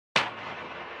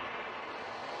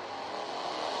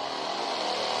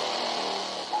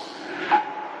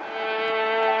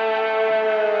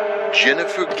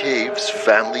Jennifer Cave's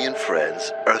family and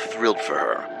friends are thrilled for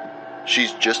her.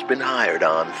 She's just been hired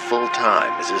on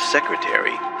full-time as a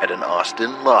secretary at an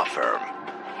Austin law firm.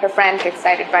 Her friend,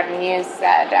 excited by the news,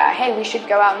 said, hey, we should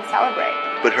go out and celebrate.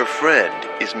 But her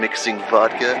friend is mixing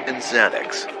vodka and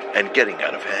Xanax and getting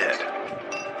out of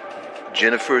hand.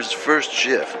 Jennifer's first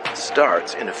shift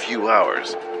starts in a few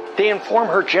hours. They inform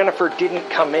her Jennifer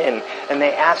didn't come in, and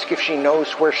they ask if she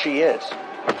knows where she is.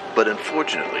 But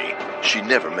unfortunately, she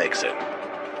never makes it.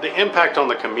 The impact on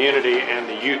the community and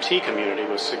the UT community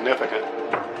was significant.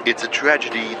 It's a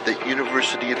tragedy that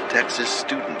University of Texas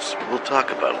students will talk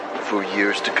about for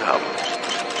years to come.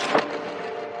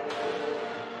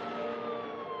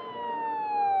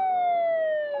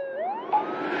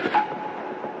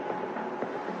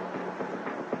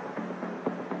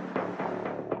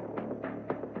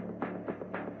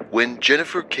 When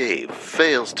Jennifer Cave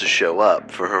fails to show up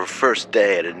for her first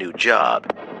day at a new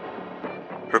job,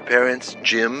 her parents,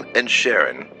 Jim and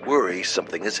Sharon, worry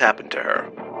something has happened to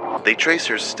her. They trace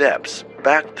her steps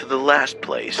back to the last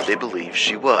place they believe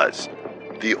she was,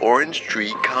 the Orange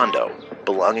Tree condo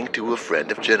belonging to a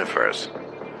friend of Jennifer's.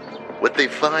 What they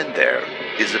find there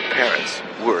is a parent's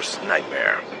worst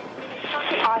nightmare.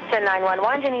 Austin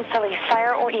 911, Denise Police,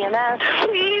 Fire or EMS.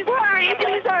 Please hurry,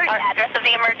 please hurry. Our address of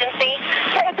the emergency?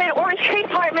 It's at Orange Tree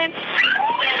Apartments.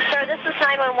 Sir, this is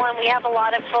 911. We have a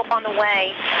lot of help on the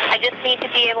way. I just need to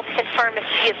be able to confirm if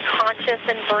she is conscious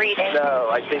and breathing. No,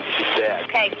 I think she's dead.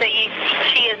 Okay, so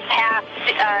she is past,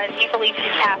 you believe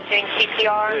she's past doing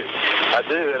CPR? I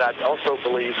do, and I also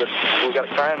believe that we've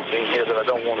got a crime scene here that I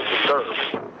don't want to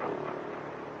disturb.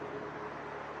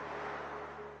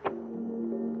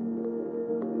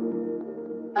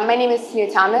 My name is Sue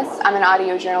Thomas. I'm an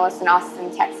audio journalist in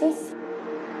Austin, Texas.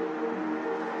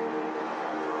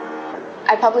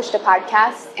 I published a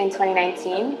podcast in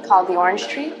 2019 called The Orange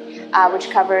Tree,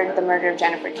 which covered the murder of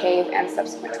Jennifer Cave and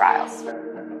subsequent trials.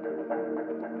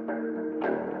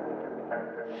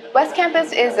 West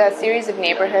Campus is a series of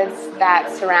neighborhoods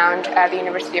that surround the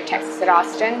University of Texas at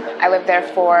Austin. I lived there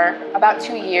for about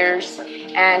 2 years,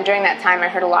 and during that time I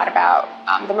heard a lot about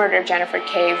the murder of Jennifer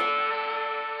Cave.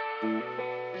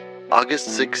 August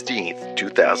 16th,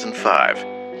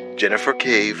 2005, Jennifer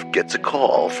Cave gets a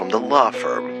call from the law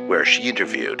firm where she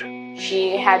interviewed.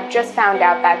 She had just found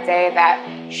out that day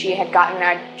that she had gotten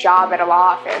a job at a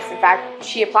law office. In fact,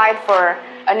 she applied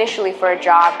initially for a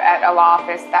job at a law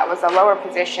office that was a lower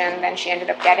position than she ended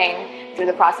up getting through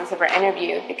the process of her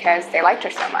interview because they liked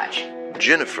her so much.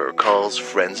 Jennifer calls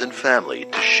friends and family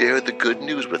to share the good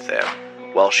news with them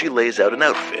while she lays out an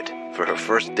outfit for her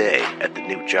first day at the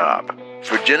new job.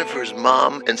 For Jennifer's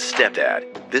mom and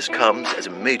stepdad, this comes as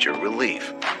a major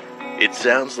relief. It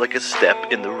sounds like a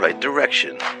step in the right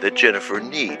direction that Jennifer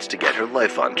needs to get her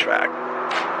life on track.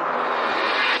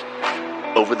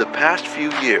 Over the past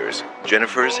few years,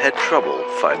 Jennifer's had trouble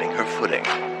finding her footing.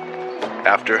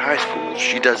 After high school,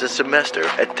 she does a semester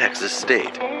at Texas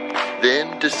State,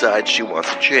 then decides she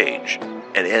wants a change,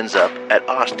 and ends up at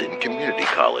Austin Community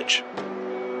College.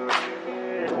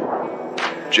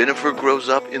 Jennifer grows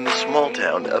up in the small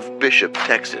town of Bishop,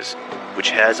 Texas,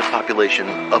 which has a population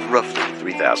of roughly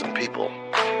 3,000 people.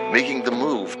 Making the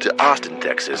move to Austin,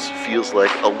 Texas feels like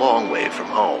a long way from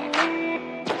home.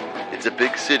 It's a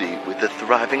big city with a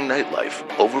thriving nightlife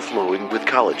overflowing with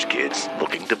college kids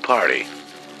looking to party.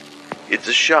 It's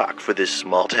a shock for this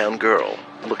small-town girl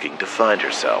looking to find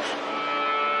herself.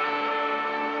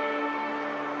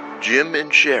 Jim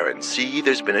and Sharon see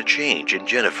there's been a change in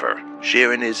Jennifer.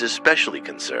 Sharon is especially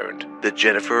concerned that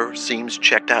Jennifer seems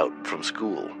checked out from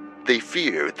school. They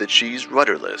fear that she's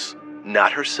rudderless,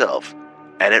 not herself,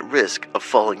 and at risk of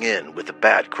falling in with a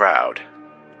bad crowd.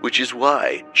 Which is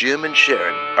why Jim and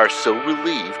Sharon are so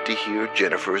relieved to hear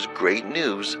Jennifer's great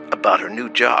news about her new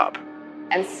job.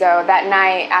 And so that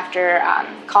night, after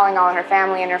calling all her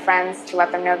family and her friends to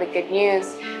let them know the good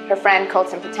news, her friend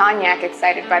Colton Petoniak,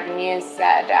 excited by the news,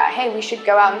 said, hey, we should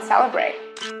go out and celebrate.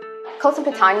 Colton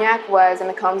Petoniak was a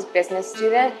McCombs business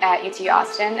student at UT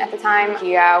Austin at the time.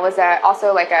 He was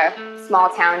also like a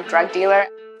small-town drug dealer.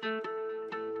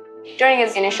 During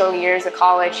his initial years of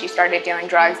college, he started dealing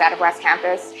drugs out of West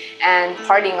Campus and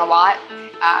partying a lot,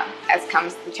 as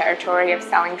comes the territory of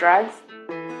selling drugs.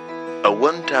 A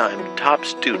one-time top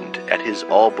student at his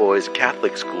all-boys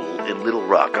Catholic school in Little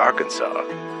Rock, Arkansas,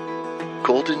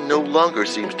 Colton no longer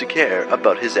seems to care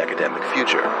about his academic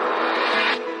future.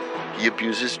 He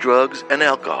abuses drugs and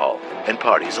alcohol and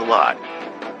parties a lot.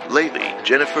 Lately,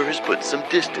 Jennifer has put some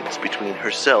distance between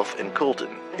herself and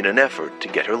Colton in an effort to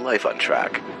get her life on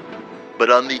track. But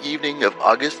on the evening of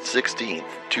August 16th,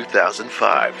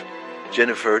 2005,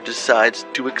 Jennifer decides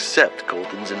to accept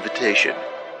Colton's invitation,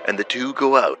 and the two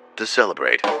go out to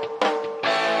celebrate.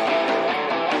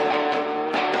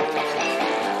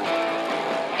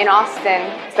 In Austin,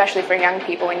 especially for young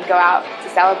people, when you go out to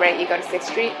celebrate, you go to 6th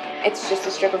Street. It's just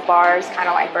a strip of bars, kind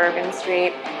of like Bourbon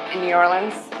Street in New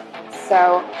Orleans.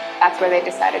 So that's where they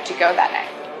decided to go that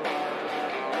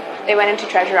night. They went into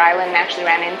Treasure Island and actually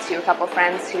ran into a couple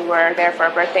friends who were there for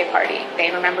a birthday party.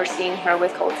 They remember seeing her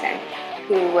with Colton,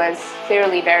 who was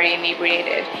clearly very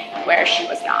inebriated, where she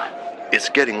was not. It's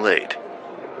getting late.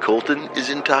 Colton is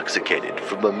intoxicated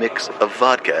from a mix of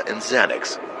vodka and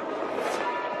Xanax.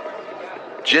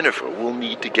 Jennifer will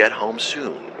need to get home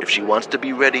soon if she wants to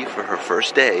be ready for her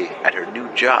first day at her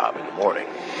new job in the morning.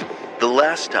 The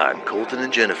last time Colton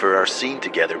and Jennifer are seen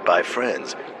together by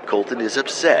friends, Colton is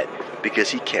upset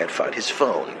because he can't find his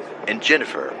phone, and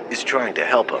Jennifer is trying to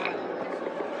help him.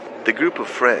 The group of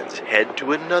friends head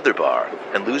to another bar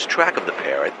and lose track of the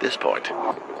pair at this point.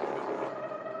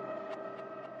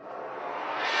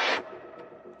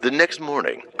 The next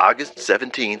morning, August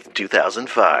 17th,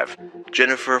 2005,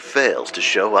 Jennifer fails to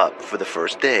show up for the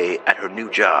first day at her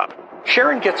new job.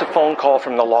 Sharon gets a phone call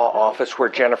from the law office where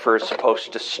Jennifer is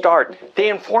supposed to start. They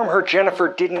inform her Jennifer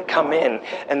didn't come in,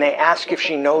 and they ask if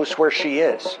she knows where she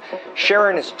is.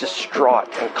 Sharon is distraught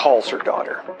and calls her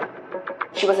daughter.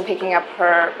 She wasn't picking up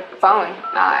her phone,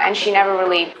 and she never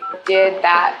really did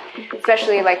that,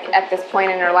 especially like at this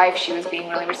point in her life. She was being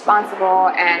really responsible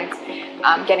and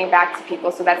getting back to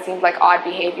people, so that seemed like odd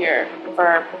behavior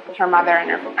for her mother and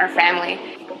her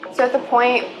family. So at the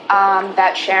point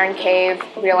that Sharon Cave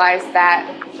realized that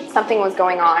something was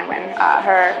going on when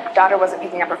her daughter wasn't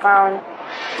picking up her phone.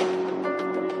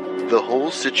 The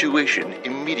whole situation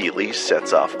immediately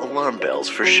sets off alarm bells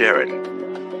for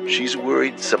Sharon. She's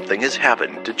worried something has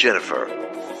happened to Jennifer,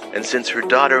 and since her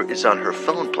daughter is on her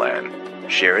phone plan,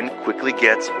 Sharon quickly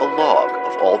gets a log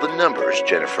of all the numbers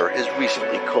Jennifer has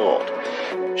recently called.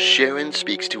 Sharon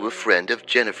speaks to a friend of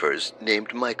Jennifer's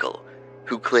named Michael,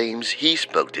 who claims he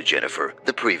spoke to Jennifer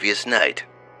the previous night.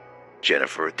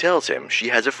 Jennifer tells him she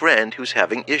has a friend who's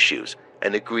having issues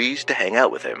and agrees to hang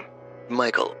out with him.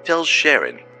 Michael tells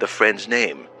Sharon the friend's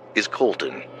name is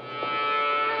Colton.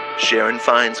 Sharon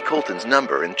finds Colton's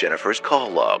number in Jennifer's call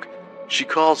log. She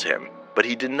calls him, but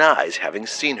he denies having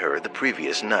seen her the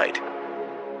previous night.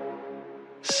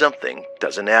 Something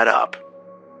doesn't add up.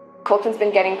 Colton's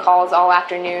been getting calls all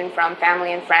afternoon from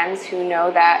family and friends who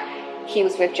know that he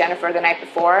was with Jennifer the night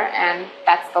before, and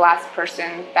that's the last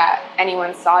person that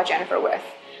anyone saw Jennifer with,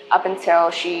 up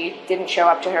until she didn't show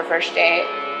up to her first day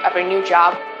of her new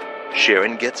job.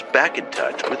 Sharon gets back in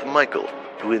touch with Michael,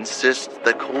 who insists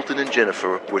that Colton and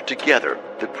Jennifer were together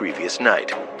the previous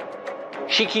night.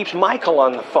 She keeps Michael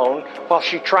on the phone while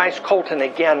she tries Colton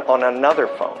again on another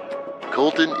phone.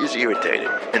 Colton is irritated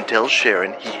and tells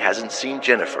Sharon he hasn't seen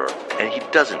Jennifer and he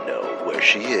doesn't know where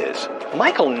she is.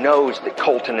 Michael knows that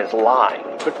Colton is lying,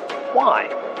 but why?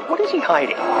 What is he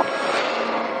hiding?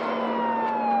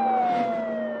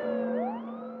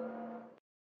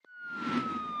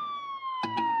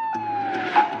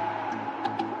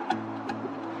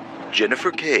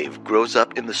 Jennifer Cave grows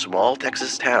up in the small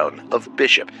Texas town of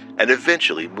Bishop and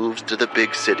eventually moves to the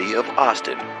big city of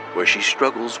Austin, where she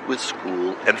struggles with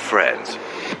school and friends.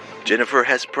 Jennifer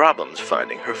has problems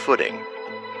finding her footing.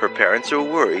 Her parents are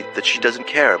worried that she doesn't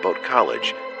care about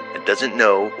college and doesn't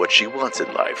know what she wants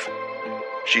in life.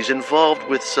 She's involved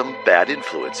with some bad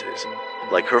influences,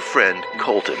 like her friend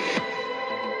Colton.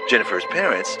 Jennifer's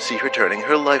parents see her turning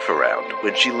her life around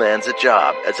when she lands a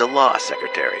job as a law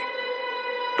secretary.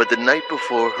 But the night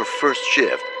before her first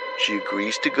shift, she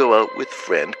agrees to go out with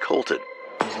friend Colton.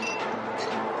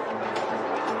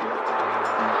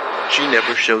 She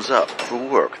never shows up for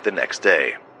work the next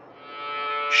day.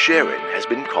 Sharon has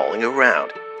been calling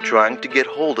around, trying to get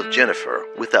hold of Jennifer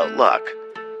without luck.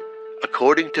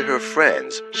 According to her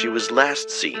friends, she was last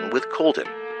seen with Colton,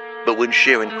 but when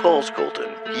Sharon calls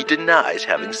Colton, he denies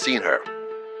having seen her.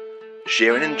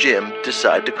 Sharon and Jim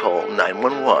decide to call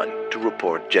 911 to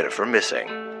report Jennifer missing.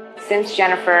 Since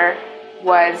Jennifer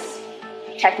was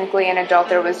technically an adult,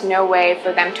 there was no way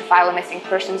for them to file a missing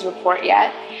persons report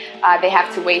yet. They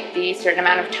have to wait the certain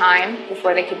amount of time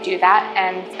before they could do that,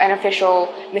 and an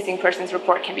official missing persons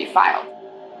report can be filed.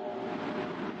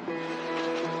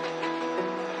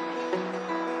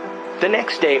 The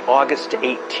next day, August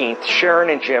 18th, Sharon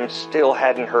and Jim still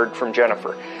hadn't heard from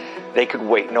Jennifer. They could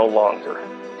wait no longer.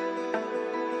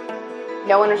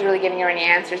 No one was really giving her any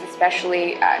answers,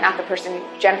 especially not the person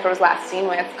Jennifer was last seen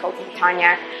with, Colton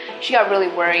Pitonyak. She got really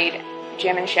worried.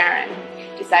 Jim and Sharon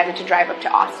decided to drive up to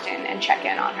Austin and check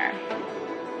in on her.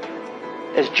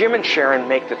 As Jim and Sharon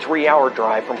make the 3-hour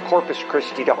drive from Corpus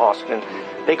Christi to Austin,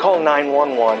 they call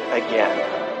 911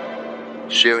 again.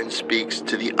 Sharon speaks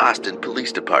to the Austin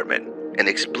Police Department and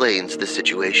explains the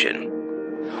situation.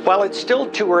 While it's still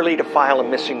too early to file a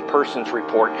missing persons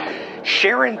report,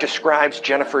 Sharon describes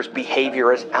Jennifer's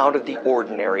behavior as out of the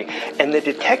ordinary, and the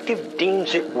detective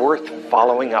deems it worth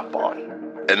following up on.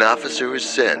 An officer is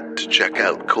sent to check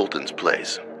out Colton's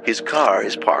place. His car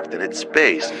is parked in its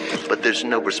space, but there's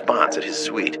no response at his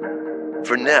suite.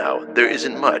 For now, there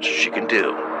isn't much she can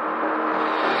do.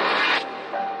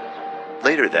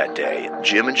 Later that day,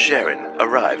 Jim and Sharon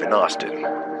arrive in Austin.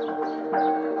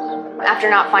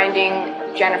 After not finding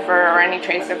Jennifer or any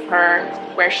trace of her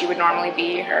where she would normally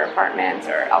be, her apartment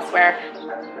or elsewhere,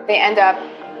 they end up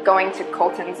going to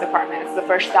Colton's apartment. It's the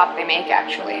first stop they make,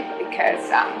 actually, because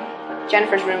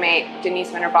Jennifer's roommate,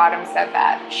 Denise Winterbottom, said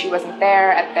that she wasn't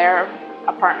there at their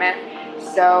apartment.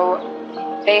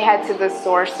 So they head to the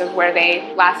source of where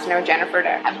they last know Jennifer to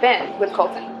have been, with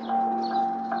Colton.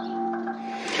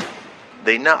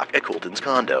 They knock at Colton's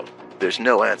condo. There's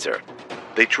no answer.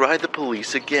 They try the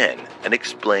police again and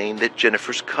explain that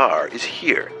Jennifer's car is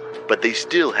here, but they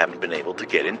still haven't been able to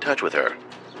get in touch with her.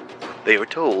 They are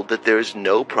told that there is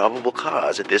no probable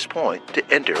cause at this point to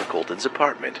enter Colton's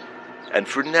apartment, and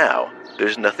for now,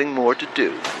 there's nothing more to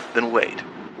do than wait.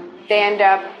 They end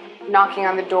up knocking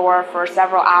on the door for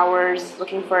several hours,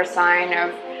 looking for a sign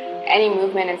of any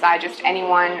movement inside, just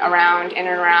anyone around, in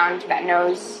and around, that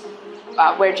knows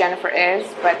where Jennifer is,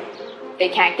 but they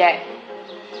can't get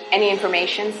any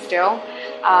information still,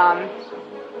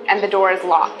 and the door is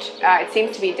locked. It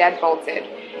seems to be deadbolted,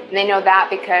 and they know that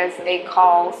because they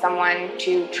call someone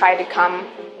to try to come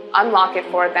unlock it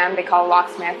for them. They call a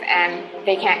locksmith, and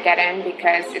they can't get in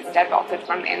because it's deadbolted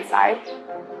from the inside.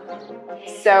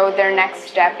 So their next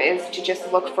step is to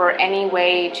just look for any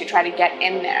way to try to get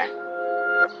in there.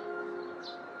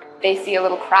 They see a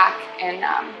little crack in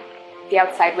the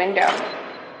outside window.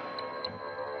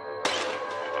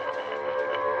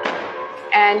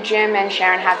 And Jim and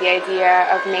Sharon have the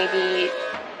idea of maybe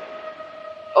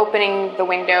opening the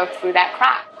window through that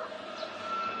crack.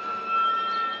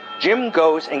 Jim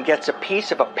goes and gets a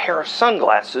piece of a pair of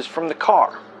sunglasses from the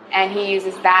car. And he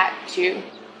uses that to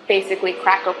basically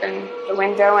crack open the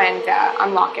window and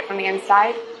unlock it from the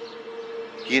inside.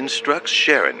 He instructs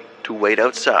Sharon to wait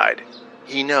outside.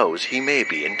 He knows he may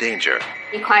be in danger.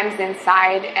 He climbs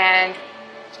inside, and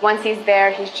once he's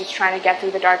there, he's just trying to get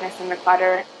through the darkness and the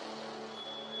clutter.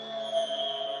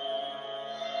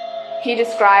 He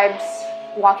describes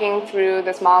walking through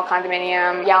the small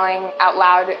condominium, yelling out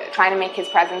loud, trying to make his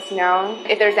presence known.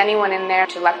 If there's anyone in there,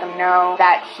 to let them know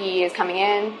that he is coming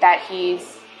in, that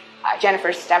he's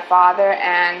Jennifer's stepfather,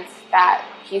 and that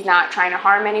he's not trying to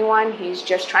harm anyone. He's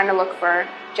just trying to look for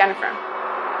Jennifer.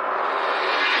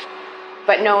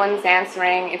 But no one's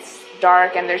answering. It's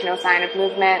dark and there's no sign of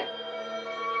movement.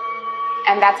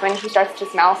 And that's when he starts to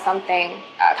smell something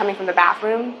coming from the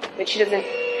bathroom, which he doesn't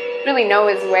really know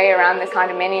his way around this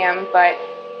condominium, but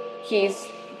he's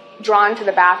drawn to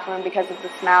the bathroom because of the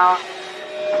smell.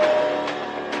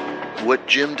 What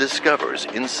Jim discovers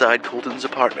inside Colton's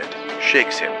apartment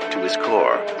shakes him to his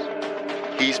core.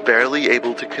 He's barely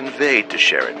able to convey to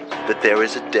Sharon that there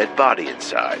is a dead body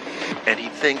inside, and he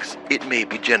thinks it may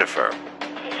be Jennifer.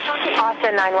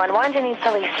 Austin 911, Denise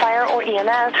Police, fire or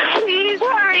EMS. Please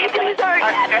hurry, please hurry.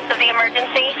 Address of the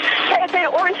emergency? It's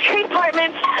at Orange Tree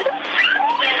Apartments.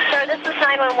 Sir, this is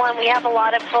 911. We have a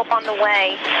lot of help on the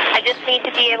way. I just need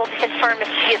to be able to confirm if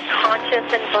she is conscious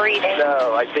and breathing.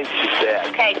 No, I think she's dead.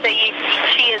 Okay, so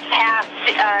she is past,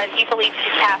 you believe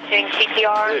she's past doing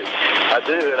CPR? I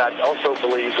do, and I also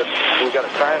believe that we've got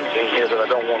a crime scene here that I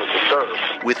don't want to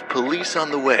disturb. With police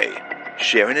on the way,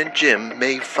 Sharon and Jim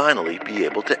may finally be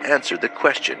able to answer the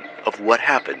question of what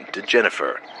happened to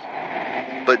Jennifer.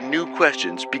 But new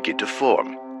questions begin to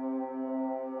form.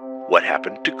 What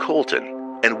happened to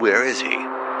Colton, and where is he?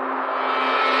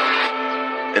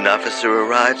 An officer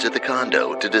arrives at the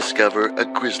condo to discover a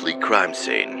grisly crime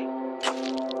scene.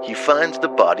 He finds the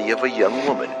body of a young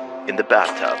woman in the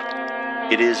bathtub.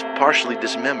 It is partially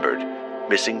dismembered,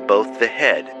 missing both the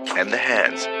head and the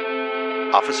hands.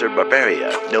 Officer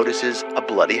Barberia notices a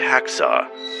bloody hacksaw.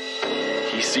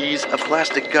 He sees a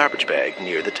plastic garbage bag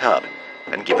near the tub,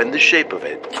 and given the shape of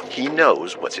it, he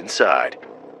knows what's inside.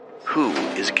 Who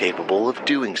is capable of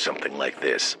doing something like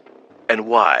this, and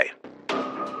why?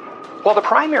 While the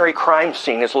primary crime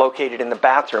scene is located in the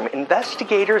bathroom,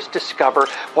 investigators discover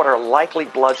what are likely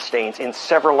bloodstains in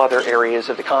several other areas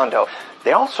of the condo.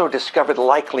 They also discover the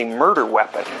likely murder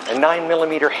weapon, a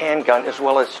 9mm handgun, as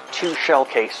well as 2 shell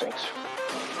casings.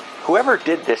 Whoever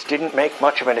did this didn't make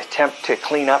much of an attempt to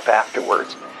clean up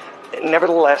afterwards.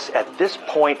 Nevertheless, at this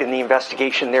point in the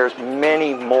investigation, there's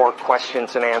many more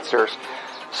questions and answers,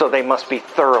 so they must be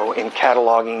thorough in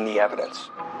cataloging the evidence.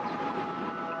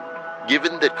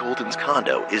 Given that Colton's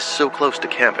condo is so close to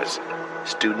campus,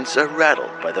 students are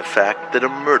rattled by the fact that a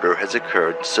murder has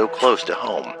occurred so close to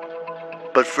home.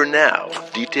 But for now,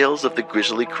 details of the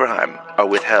grisly crime are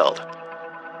withheld.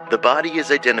 The body is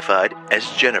identified as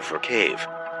Jennifer Cave.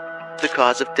 The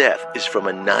cause of death is from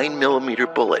a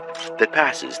 9mm bullet that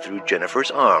passes through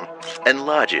Jennifer's arm and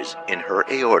lodges in her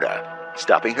aorta,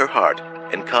 stopping her heart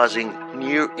and causing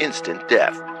near-instant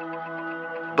death.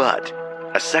 But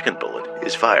a second bullet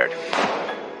is fired.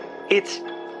 It's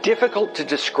difficult to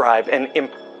describe and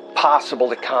impossible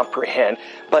to comprehend,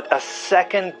 but a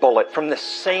second bullet from the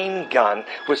same gun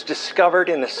was discovered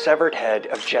in the severed head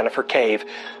of Jennifer Cave.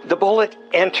 The bullet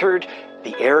entered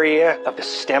the area of the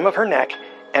stem of her neck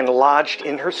and lodged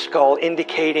in her skull,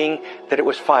 indicating that it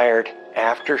was fired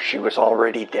after she was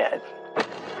already dead.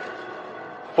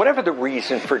 Whatever the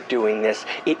reason for doing this,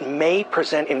 it may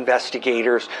present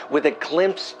investigators with a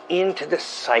glimpse into the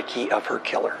psyche of her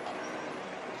killer.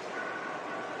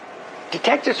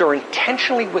 Detectives are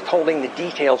intentionally withholding the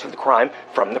details of the crime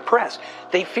from the press.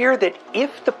 They fear that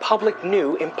if the public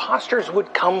knew, imposters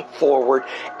would come forward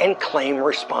and claim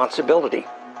responsibility.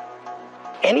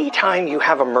 Anytime you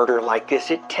have a murder like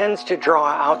this, it tends to draw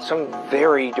out some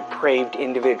very depraved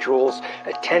individuals,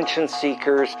 attention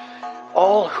seekers,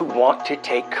 all who want to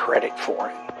take credit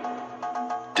for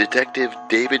it. Detective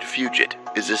David Fugit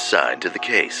is assigned to the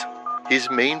case. His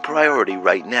main priority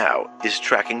right now is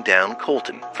tracking down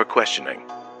Colton for questioning.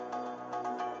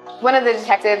 One of the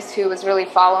detectives who was really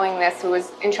following this, who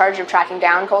was in charge of tracking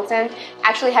down Colton,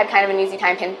 actually had kind of an easy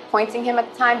time pinpointing him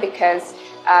at the time because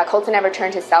Colton never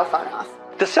turned his cell phone off.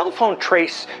 The cell phone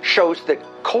trace shows that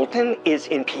Colton is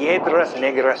in Piedras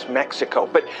Negras, Mexico,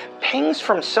 but pings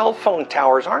from cell phone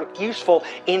towers aren't useful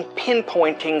in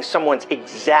pinpointing someone's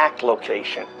exact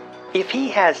location. If he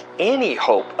has any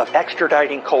hope of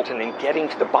extraditing Colton and getting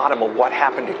to the bottom of what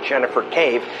happened to Jennifer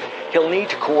Cave, he'll need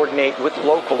to coordinate with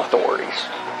local authorities.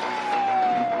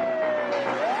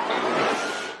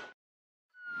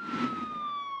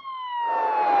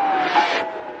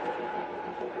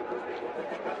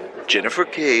 Jennifer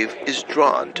Cave is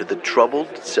drawn to the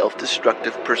troubled,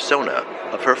 self-destructive persona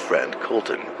of her friend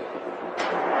Colton.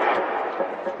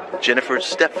 Jennifer's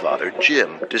stepfather,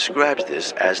 Jim, describes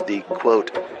this as the,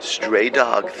 quote, stray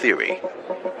dog theory,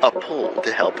 a pull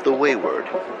to help the wayward,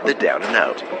 the down and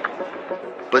out.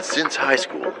 But since high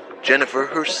school, Jennifer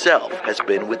herself has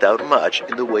been without much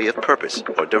in the way of purpose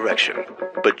or direction.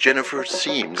 But Jennifer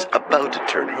seems about to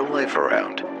turn her life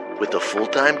around with a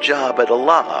full-time job at a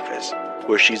law office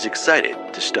where she's excited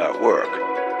to start work.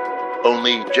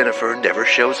 Only Jennifer never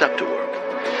shows up to work.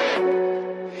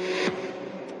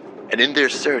 And in their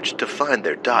search to find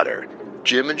their daughter,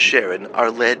 Jim and Sharon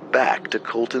are led back to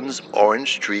Colton's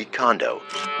Orange Tree condo,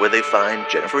 where they find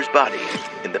Jennifer's body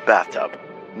in the bathtub.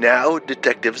 Now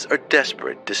detectives are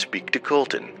desperate to speak to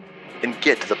Colton and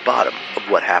get to the bottom of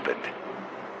what happened.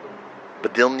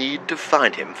 But they'll need to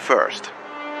find him first.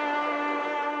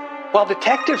 While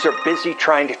detectives are busy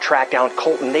trying to track down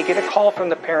Colton, they get a call from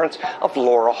the parents of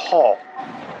Laura Hall.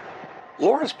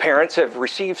 Laura's parents have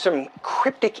received some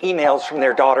cryptic emails from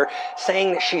their daughter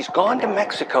saying that she's gone to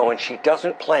Mexico and she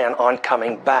doesn't plan on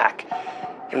coming back.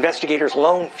 Investigators'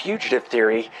 lone fugitive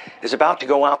theory is about to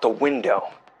go out the window.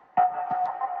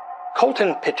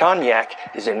 Colton Pitoniak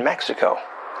is in Mexico,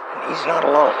 and he's not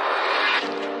alone.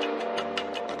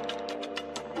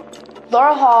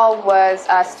 Laura Hall was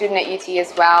a student at UT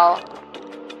as well.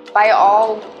 By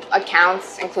all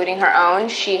accounts, including her own,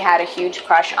 she had a huge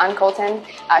crush on Colton.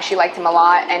 She liked him a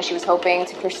lot, and she was hoping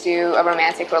to pursue a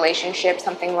romantic relationship,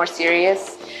 something more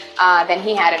serious than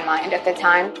he had in mind at the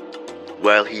time.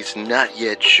 While he's not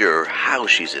yet sure how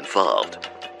she's involved,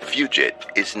 Fugit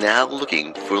is now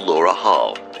looking for Laura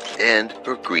Hall and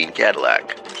her green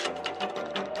Cadillac.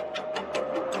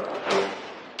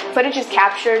 Footage is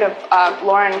captured of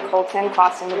Laura and Colton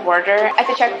crossing the border. At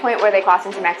the checkpoint where they cross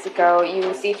into Mexico,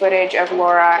 you see footage of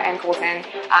Laura and Colton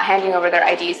handing over their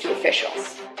IDs to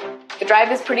officials. The drive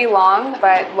is pretty long,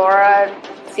 but Laura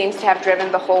seems to have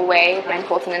driven the whole way, and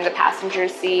Colton in the passenger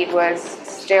seat was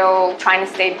still trying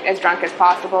to stay as drunk as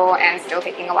possible and still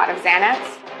taking a lot of Xanax.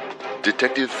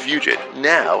 Detective Fugit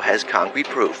now has concrete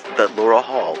proof that Laura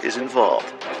Hall is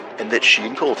involved and that she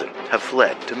and Colton have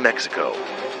fled to Mexico.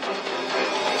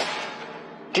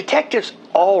 Detectives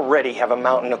already have a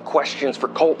mountain of questions for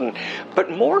Colton, but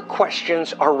more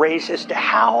questions are raised as to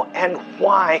how and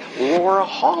why Laura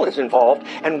Hall is involved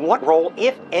and what role,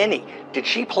 if any, did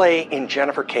she play in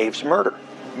Jennifer Cave's murder.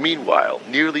 Meanwhile,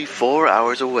 nearly 4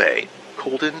 hours away,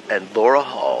 Colton and Laura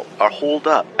Hall are holed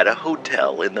up at a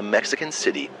hotel in the Mexican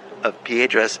city of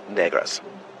Piedras Negras.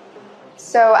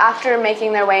 So after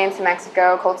making their way into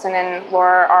Mexico, Colton and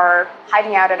Laura are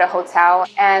hiding out at a hotel,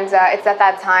 and it's at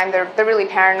that time they're really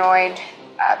paranoid.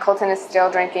 Colton is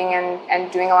still drinking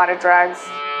and doing a lot of drugs.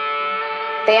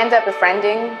 They end up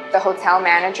befriending the hotel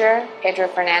manager, Pedro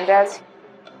Fernandez.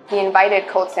 He invited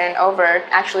Colton over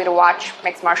actually to watch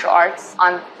mixed martial arts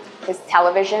on his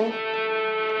television.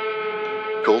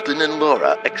 Colton and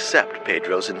Laura accept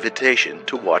Pedro's invitation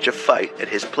to watch a fight at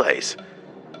his place.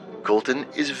 Colton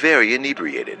is very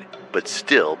inebriated, but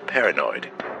still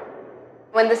paranoid.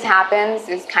 When this happens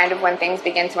is kind of when things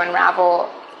begin to unravel.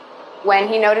 When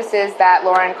he notices that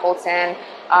Laura and Colton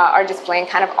are displaying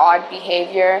kind of odd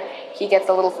behavior, he gets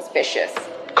a little suspicious.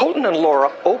 Colton and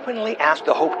Laura openly ask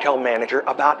the hotel manager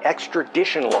about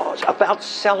extradition laws, about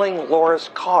selling Laura's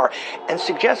car, and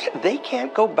suggest they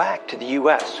can't go back to the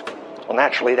U.S. Well,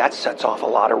 naturally, that sets off a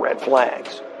lot of red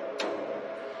flags.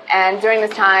 And during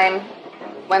this time,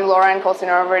 when Laura and Colton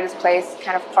are over at his place,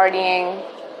 kind of partying,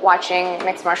 watching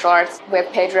mixed martial arts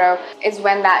with Pedro, is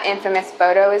when that infamous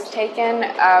photo is taken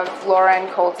of Laura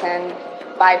and Colton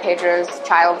by Pedro's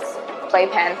child's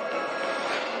playpen,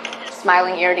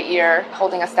 smiling ear to ear,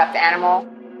 holding a stuffed animal.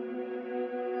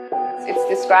 It's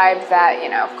described that,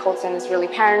 Colton is really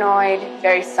paranoid,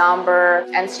 very somber,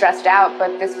 and stressed out,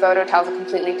 but this photo tells a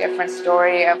completely different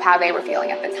story of how they were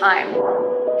feeling at the time.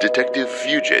 Detective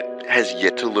Fugit has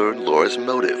yet to learn Laura's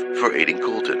motive for aiding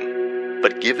Colton.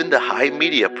 But given the high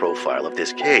media profile of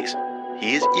this case,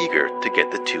 he is eager to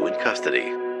get the two in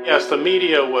custody. Yes, the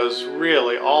media was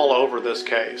really all over this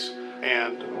case,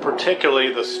 and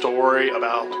particularly the story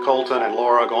about Colton and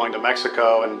Laura going to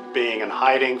Mexico and being in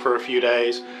hiding for a few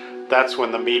days. That's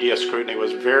when the media scrutiny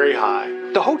was very high.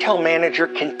 The hotel manager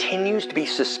continues to be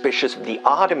suspicious of the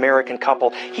odd American couple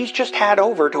he's just had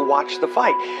over to watch the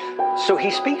fight. So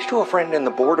he speaks to a friend in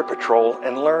the Border Patrol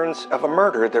and learns of a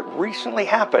murder that recently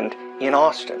happened in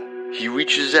Austin. He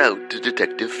reaches out to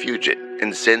Detective Fugit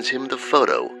and sends him the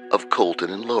photo of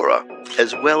Colton and Laura,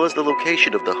 as well as the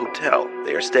location of the hotel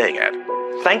they are staying at.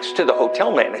 Thanks to the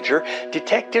hotel manager,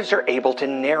 detectives are able to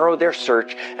narrow their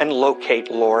search and locate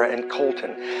Laura and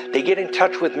Colton. They get in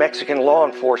touch with Mexican law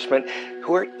enforcement,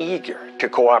 who are eager to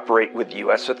cooperate with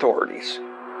U.S. authorities.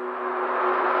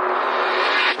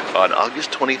 On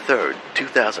August 23,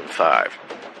 2005,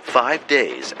 5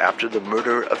 days after the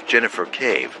murder of Jennifer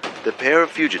Cave, the pair of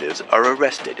fugitives are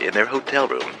arrested in their hotel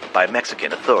room by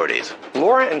Mexican authorities.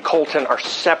 Laura and Colton are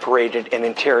separated and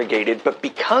interrogated, but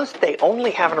because they only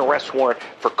have an arrest warrant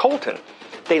for Colton,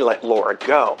 they let Laura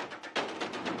go.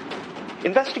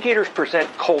 Investigators present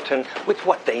Colton with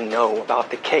what they know about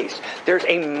the case. There's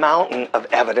a mountain of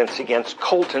evidence against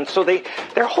Colton, so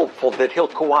they're hopeful that he'll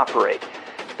cooperate.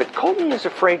 But Colton is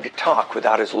afraid to talk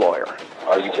without his lawyer.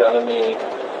 Are you telling me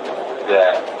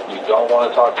that you don't want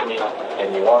to talk to me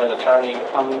and you want an attorney?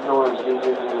 I'm going to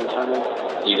visit an attorney.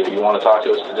 Either you want to talk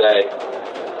to us today,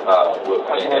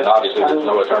 and obviously there's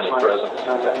no attorney present.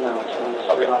 Okay.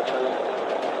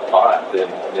 All right,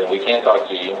 then we can't talk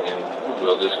to you, and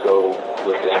we'll just go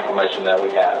with the information that we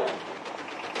have.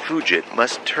 Fugit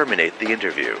must terminate the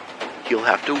interview. He'll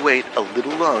have to wait a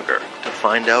little longer to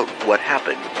find out what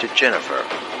happened to Jennifer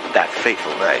that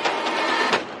fateful night.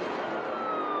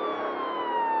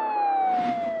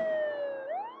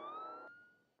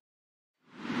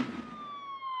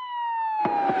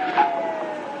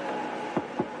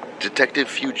 Detective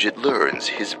Fugit learns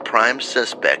his prime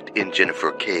suspect in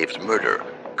Jennifer Cave's murder,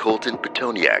 Colton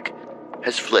Petoniak,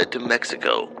 has fled to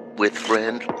Mexico with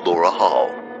friend Laura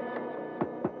Hall.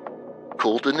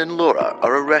 Colton and Laura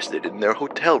are arrested in their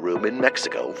hotel room in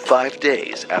Mexico 5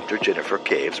 days after Jennifer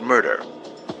Cave's murder.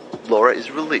 Laura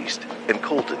is released and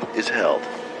Colton is held.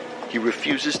 He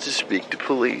refuses to speak to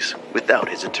police without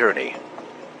his attorney.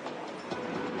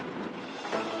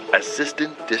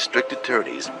 Assistant District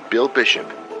Attorneys Bill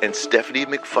Bishop and Stephanie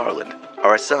McFarland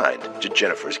are assigned to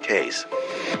Jennifer's case.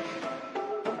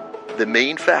 The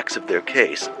main facts of their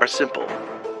case are simple.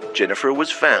 Jennifer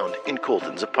was found in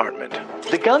Colton's apartment.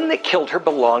 The gun that killed her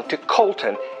belonged to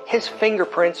Colton. His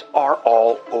fingerprints are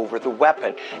all over the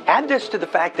weapon. Add this to the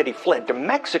fact that he fled to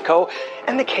Mexico,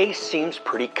 and the case seems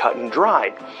pretty cut and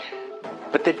dried.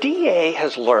 But the DA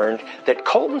has learned that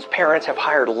Colton's parents have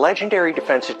hired legendary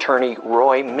defense attorney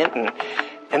Roy Minton,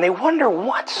 and they wonder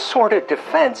what sort of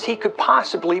defense he could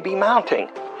possibly be mounting.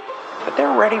 but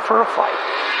they're ready for a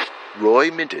fight.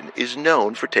 Roy Minton is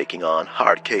known for taking on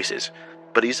hard cases,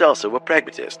 but he's also a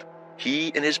pragmatist.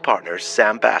 He and his partner,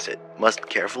 Sam Bassett, must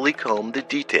carefully comb the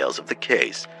details of the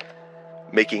case,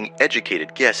 making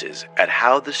educated guesses at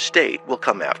how the state will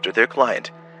come after their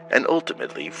client, and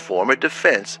ultimately form a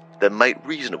defense that might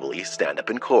reasonably stand up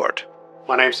in court.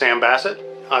 My name's Sam Bassett.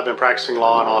 I've been practicing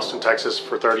law in Austin, Texas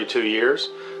for 32 years.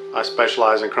 I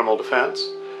specialize in criminal defense,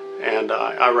 and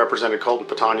I represented Colton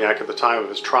Petoniak at the time of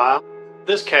his trial.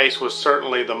 This case was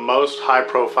certainly the most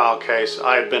high-profile case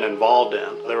I had been involved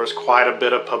in. There was quite a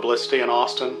bit of publicity in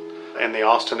Austin, in the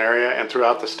Austin area, and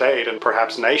throughout the state, and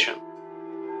perhaps nation.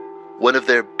 One of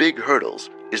their big hurdles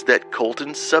is that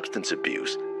Colton's substance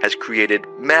abuse has created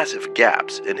massive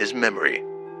gaps in his memory.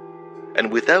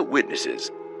 And without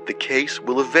witnesses, the case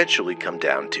will eventually come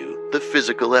down to the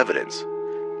physical evidence,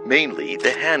 mainly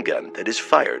the handgun that is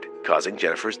fired, causing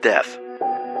Jennifer's death.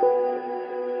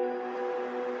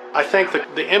 I think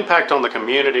that the impact on the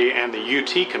community and the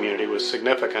UT community was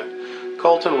significant.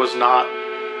 Colton was not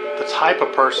the type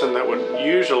of person that would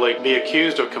usually be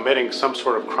accused of committing some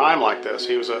sort of crime like this.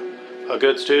 He was a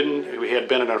good student. He had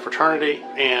been in a fraternity,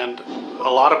 and a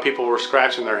lot of people were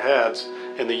scratching their heads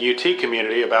in the UT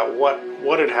community about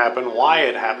what had happened, why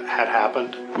it had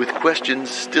happened. With questions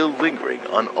still lingering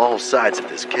on all sides of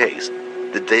this case,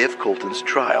 the day of Colton's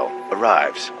trial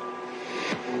arrives.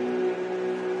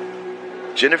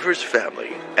 Jennifer's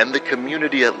family and the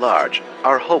community at large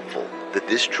are hopeful that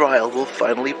this trial will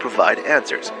finally provide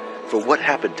answers for what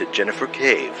happened to Jennifer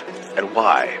Cave and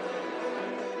why.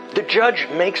 The judge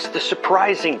makes the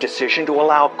surprising decision to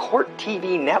allow Court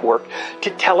TV Network to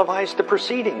televise the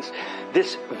proceedings.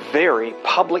 This very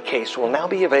public case will now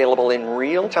be available in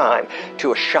real time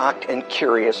to a shocked and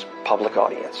curious public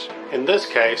audience. In this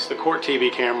case, the Court TV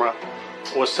camera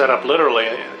was set up literally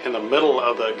in the middle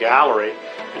of the gallery,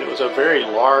 and it was a very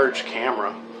large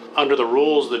camera. Under the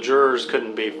rules, the jurors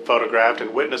couldn't be photographed,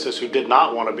 and witnesses who did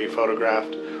not want to be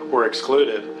photographed were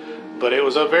excluded. But it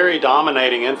was a very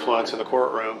dominating influence in the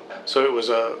courtroom, so it was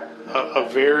a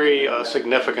very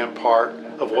significant part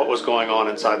of what was going on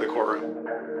inside the courtroom.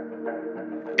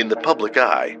 In the public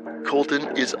eye,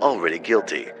 Colton is already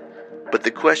guilty, but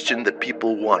the question that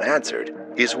people want answered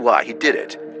is why he did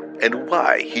it, and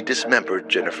why he dismembered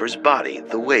Jennifer's body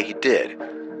the way he did.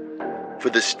 For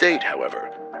the state,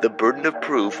 however, the burden of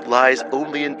proof lies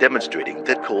only in demonstrating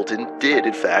that Colton did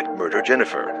in fact murder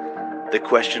Jennifer. The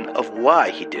question of why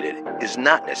he did it is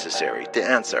not necessary to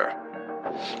answer.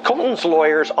 Colton's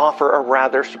lawyers offer a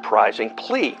rather surprising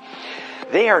plea.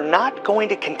 They are not going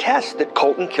to contest that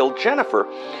Colton killed Jennifer,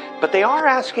 but they are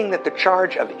asking that the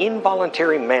charge of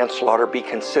involuntary manslaughter be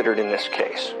considered in this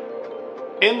case.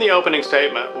 In the opening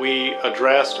statement, we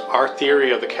addressed our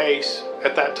theory of the case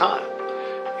at that time.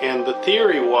 And the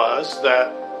theory was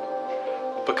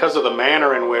that because of the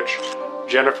manner in which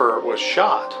Jennifer was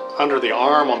shot, under the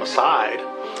arm on the side,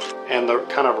 and the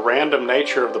kind of random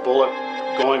nature of the bullet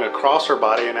going across her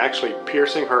body and actually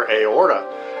piercing her aorta,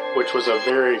 which was a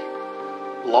very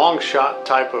long shot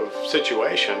type of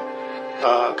situation,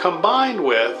 combined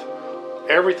with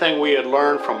everything we had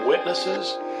learned from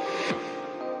witnesses,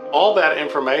 all that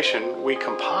information we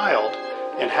compiled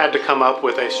and had to come up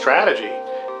with a strategy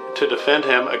to defend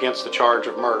him against the charge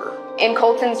of murder. In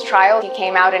Colton's trial, he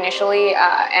came out initially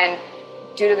and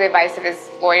due to the advice of his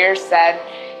lawyers, said,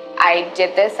 I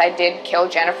did this, I did kill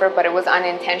Jennifer, but it was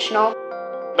unintentional.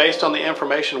 Based on the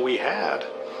information we had,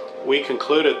 we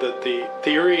concluded that the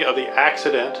theory of the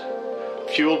accident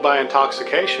fueled by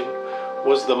intoxication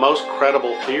was the most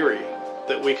credible theory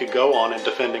that we could go on in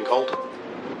defending Colton.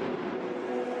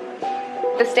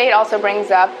 The state also brings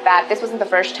up that this wasn't the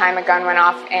first time a gun went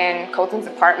off in Colton's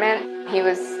apartment. He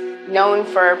was known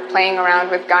for playing around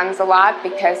with guns a lot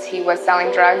because he was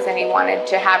selling drugs and he wanted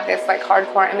to have this like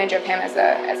hardcore image of him as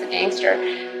a gangster.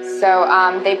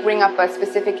 So they bring up a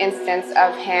specific instance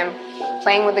of him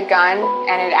playing with a gun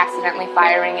and it accidentally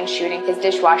firing and shooting his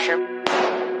dishwasher.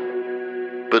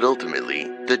 But ultimately,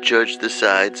 the judge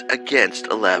decides against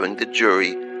allowing the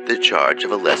jury the charge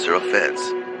of a lesser offense.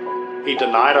 He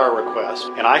denied our request,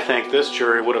 and I think this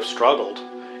jury would have struggled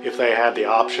if they had the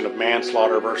option of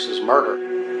manslaughter versus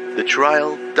murder. The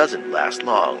trial doesn't last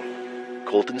long.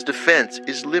 Colton's defense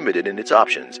is limited in its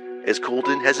options, as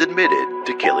Colton has admitted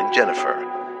to killing Jennifer.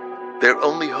 Their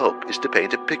only hope is to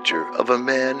paint a picture of a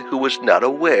man who was not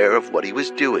aware of what he was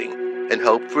doing and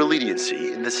hope for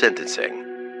leniency in the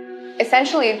sentencing.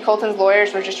 Essentially, Colton's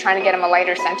lawyers were just trying to get him a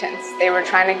lighter sentence. They were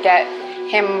trying to get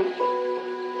him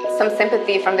some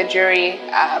sympathy from the jury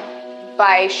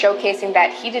by showcasing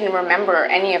that he didn't remember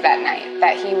any of that night,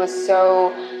 that he was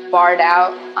so barred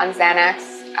out on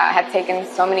Xanax had taken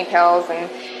so many pills and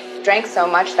drank so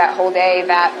much that whole day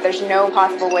that there's no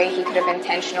possible way he could have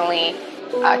intentionally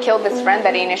killed this friend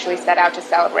that he initially set out to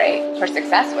celebrate her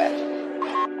success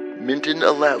with. Minton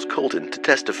allows Colton to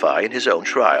testify in his own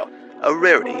trial, a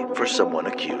rarity for someone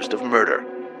accused of murder.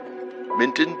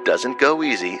 Minton doesn't go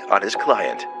easy on his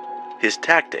client. His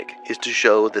tactic is to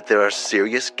show that there are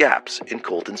serious gaps in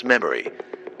Colton's memory,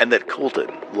 and that Colton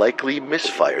likely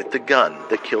misfired the gun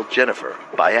that killed Jennifer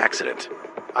by accident.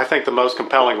 I think the most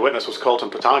compelling witness was Colton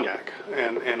Petoniak,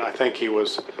 and I think he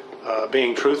was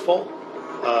being truthful.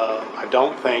 I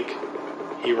don't think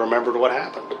he remembered what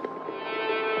happened.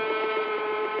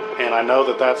 And I know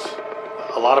that that's,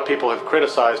 a lot of people have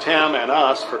criticized him and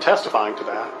us for testifying to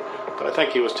that, but I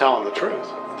think he was telling the truth.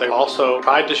 They also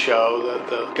tried to show that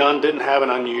the gun didn't have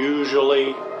an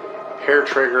unusually hair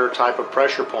trigger type of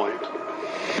pressure point.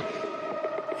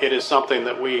 It is something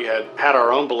that we had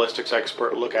our own ballistics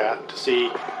expert look at to see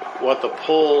what the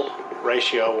pull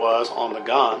ratio was on the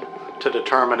gun to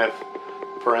determine if,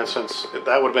 for instance,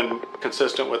 that would have been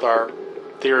consistent with our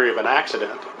theory of an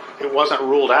accident. It wasn't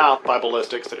ruled out by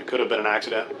ballistics that it could have been an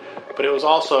accident, but it was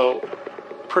also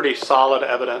pretty solid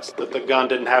evidence that the gun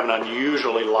didn't have an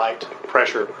unusually light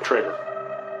pressure trigger.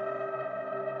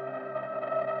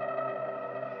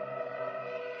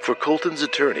 For Colton's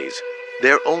attorneys,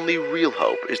 their only real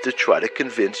hope is to try to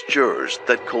convince jurors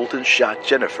that Colton shot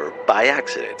Jennifer by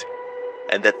accident,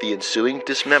 and that the ensuing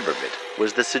dismemberment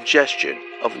was the suggestion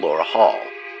of Laura Hall.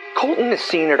 Colton is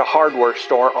seen at a hardware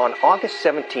store on August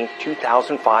 17,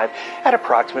 2005 at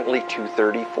approximately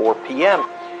 2:34 p.m.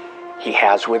 He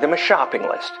has with him a shopping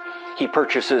list. He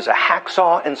purchases a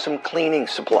hacksaw and some cleaning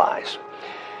supplies.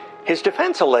 His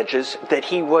defense alleges that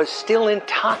he was still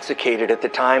intoxicated at the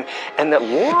time and that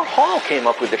Laura Hall came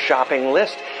up with the shopping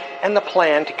list and the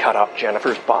plan to cut up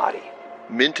Jennifer's body.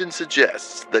 Minton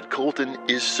suggests that Colton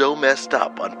is so messed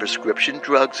up on prescription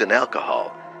drugs and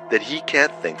alcohol that he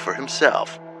can't think for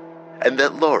himself, and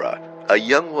that Laura, a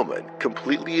young woman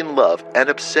completely in love and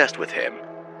obsessed with him,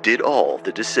 did all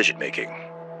the decision-making,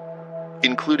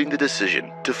 including the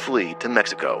decision to flee to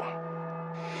Mexico.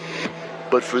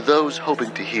 But for those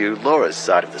hoping to hear Laura's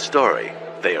side of the story,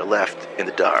 they are left in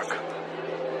the dark.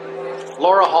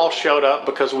 Laura Hall showed up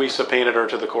because we subpoenaed her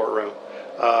to the courtroom.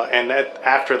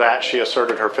 After that, she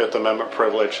asserted her Fifth Amendment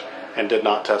privilege and did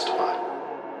not testify.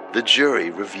 The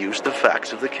jury reviews the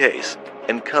facts of the case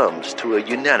and comes to a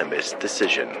unanimous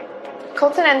decision.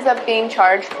 Colton ends up being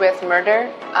charged with murder,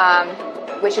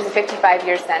 which is a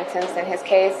 55-year sentence in his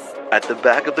case. At the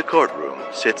back of the courtroom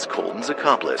sits Colton's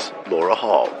accomplice, Laura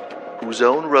Hall, whose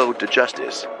own road to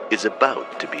justice is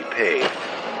about to be paved.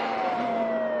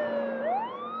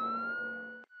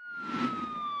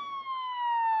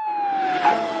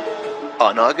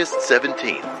 On August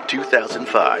 17,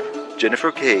 2005,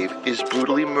 Jennifer Cave is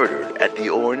brutally murdered at the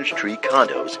Orange Tree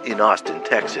Condos in Austin,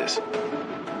 Texas.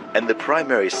 And the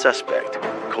primary suspect,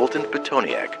 Colton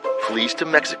Petoniak, flees to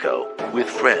Mexico with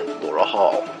friend Laura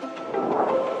Hall.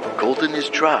 Colton is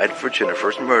tried for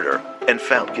Jennifer's murder and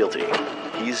found guilty.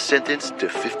 He is sentenced to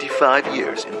 55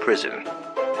 years in prison.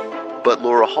 But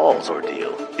Laura Hall's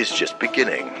ordeal is just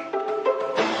beginning.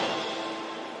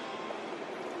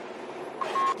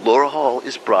 Laura Hall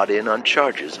is brought in on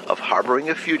charges of harboring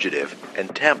a fugitive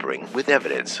and tampering with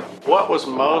evidence. What was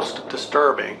most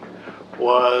disturbing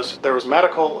was there was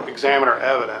medical examiner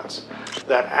evidence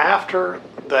that after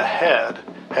the head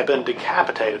had been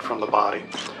decapitated from the body,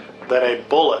 that a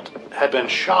bullet had been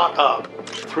shot up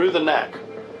through the neck,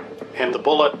 and the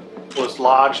bullet was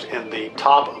lodged in the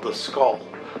top of the skull.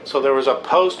 So there was a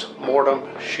post-mortem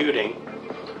shooting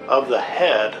of the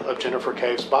head of Jennifer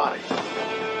Cave's body.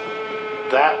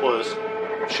 That was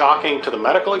shocking to the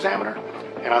medical examiner,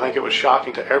 and I think it was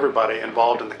shocking to everybody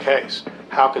involved in the case.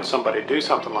 How could somebody do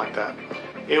something like that?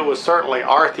 It was certainly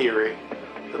our theory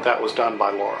that that was done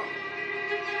by Laura.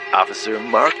 Officer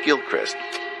Mark Gilchrist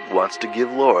wants to give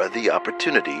Laura the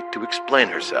opportunity to explain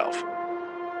herself.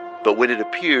 But when it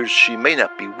appears she may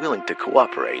not be willing to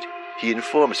cooperate, he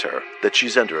informs her that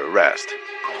she's under arrest.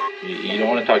 You don't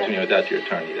want to talk to me without your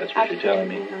attorney, that's what you're telling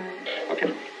me?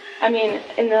 Okay. I mean,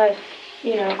 unless,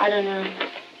 I don't know.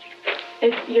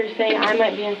 If you're saying I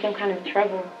might be in some kind of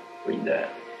trouble. Read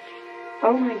that.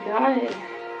 Oh my God.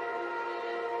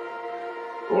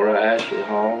 Laura Ashley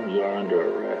Hall, you are under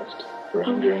arrest for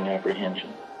hindering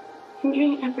apprehension.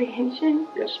 Hindering apprehension?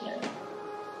 Yes, ma'am.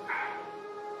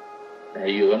 Now,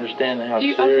 you understand how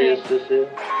serious this is?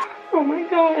 Oh my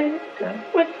God. Okay.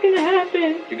 What's going to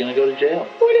happen? You're going to go to jail.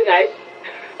 What did I...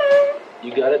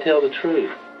 You got to tell the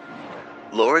truth.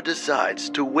 Laura decides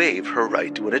to waive her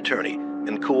right to an attorney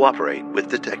and cooperate with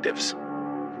detectives.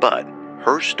 But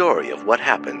her story of what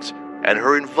happens and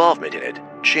her involvement in it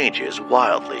changes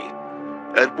wildly.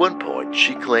 At one point,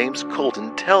 she claims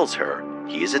Colton tells her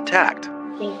he is attacked.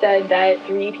 He said that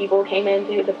 3 people came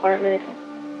into his apartment.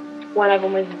 One of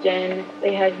them was Jen.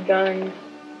 They had guns.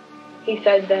 He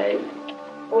said that,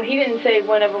 well, he didn't say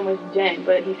one of them was Jen,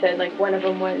 but he said, like, one of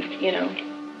them was,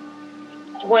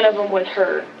 one of them was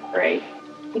her, right?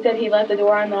 He said he left the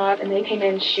door unlocked and they came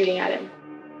in shooting at him.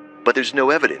 But there's no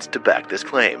evidence to back this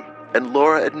claim, and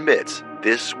Laura admits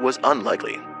this was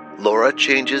unlikely. Laura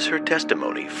changes her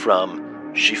testimony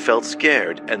from she felt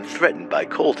scared and threatened by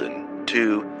Colton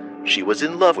to she was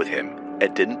in love with him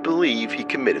and didn't believe he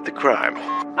committed the crime.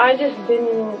 I just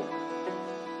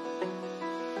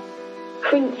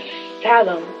couldn't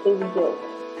fathom his guilt.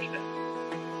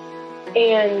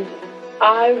 And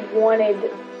I wanted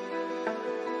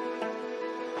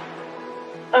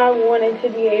to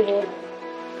be able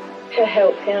to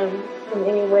help him in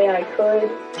any way I could.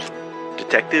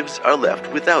 Detectives are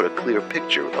left without a clear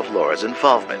picture of Laura's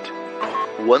involvement.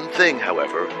 One thing,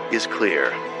 however, is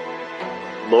clear.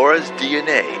 Laura's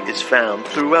DNA is found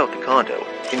throughout the condo,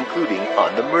 including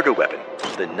on the murder weapon,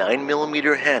 the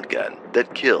 9mm handgun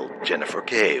that killed Jennifer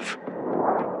Cave.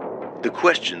 The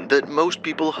question that most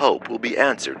people hope will be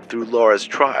answered through Laura's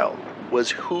trial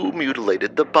was who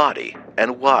mutilated the body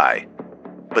and why.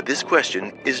 But this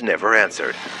question is never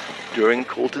answered. During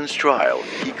Colton's trial,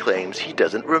 he claims he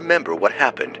doesn't remember what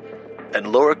happened,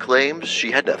 and Laura claims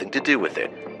she had nothing to do with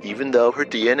it, even though her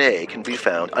DNA can be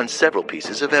found on several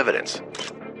pieces of evidence.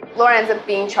 Laura ends up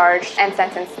being charged and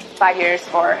sentenced to 5 years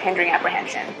for hindering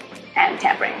apprehension and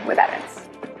tampering with evidence.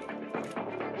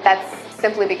 That's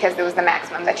simply because it was the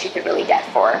maximum that she could really get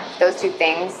for those 2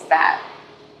 things that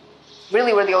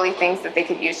really were the only things that they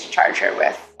could use to charge her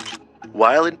with.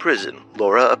 While in prison,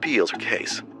 Laura appeals her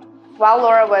case. While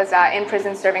Laura was in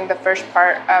prison serving the first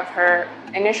part of her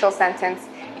initial sentence,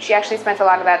 she actually spent a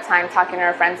lot of that time talking to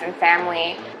her friends and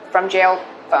family from jail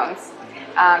phones.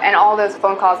 And all those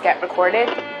phone calls get recorded.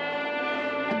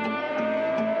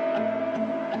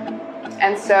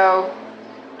 And so,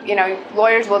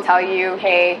 lawyers will tell you,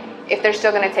 hey, if they're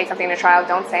still going to take something to trial,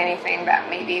 don't say anything that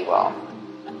maybe will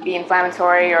be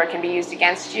inflammatory or can be used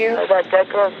against you. That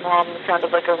girl's mom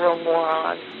sounded like a real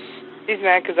moron. She's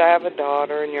mad because I have a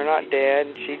daughter and you're not dead,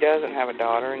 and she doesn't have a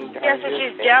daughter. And yeah, so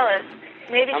she's jealous.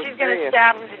 Maybe she's going to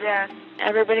stab him to death.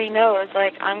 Everybody knows,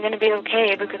 I'm going to be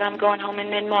okay because I'm going home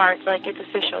in mid-March, it's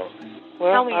official.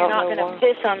 Well, tell me you're not going to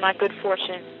piss on my good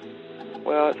fortune.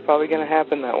 Well, it's probably going to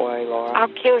happen that way, Laura. I'll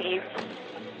kill you.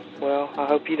 Well, I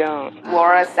hope you don't.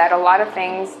 Laura said a lot of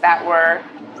things that were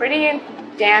pretty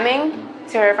damning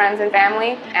to her friends and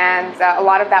family, and a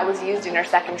lot of that was used in her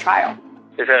second trial.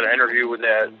 They've had an interview with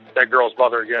that girl's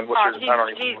mother again.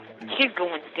 She's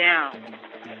going down.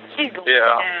 She's going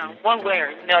down, one way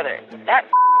or another.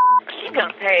 She's going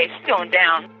to pay. She's going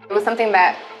down. It was something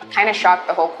that kind of shocked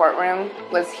the whole courtroom,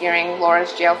 was hearing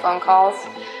Laura's jail phone calls.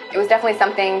 It was definitely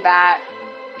something that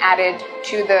added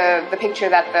to the picture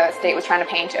that the state was trying to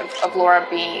paint of Laura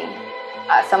being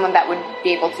someone that would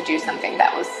be able to do something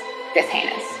that was this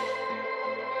heinous.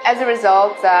 As a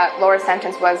result, Laura's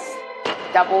sentence was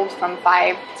doubled from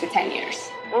 5 to 10 years.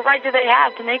 What right do they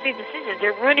have to make these decisions?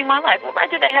 They're ruining my life. What right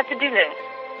do they have to do this?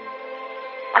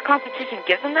 Our Constitution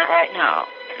gives them that right? No,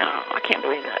 I can't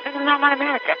believe that. This is not my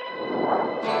America.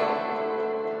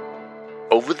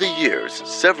 Over the years,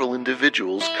 several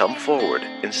individuals come forward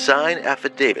and sign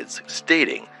affidavits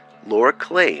stating Laura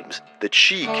claims that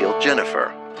she killed Jennifer.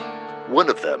 One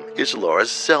of them is Laura's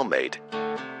cellmate.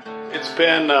 It's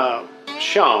been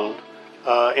shown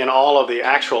in all of the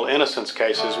actual innocence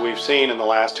cases we've seen in the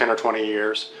last 10 or 20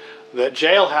 years that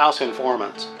jailhouse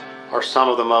informants are some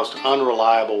of the most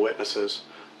unreliable witnesses,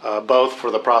 both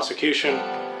for the prosecution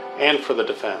and for the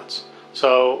defense.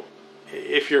 So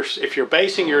if you're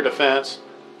basing your defense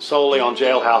solely on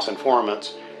jailhouse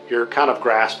informants, you're kind of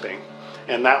grasping.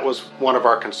 And that was one of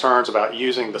our concerns about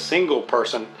using the single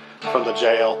person from the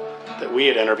jail that we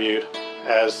had interviewed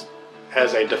as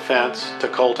a defense to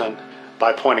Colton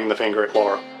by pointing the finger at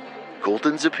Laura.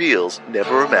 Colton's appeals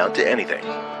never amount to anything,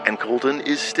 and Colton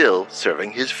is still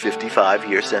serving his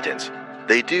 55-year sentence.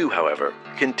 They do, however,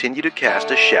 continue to cast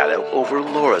a shadow over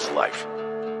Laura's life.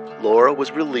 Laura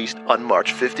was released on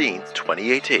March 15,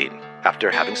 2018, after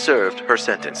having served her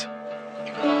sentence.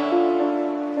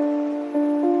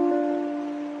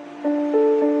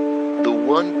 The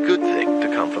one good thing to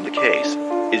come from the case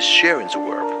is Sharon's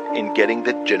work in getting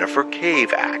the Jennifer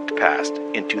Cave Act passed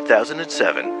in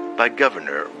 2007 by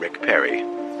Governor Rick Perry.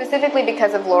 Specifically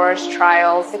because of Laura's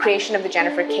trials, the creation of the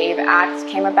Jennifer Cave Act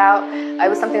came about. It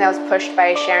was something that was pushed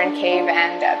by Sharon Cave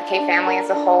and the Cave family as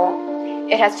a whole.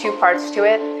 It has two parts to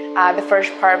it. The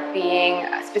first part being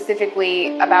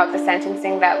specifically about the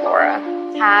sentencing that Laura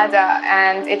had,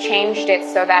 and it changed it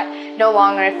so that no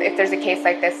longer, if there's a case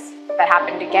like this that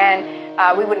happened again,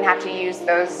 we wouldn't have to use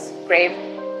those grave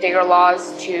digger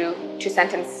laws to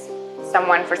sentence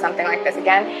someone for something like this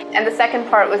again. And the second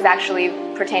part was actually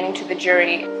pertaining to the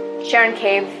jury. Sharon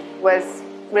Cave was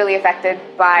really affected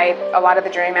by a lot of the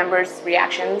jury members'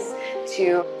 reactions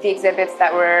to the exhibits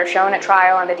that were shown at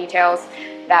trial and the details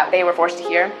that they were forced to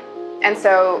hear. And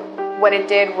so what it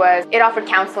did was it offered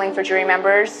counseling for jury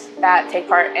members that take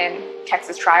part in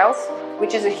Texas trials,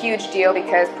 which is a huge deal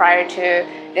because prior to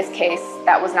this case,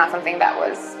 that was not something that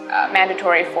was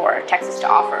mandatory for Texas to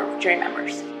offer jury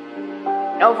members.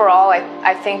 And overall,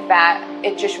 I think that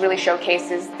it just really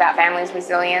showcases that family's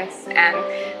resilience and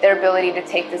their ability to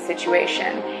take this situation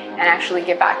and actually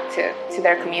give back to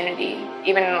their community.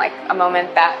 Even in like a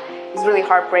moment that was really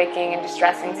heartbreaking and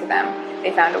distressing to them,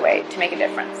 they found a way to make a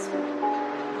difference.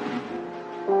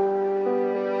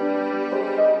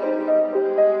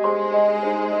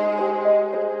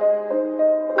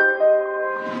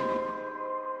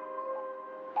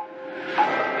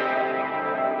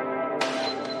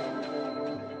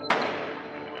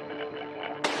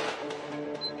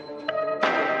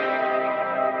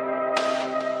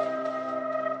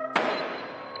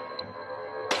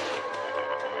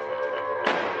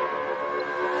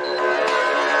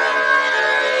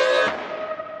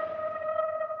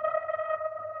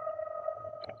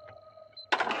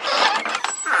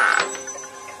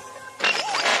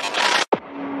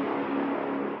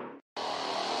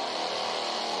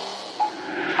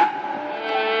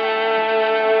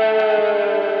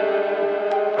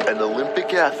 An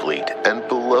Olympic athlete and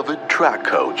beloved track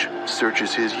coach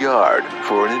searches his yard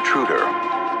for an intruder.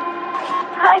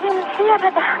 I didn't see it,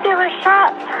 but there were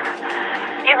shots.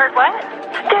 You heard what?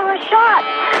 There were shots.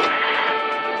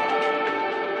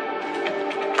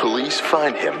 Police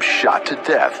find him shot to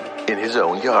death in his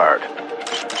own yard.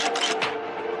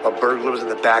 A burglar was in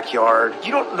the backyard.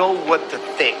 You don't know what to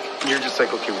think. You're just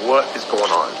like, okay, what is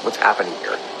going on? What's happening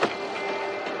here?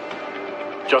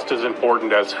 Just as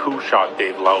important as who shot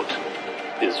Dave Laut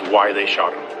is why they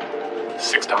shot him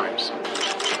 6 times.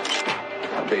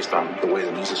 Based on the way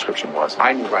the news description was,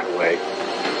 I knew right away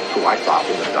who I thought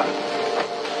would have done it.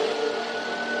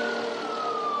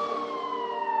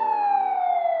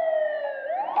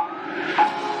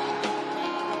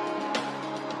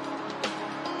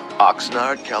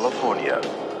 Oxnard, California,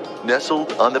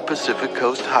 nestled on the Pacific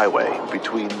Coast Highway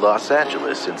between Los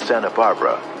Angeles and Santa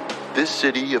Barbara. This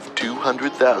city of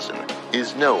 200,000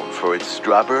 is known for its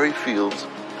strawberry fields,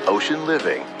 ocean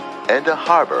living, and a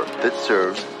harbor that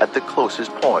serves at the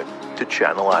closest point to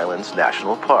Channel Islands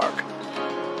National Park.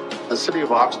 The city of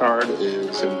Oxnard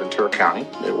is in Ventura County.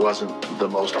 It wasn't the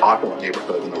most opulent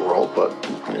neighborhood in the world, but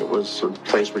it was a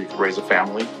place where you could raise a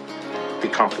family, be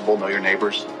comfortable, know your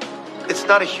neighbors. It's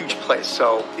not a huge place,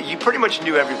 so you pretty much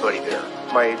knew everybody there.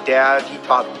 My dad, he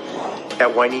taught at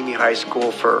Hueneme High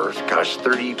School for,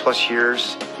 30 plus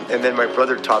years. And then my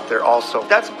brother taught there also.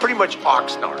 That's pretty much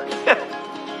Oxnard.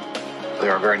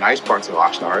 There are very nice parts of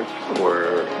Oxnard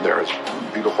where there's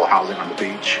beautiful housing on the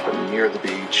beach, but near the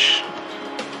beach,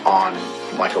 on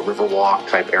like a riverwalk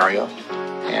type area.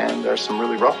 And there's some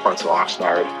really rough parts of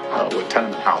Oxnard with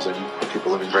tenement housing, with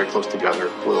people living very close together,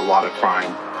 with a lot of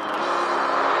crime.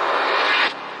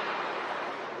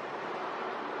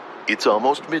 It's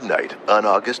almost midnight on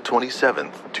August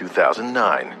 27th,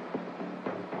 2009.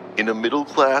 In a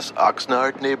middle-class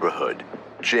Oxnard neighborhood,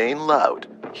 Jane Laut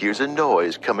hears a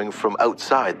noise coming from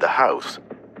outside the house.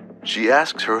 She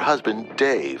asks her husband,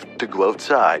 Dave, to go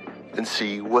outside and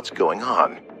see what's going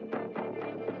on.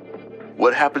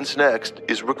 What happens next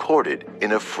is recorded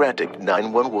in a frantic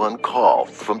 911 call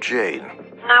from Jane.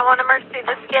 911 emergency,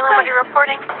 this is Galen, what are you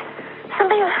reporting?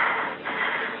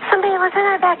 Somebody was in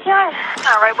our backyard.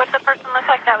 All right, what's the person look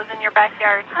like that was in your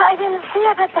backyard? I didn't see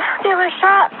it, but there were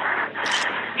shots.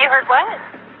 You heard what?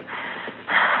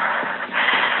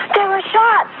 There were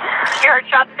shots. You heard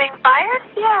shots being fired?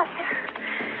 Yes.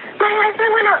 My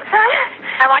husband went outside.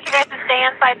 I want you guys to stay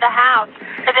inside the house.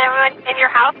 Is everyone in your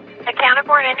house accounted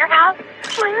for and in your house?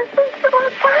 My husband's still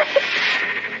outside.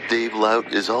 Dave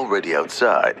Laut is already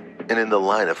outside and in the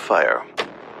line of fire.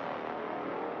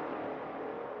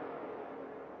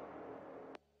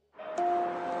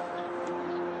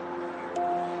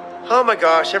 Oh my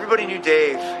gosh, everybody knew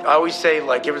Dave. I always say,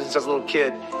 like, ever since I was a little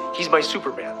kid, he's my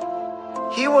Superman.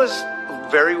 He was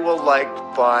very well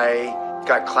liked by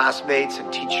classmates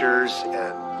and teachers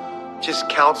and just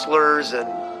counselors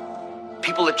and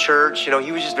people at church. You know,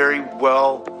 he was just very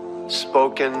well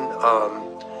spoken,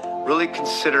 really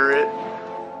considerate,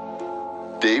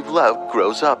 Dave Laut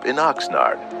grows up in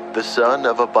Oxnard, the son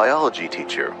of a biology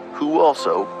teacher who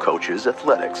also coaches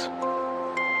athletics.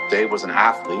 Dave was an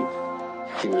athlete.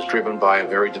 He was driven by a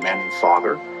very demanding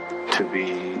father to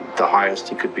be the highest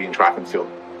he could be in track and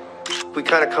field. We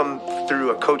kind of come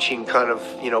through a coaching kind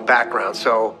of, background.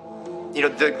 So,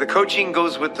 the coaching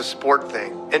goes with the sport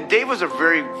thing. And Dave was a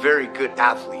very, very good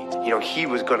athlete. He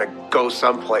was going to go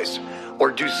someplace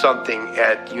or do something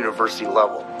at university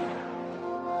level.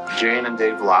 Jane and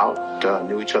Dave Laut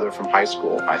knew each other from high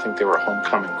school. I think they were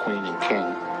homecoming queen and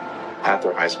king at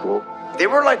their high school. They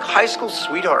were like high school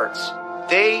sweethearts.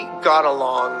 They got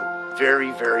along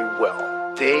very, very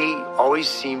well. They always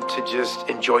seemed to just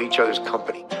enjoy each other's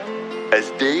company.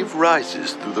 As Dave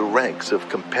rises through the ranks of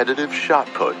competitive shot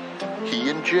put, he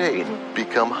and Jane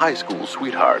become high school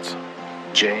sweethearts.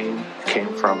 Jane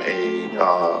came from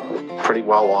a pretty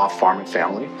well-off farming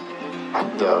family.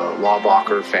 The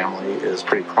Laubacher family is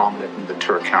pretty prominent in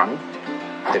Ventura County.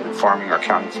 They've been farming our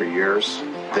county for years.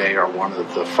 They are one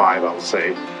of the 5, I would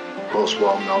say, most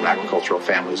well-known agricultural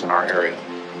families in our area.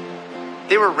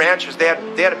 They were ranchers. They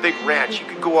had a big ranch. You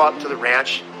could go out to the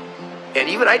ranch, and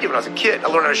even I did when I was a kid. I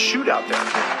learned how to shoot out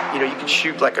there. You could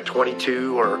shoot like a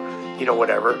 .22 or,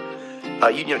 whatever.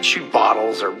 You shoot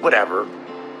bottles or whatever.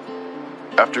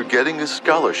 After getting a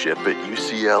scholarship at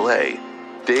UCLA,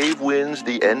 Dave wins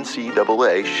the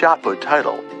NCAA shot put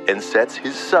title and sets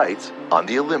his sights on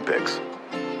the Olympics.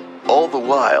 All the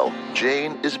while,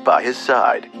 Jane is by his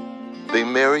side. They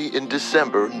marry in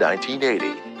December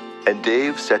 1980, and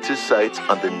Dave sets his sights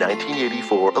on the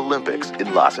 1984 Olympics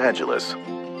in Los Angeles.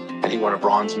 And he won a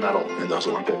bronze medal in those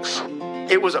Olympics.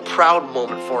 It was a proud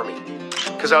moment for me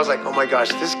because I was like, oh my gosh,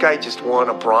 this guy just won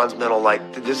a bronze medal.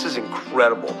 Like, this is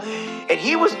incredible. And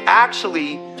he was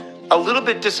actually a little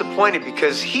bit disappointed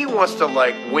because he wants to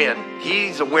win.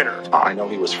 He's a winner. I know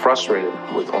he was frustrated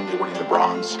with only winning the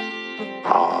bronze.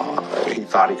 He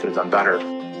thought he could have done better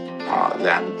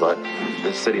then, but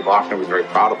the city of Oxnard was very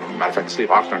proud of him. Matter of fact, the city of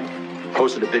Oxnard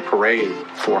hosted a big parade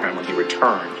for him when he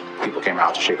returned. People came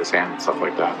out to shake his hand and stuff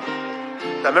like that.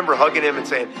 I remember hugging him and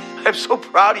saying, I'm so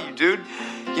proud of you, dude.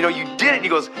 You did it. And he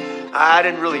goes, I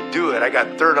didn't really do it. I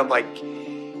got third. I'm like,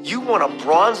 you won a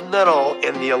bronze medal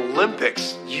in the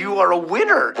Olympics. You are a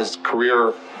winner. His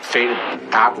career faded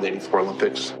after the 84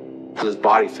 Olympics because his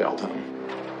body failed him.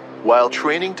 While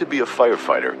training to be a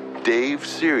firefighter, Dave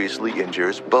seriously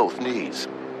injures both knees.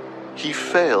 He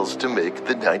fails to make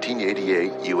the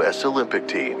 1988 U.S. Olympic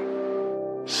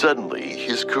team. Suddenly,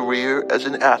 his career as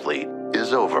an athlete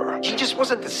is over. He just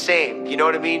wasn't the same, you know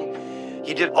what I mean?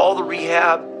 He did all the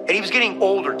rehab, and he was getting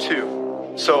older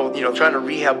too. So, trying to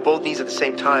rehab both knees at the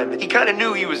same time. He kind of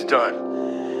knew he was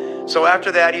done. So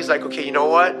after that, he's like, okay, you know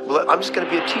what? Well, I'm just going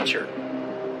to be a teacher.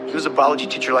 He was a biology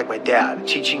teacher like my dad,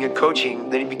 teaching and coaching.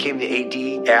 Then he became the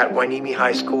AD at Hueneme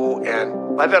High School.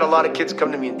 And I've had a lot of kids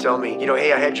come to me and tell me,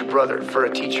 hey, I had your brother for a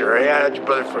teacher. Hey, I had your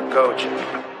brother for a coach.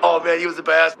 Oh, man, he was the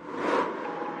best.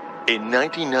 In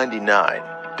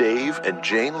 1999, Dave and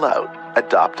Jane Laut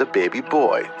adopt a baby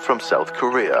boy from South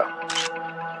Korea.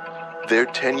 Their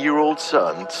 10-year-old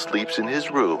son sleeps in his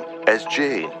room as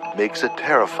Jane makes a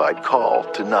terrified call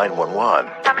to 911.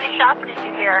 How many shots did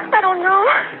you hear? I don't know.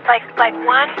 Like 1, 2,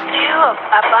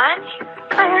 a bunch?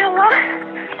 I don't know.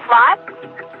 Lots?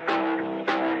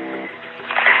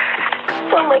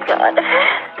 Oh my God.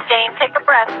 Jane, take a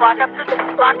breath. Lock up.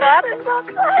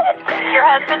 Your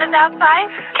husband is outside?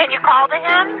 Can you call to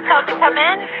him? Tell him to come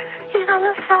in? He's on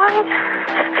the side.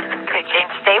 Okay, Jane,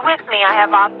 stay with me. I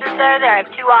have officers there. I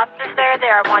have 2 officers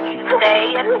there. I want you to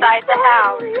stay inside the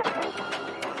house.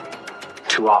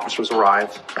 2 officers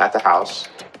arrive at the house.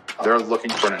 They're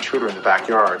looking for an intruder in the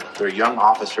backyard. They're young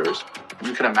officers.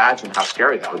 You can imagine how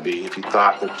scary that would be if you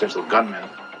thought the potential gunman.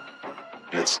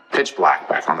 And it's pitch black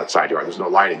back on that side yard. There's no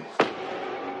lighting.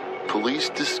 Police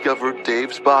discover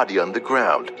Dave's body on the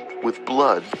ground with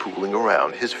blood pooling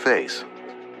around his face.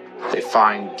 They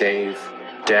find Dave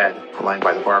dead, lying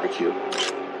by the barbecue.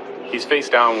 He's face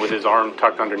down with his arm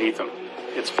tucked underneath him.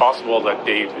 It's possible that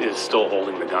Dave is still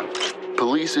holding the gun.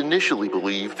 Police initially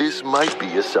believe this might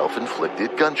be a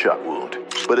self-inflicted gunshot wound.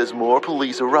 But as more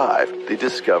police arrive, they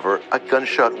discover a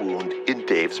gunshot wound in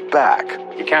Dave's back.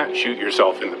 You can't shoot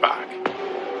yourself in the back.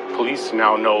 Police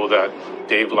now know that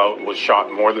Dave Laut was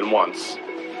shot more than once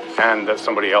and that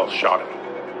somebody else shot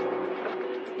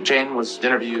him. Jane was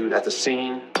interviewed at the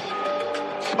scene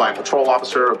by a patrol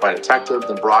officer, by a detective,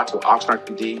 then brought to Oxnard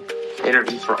PD,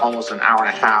 interviewed for almost an hour and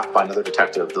a half by another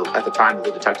detective, at the time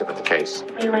the detective at the case.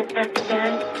 We went back to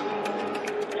bed,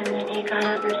 and then he got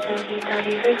up and said he thought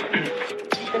he heard something.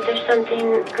 He said there's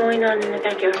something going on in the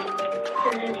backyard.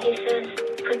 And then he says,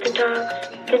 get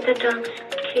the dogs,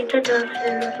 keep the dogs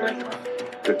in with Michael.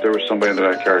 If there was somebody that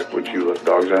I cared, would you let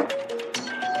dogs out?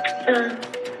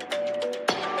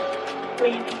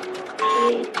 Maybe.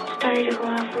 He started to go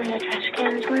off where the trash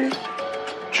cans were.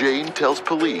 Jane tells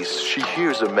police she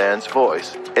hears a man's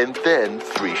voice and then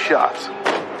 3 shots. I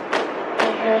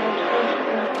heard him say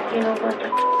something, what the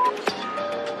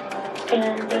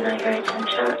and then I heard some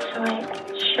shots, so I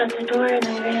shut the door and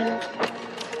I ran.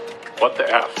 What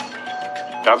the F?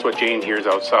 That's what Jane hears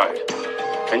outside.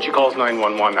 Then she calls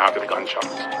 911 after the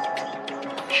gunshots.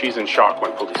 She's in shock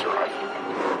when police arrive.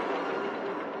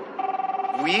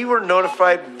 We were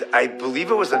notified, I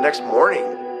believe it was the next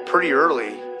morning, pretty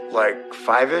early, like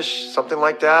 5-ish, something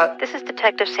like that. This is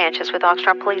Detective Sanchez with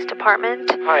Oxnard Police Department.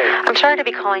 Hi. I'm sorry to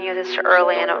be calling you this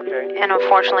early, and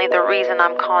unfortunately the reason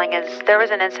I'm calling is there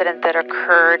was an incident that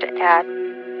occurred at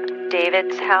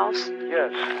David's house.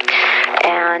 Yes.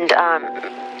 And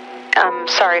I'm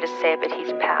sorry to say, but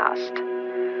he's passed.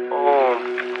 What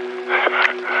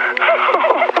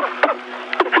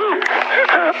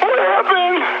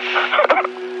happened?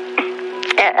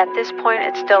 At this point,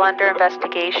 it's still under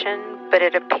investigation, but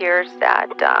it appears that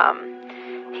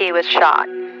he was shot.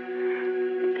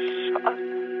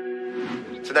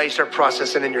 So now you start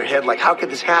processing in your head, like, how could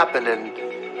this happen? And,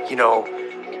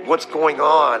 what's going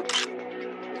on?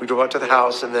 We drove out to the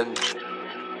house, and then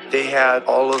they had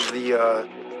all of the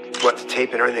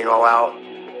tape and everything all out.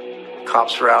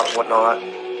 Cops were out and whatnot.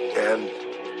 And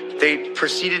they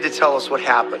proceeded to tell us what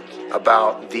happened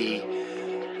about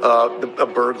a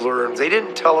burglar. They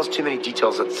didn't tell us too many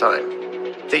details at the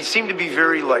time. They seemed to be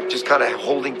very, just kind of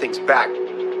holding things back.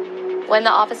 When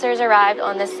the officers arrived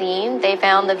on the scene, they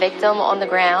found the victim on the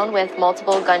ground with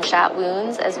multiple gunshot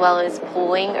wounds as well as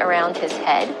pooling around his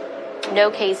head. No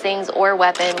casings or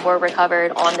weapon were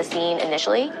recovered on the scene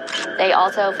initially. They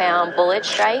also found bullet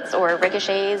strikes or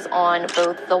ricochets on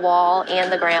both the wall and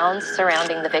the ground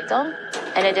surrounding the victim.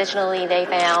 And additionally, they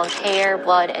found hair,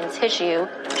 blood, and tissue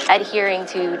adhering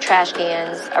to trash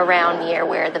cans around near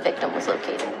where the victim was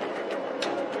located.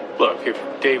 Look, if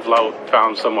Dave Lout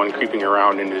found someone creeping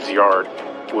around in his yard,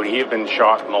 would he have been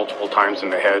shot multiple times in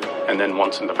the head and then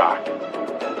once in the back?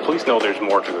 Police know there's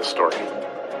more to this story.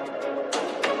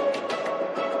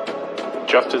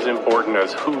 Just as important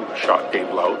as who shot Dave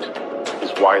Lout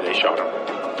is why they shot him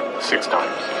 6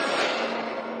 times.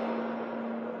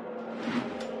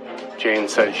 Jane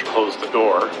said she closed the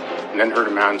door and then heard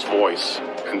a man's voice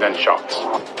and then shots.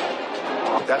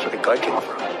 That's where the gun came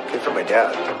from. It came from my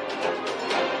dad.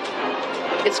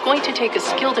 It's going to take a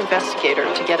skilled investigator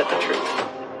to get at the truth.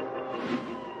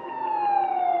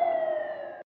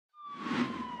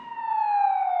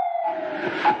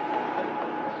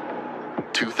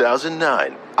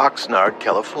 2009, Oxnard,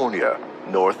 California,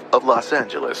 north of Los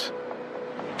Angeles.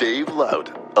 Dave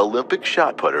Lout, Olympic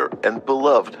shot putter and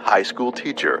beloved high school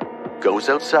teacher, goes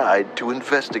outside to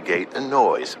investigate a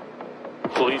noise.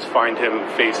 Police find him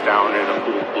face down in a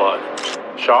pool of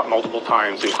blood, shot multiple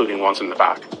times, including once in the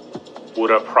back. Would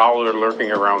a prowler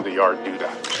lurking around the yard do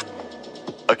that?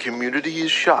 A community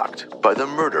is shocked by the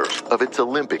murder of its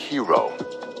Olympic hero.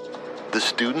 The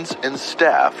students and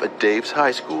staff at Dave's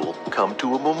high school come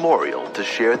to a memorial to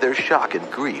share their shock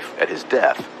and grief at his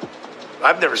death.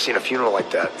 I've never seen a funeral like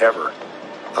that, ever.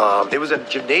 It was a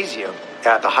gymnasium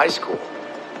at the high school,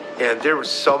 and there were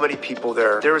so many people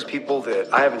there. There was people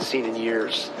that I haven't seen in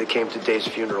years that came to Dave's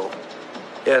funeral.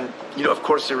 And, of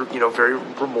course, they were, very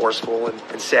remorseful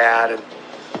and sad. And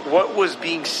what was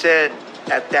being said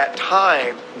at that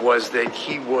time was that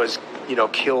he was,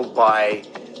 killed by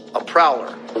a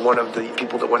prowler. One of the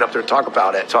people that went up there to talk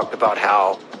about it talked about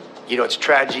how, it's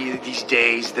tragedy these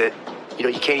days that, you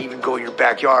can't even go in your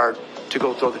backyard to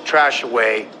go throw the trash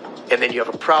away, and then you have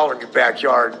a prowler in your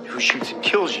backyard who shoots and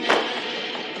kills you.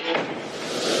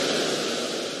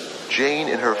 Jane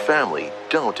and her family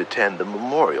don't attend the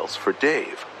memorials for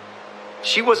Dave.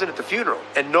 She wasn't at the funeral,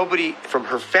 and nobody from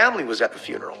her family was at the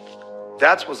funeral.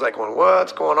 That was like,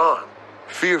 what's going on?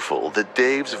 Fearful that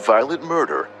Dave's violent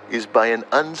murder is by an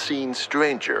unseen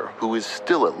stranger who is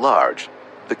still at large,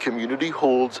 the community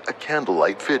holds a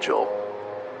candlelight vigil.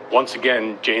 Once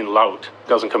again, Jane Lout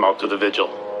doesn't come out to the vigil,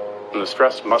 and the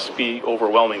stress must be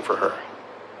overwhelming for her.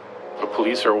 The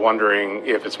police are wondering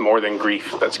if it's more than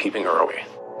grief that's keeping her away.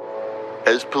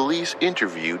 As police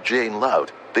interview Jane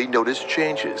Lout, they notice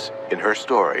changes in her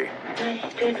story. I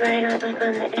stood right on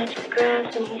the edge of the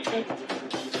grass, and he said,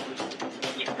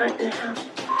 "Your butt in the house."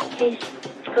 He's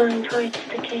going towards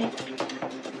the gate.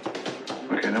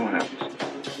 Okay, then what happens?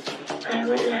 I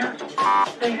went in the house.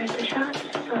 I heard the shots,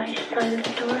 so I slammed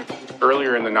the door.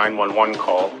 Earlier in the 911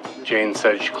 call, Jane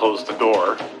said she closed the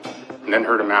door and then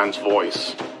heard a man's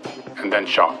voice and then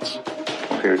shots.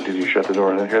 Okay, did you shut the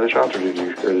door and then hear the shots, or did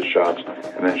you hear the shots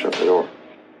and then shut the door?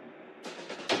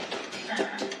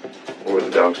 What were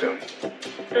the dogs doing?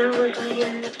 Bill was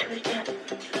laying next to his dad.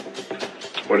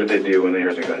 What did they do when they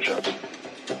heard the gunshots?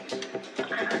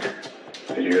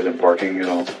 Did you hear them barking at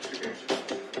all?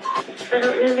 I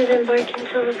don't remember them barking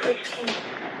until the police came.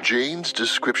 Jane's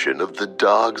description of the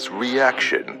dog's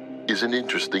reaction is an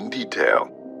interesting detail.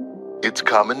 It's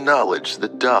common knowledge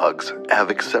that dogs have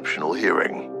exceptional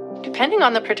hearing. Depending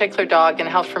on the particular dog and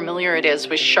how familiar it is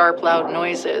with sharp, loud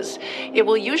noises, it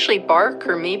will usually bark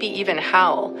or maybe even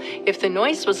howl. If the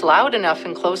noise was loud enough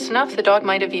and close enough, the dog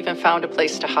might have even found a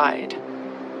place to hide.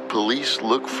 Police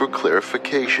look for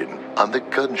clarification on the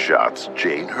gunshots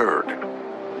Jane heard.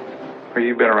 Or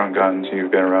you've been around guns,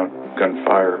 you've been around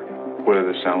gunfire. What did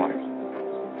it sound like?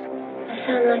 It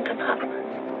sounded like a pop.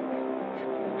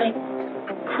 Like,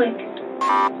 quick.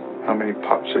 How many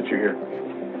pops did you hear?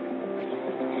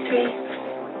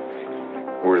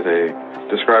 3. Were they,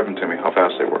 describe them to me, how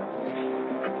fast they were?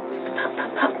 Pop,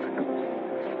 pop, pop.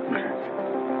 Okay.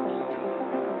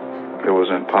 It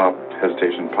wasn't pop,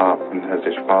 hesitation, pop, and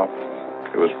hesitation, pop.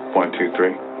 It was 1, 2,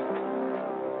 3.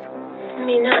 I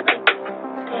mean, not like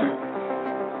that.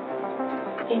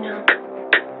 You know.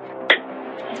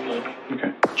 I think.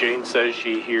 Okay. Jane says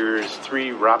she hears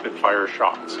 3 rapid-fire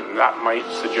shots, and that might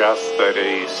suggest that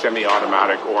a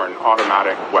semi-automatic or an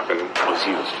automatic weapon was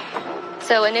used.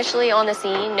 So initially on the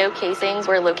scene, no casings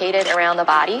were located around the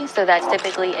body, so that's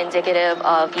typically indicative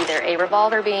of either a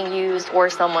revolver being used or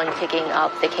someone picking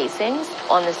up the casings.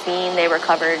 On the scene, they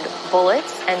recovered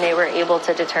bullets, and they were able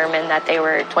to determine that they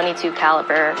were .22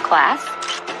 caliber class.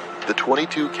 The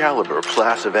 .22 caliber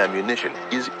class of ammunition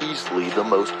is easily the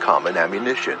most common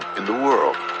ammunition in the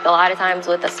world. A lot of times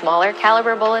with the smaller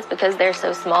caliber bullets, because they're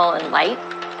so small and light,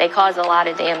 they cause a lot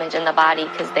of damage in the body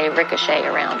because they ricochet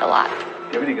around a lot.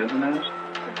 Do you have any guns in the house?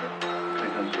 How many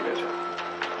guns do you guys have?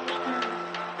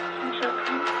 Some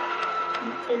shotgun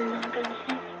in the gun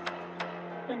safe.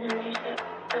 And then there's a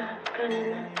gun in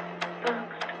the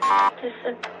box. There's a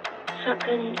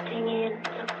shotgun thingy in the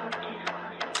cocktail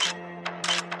closet.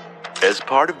 As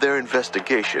part of their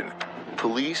investigation,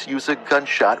 police use a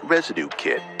gunshot residue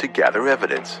kit to gather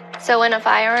evidence. So when a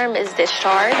firearm is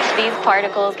discharged, these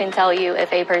particles can tell you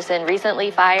if a person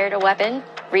recently fired a weapon,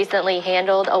 recently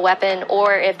handled a weapon,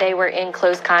 or if they were in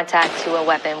close contact to a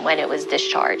weapon when it was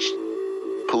discharged.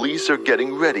 Police are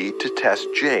getting ready to test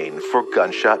Jane for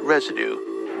gunshot residue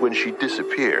when she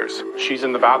disappears. She's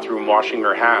in the bathroom washing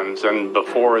her hands, and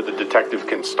before the detective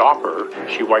can stop her,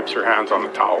 she wipes her hands on the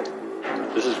towel.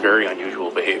 This is very unusual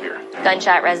behavior.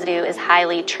 Gunshot residue is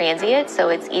highly transient, so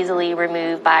it's easily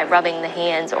removed by rubbing the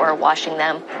hands or washing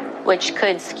them, which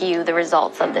could skew the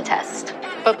results of the test.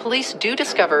 But police do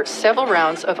discover several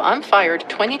rounds of unfired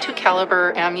 .22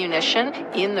 caliber ammunition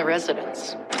in the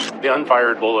residence. The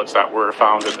unfired bullets that were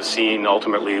found at the scene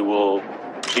ultimately will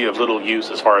be of little use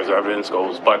as far as evidence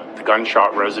goes, but the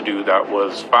gunshot residue that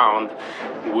was found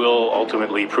will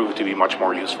ultimately prove to be much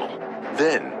more useful.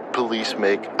 Then, police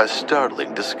make a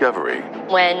startling discovery.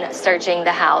 When searching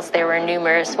the house, there were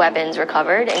numerous weapons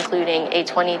recovered, including a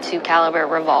 .22 caliber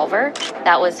revolver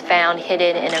that was found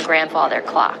hidden in a grandfather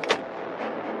clock.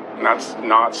 And that's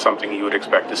not something you would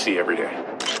expect to see every day.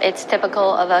 It's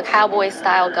typical of a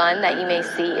cowboy-style gun that you may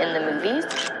see in the movies.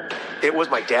 It was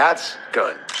my dad's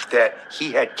gun that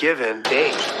he had given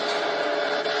Dave.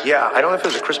 Yeah, I don't know if it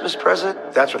was a Christmas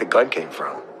present. That's where the gun came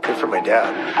from. It came from my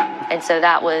dad. And so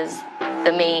that was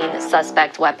the main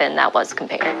suspect weapon that was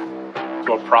compared.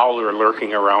 So a prowler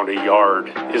lurking around a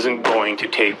yard isn't going to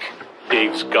take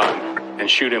Dave's gun and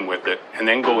shoot him with it, and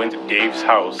then go into Dave's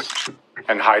house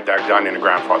and hide that gun in a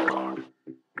grandfather clock.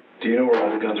 Do you know where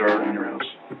all the guns are in your house?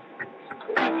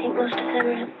 I think most of them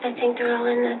are, I think they're all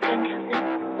in the gun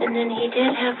cabinet. And then he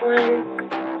did have one,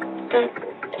 that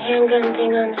handgun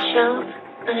thing on the shelf,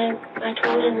 but I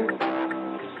told him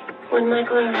when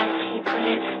Michael arrived,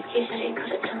 he said he put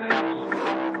it somewhere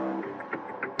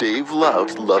else. Dave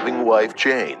Lout's loving wife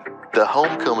Jane, the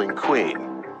homecoming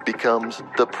queen, becomes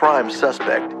the prime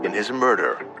suspect in his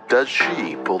murder. Does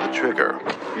she pull the trigger?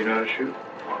 You know how to shoot?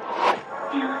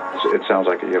 Yeah. It sounds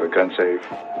like you have a gun safe.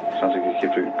 It sounds like you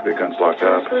keep the guns locked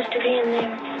up. It's supposed to be in there.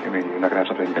 I mean, you're not going to have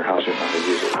something in your house, you're not going to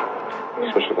use it. No.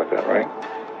 Especially like that, right?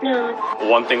 No.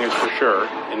 One thing is for sure,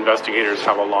 investigators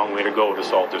have a long way to go to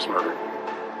solve this murder.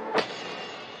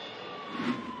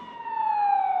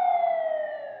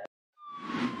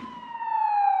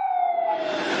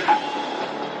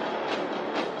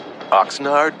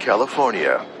 Oxnard,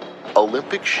 California.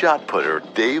 Olympic shot putter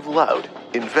Dave Lout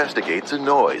investigates a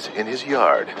noise in his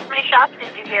yard. How many shots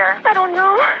did you hear? I don't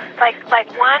know. Like 1,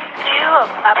 2,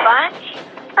 a bunch?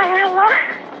 I heard a lot.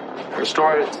 Her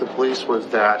story to the police was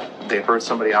that they heard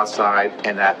somebody outside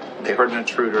and that they heard an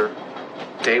intruder.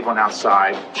 Dave went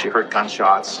outside. She heard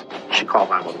gunshots. She called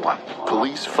 911.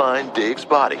 Police find Dave's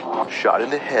body, shot in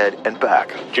the head and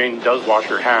back. Jane does wash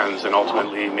her hands and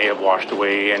ultimately may have washed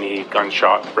away any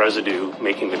gunshot residue,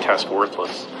 making the test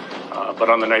worthless. But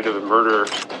on the night of the murder,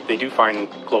 they do find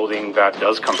clothing that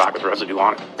does come back with residue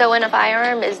on it. So when a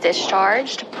firearm is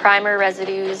discharged, primer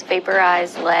residues,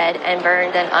 vaporized lead, and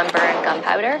burned and unburned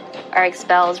gunpowder are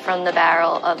expelled from the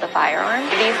barrel of the firearm.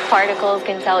 These particles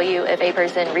can tell you if a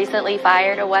person recently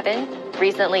fired a weapon,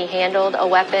 recently handled a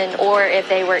weapon, or if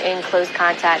they were in close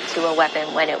contact to a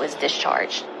weapon when it was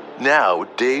discharged. Now,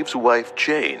 Dave's wife,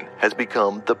 Jane, has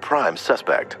become the prime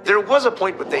suspect. There was a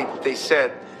point where they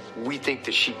said, we think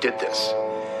that she did this.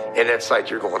 And it's like,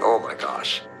 you're going, oh my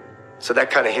gosh. So that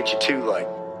kind of hit you too, like,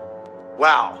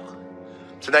 wow.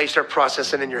 So now you start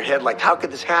processing in your head, like, how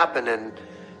could this happen? And,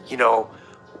 you know,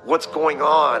 what's going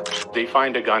on? They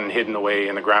find a gun hidden away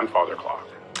in the grandfather clock.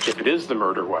 If it is the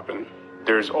murder weapon,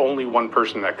 there's only one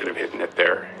person that could have hidden it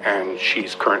there, and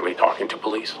she's currently talking to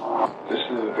police. This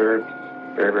is a very,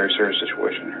 very, very serious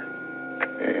situation here.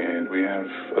 And we have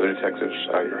other detectives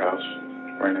at your house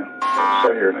right now. I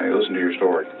sat here and I listened to your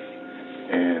story,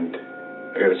 and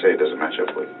I gotta say, it doesn't match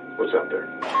up with what's out there.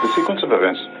 The sequence of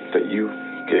events that you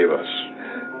gave us,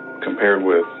 compared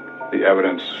with the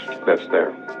evidence that's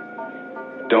there,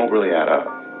 don't really add up.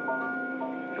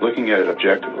 Looking at it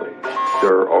objectively,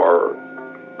 there are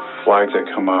flags that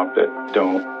come up that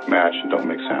don't match and don't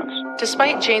make sense.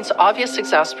 Despite Jane's obvious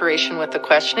exasperation with the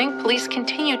questioning, police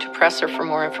continue to press her for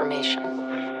more information.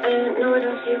 I don't know what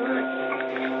else you want.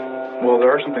 Well,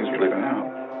 there are some things you're leaving out.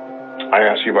 I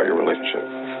asked you about your relationship.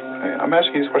 I'm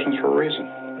asking these questions for a reason.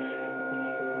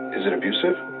 Is it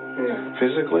abusive? No.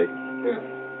 Physically? No.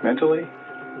 Mentally?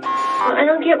 Well, I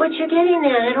don't get what you're getting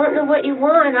at. I don't know what you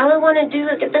want. All I want to do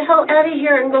is get the hell out of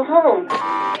here and go home.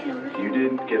 You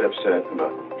didn't get upset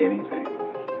about anything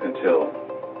until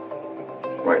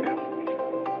right now.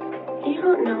 You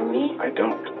don't know me. I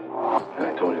don't. And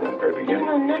I told you that at the very You beginning.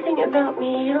 know nothing about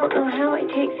me. You don't know how I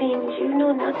take things. You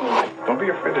know nothing. Don't be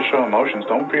afraid to show emotions.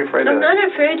 Don't be afraid I'm to...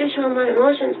 not afraid to show my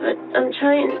emotions, but I'm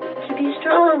trying to be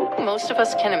strong. Most of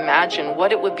us can imagine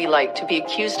what it would be like to be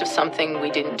accused of something we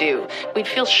didn't do. We'd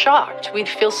feel shocked. We'd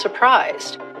feel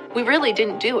surprised. We really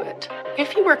didn't do it.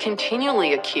 If you were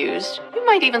continually accused, you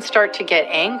might even start to get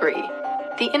angry.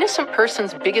 The innocent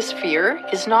person's biggest fear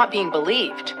is not being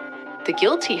believed. The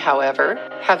guilty, however,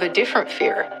 have a different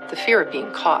fear, the fear of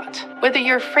being caught. Whether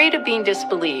you're afraid of being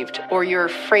disbelieved or you're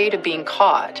afraid of being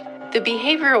caught, the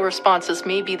behavioral responses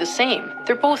may be the same.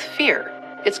 They're both fear.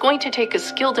 It's going to take a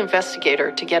skilled investigator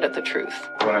to get at the truth.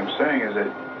 What I'm saying is that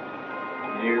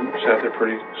you sat there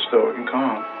pretty stoic and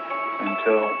calm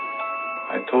until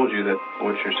I told you that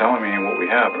what you're telling me and what we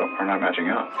have are not matching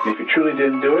up. If you truly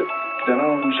didn't do it, then I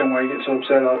don't understand why you get so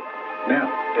upset now.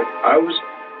 If I was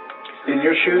in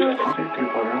your shoes, I'll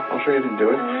show you I didn't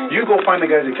do it. You go find the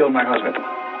guys that killed my husband.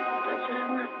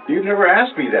 You've never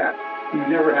asked me that. You've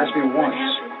never asked me once.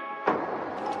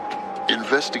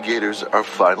 Investigators are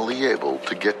finally able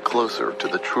to get closer to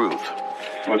the truth.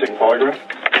 You want to take a polygraph?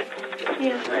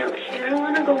 Yes, I don't care. I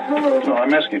want to go home. No,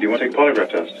 I'm asking you, do you want to take a polygraph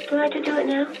test? Do I have to do it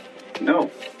now? No.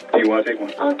 Do you want to take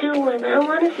one? I'll do one. I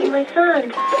want to see my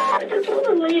son. I just want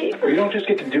to leave. You don't just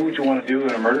get to do what you want to do in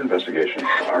a murder investigation.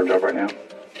 Our job right now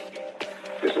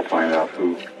is to find out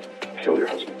who killed your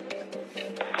husband.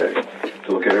 Okay?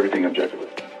 To look at everything objectively.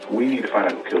 We need to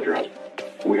find out who killed your husband.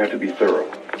 We have to be thorough.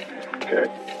 Okay?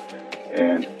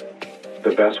 And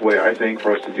the best way, I think,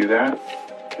 for us to do that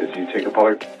is you take a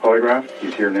polygraph.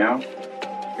 He's here now.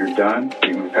 You're done.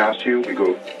 We move past you. We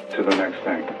go to the next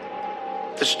thing.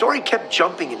 The story kept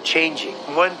jumping and changing.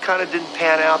 One kind of didn't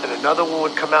pan out, then another one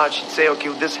would come out. She'd say, okay,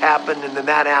 well, this happened, and then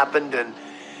that happened, and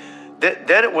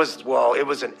then it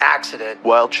was an accident.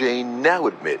 While Jane now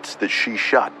admits that she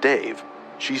shot Dave,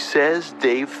 she says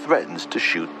Dave threatens to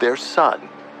shoot their son,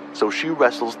 so she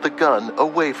wrestles the gun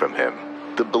away from him.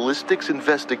 The ballistics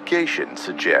investigation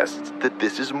suggests that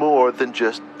this is more than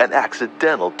just an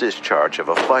accidental discharge of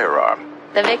a firearm.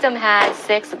 The victim had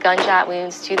 6 gunshot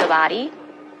wounds to the body.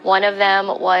 One of them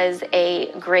was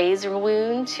a graze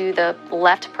wound to the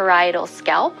left parietal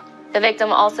scalp. The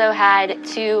victim also had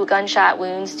 2 gunshot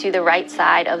wounds to the right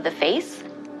side of the face,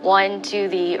 one to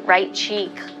the right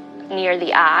cheek near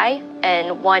the eye,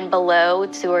 and one below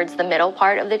towards the middle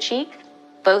part of the cheek.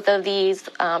 Both of these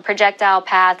projectile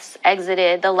paths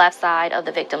exited the left side of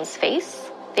the victim's face.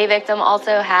 The victim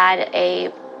also had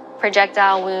a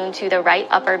projectile wound to the right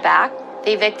upper back.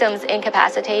 The victim's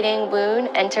incapacitating wound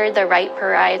entered the right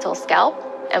parietal scalp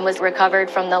and was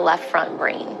recovered from the left front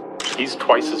brain. He's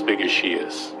twice as big as she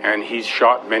is, and he's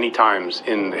shot many times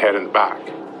in the head and the back.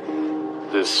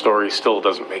 This story still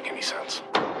doesn't make any sense.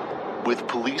 With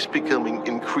police becoming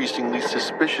increasingly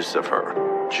suspicious of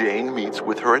her, Jane meets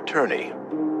with her attorney.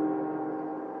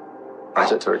 I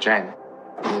said to her, Jane,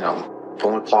 the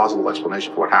only plausible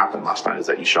explanation for what happened last night is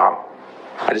that you shot him.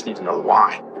 I just need to know the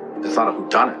why. It's not a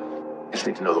whodunit. I just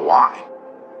need to know the why.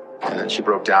 And then she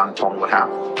broke down and told me what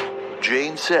happened.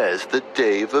 Jane says that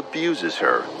Dave abuses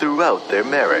her throughout their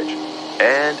marriage,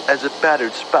 and as a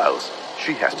battered spouse,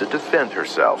 she has to defend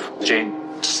herself.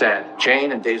 Jane said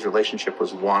Jane and Dave's relationship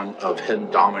was one of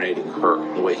him dominating her.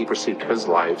 The way he perceived his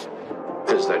life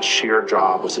is that sheer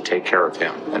job was to take care of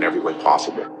him in every way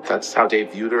possible. That's how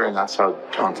Dave viewed her, and that's how,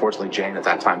 unfortunately, Jane at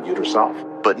that time viewed herself.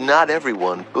 But not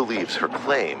everyone believes her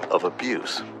claim of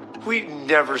abuse. We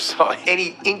never saw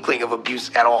any inkling of abuse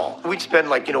at all. We'd spend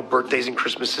birthdays and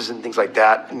Christmases and things like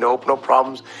that. Nope, no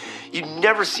problems. You'd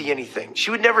never see anything. She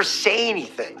would never say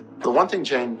anything. The one thing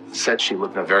Jane said, she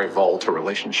lived in a very volatile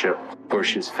relationship where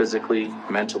she was physically,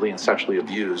 mentally, and sexually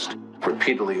abused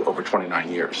repeatedly over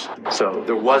 29 years. So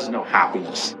there was no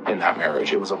happiness in that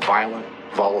marriage. It was a violent,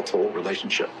 volatile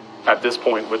relationship. At this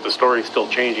point, with the story still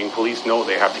changing, police know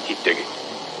they have to keep digging.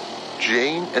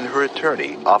 Jane and her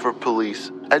attorney offer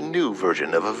police a new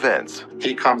version of events.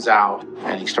 He comes out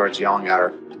and he starts yelling at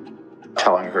her,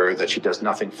 telling her that she does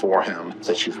nothing for him,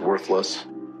 that she's worthless,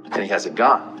 and he has a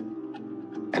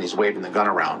gun, and he's waving the gun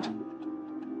around.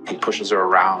 He pushes her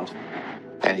around,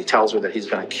 and he tells her that he's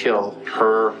going to kill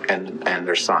her and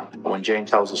their son. When Jane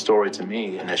tells the story to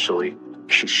me initially,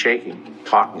 she's shaking,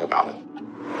 talking about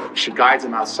it. She guides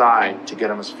him outside to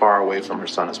get him as far away from her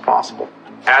son as possible.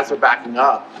 As they're backing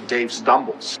up, Dave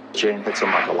stumbles. Jane hits him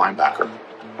like a linebacker,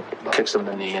 kicks him in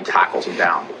the knee and tackles him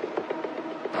down.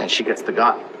 And she gets the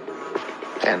gun.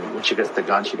 And when she gets the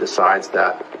gun, she decides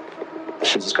that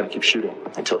she's just going to keep shooting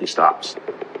until he stops.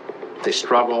 They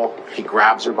struggle. He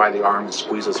grabs her by the arm and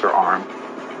squeezes her arm,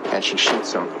 and she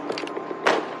shoots him.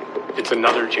 It's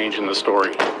another change in the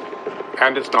story,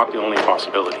 and it's not the only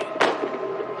possibility.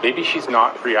 Maybe she's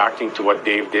not reacting to what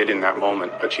Dave did in that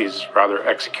moment, but she's rather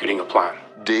executing a plan.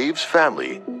 Dave's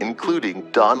family,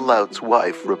 including Don Laut's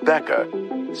wife, Rebecca,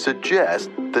 suggest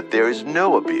that there is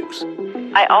no abuse.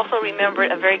 I also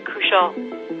remembered a very crucial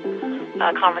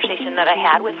conversation that I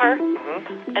had with her.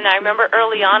 And I remember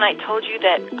early on I told you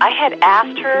that I had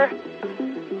asked her,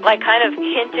 kind of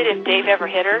hinted if Dave ever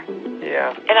hit her.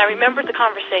 Yeah. And I remembered the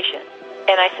conversation.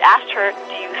 And I asked her,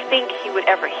 do you think he would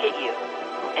ever hit you?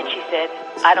 And she said,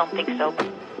 I don't think so.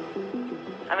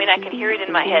 I mean, I can hear it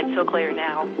in my head so clear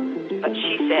now. But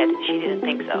she said she didn't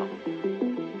think so.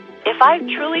 If I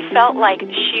truly felt like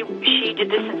she did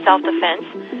this in self-defense,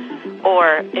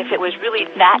 or if it was really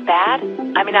that bad,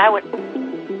 I mean, I would...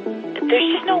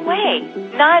 There's just no way.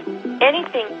 Not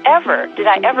anything ever did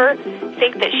I ever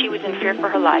think that she was in fear for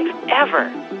her life. Ever.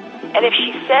 And if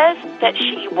she says that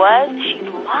she was, she's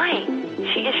lying.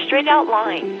 She is straight out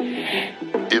lying.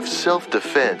 If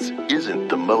self-defense isn't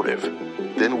the motive,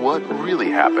 then what really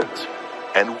happens?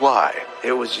 And why?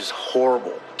 It was just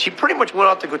horrible. She pretty much went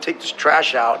out to go take this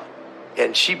trash out,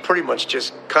 and she pretty much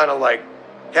just kind of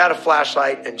had a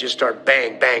flashlight and just started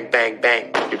bang, bang, bang,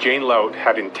 bang. If Jane Laut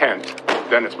had intent,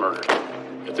 then it's murder.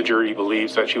 If the jury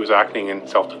believes that she was acting in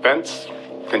self-defense,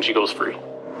 then she goes free.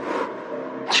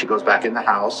 She goes back in the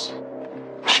house.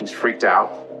 She's freaked out.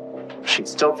 She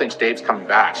still thinks Dave's coming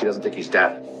back. She doesn't think he's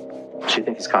dead. She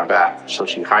thinks he's coming back. So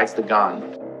she hides the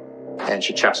gun, and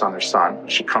she checks on their son.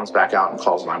 She comes back out and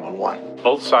calls 911.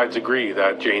 Both sides agree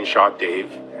that Jane shot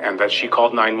Dave, and that she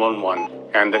called 911,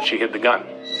 and that she hid the gun.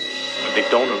 But they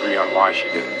don't agree on why she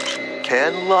did it.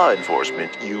 Can law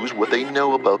enforcement use what they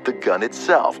know about the gun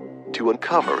itself to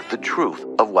uncover the truth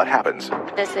of what happens?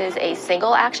 This is a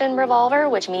single action revolver,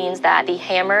 which means that the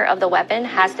hammer of the weapon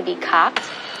has to be cocked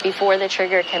before the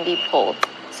trigger can be pulled.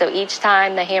 So each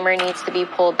time the hammer needs to be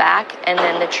pulled back, and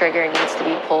then the trigger needs to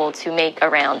be pulled to make a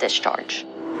round discharge.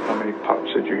 How many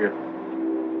pops did you hear?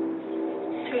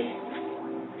 3.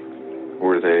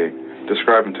 Were they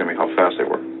describing to me how fast they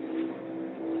were?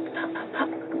 Pop, pop, pop.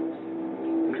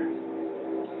 Okay.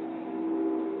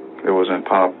 It wasn't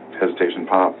pop, hesitation,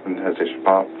 pop, and hesitation,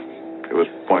 pop. It was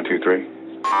 1, 2, 3.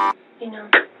 I think.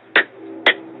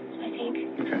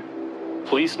 Okay.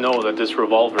 Police know that this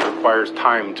revolver requires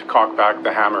time to cock back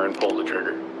the hammer and pull the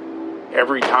trigger.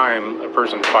 Every time a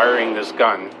person firing this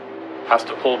gun has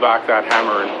to pull back that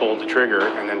hammer and pull the trigger,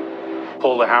 and then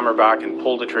pull the hammer back and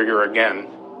pull the trigger again,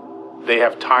 they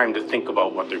have time to think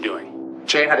about what they're doing.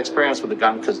 Jane had experience with the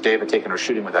gun because Dave had taken her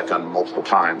shooting with that gun multiple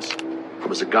times. It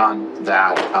was a gun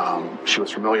that she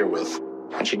was familiar with,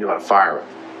 and she knew how to fire it.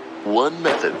 One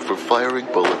method for firing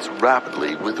bullets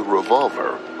rapidly with a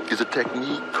revolver is a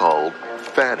technique called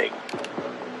fanning.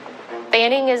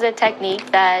 Fanning is a technique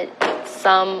that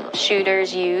some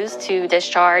shooters use to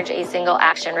discharge a single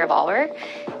action revolver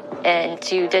and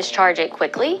to discharge it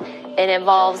quickly. It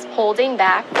involves holding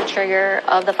back the trigger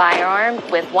of the firearm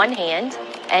with one hand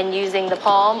and using the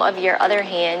palm of your other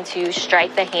hand to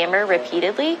strike the hammer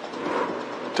repeatedly.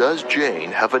 Does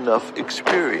Jane have enough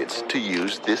experience to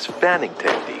use this fanning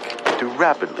technique to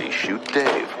rapidly shoot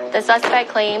Dave? The suspect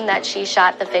claimed that she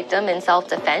shot the victim in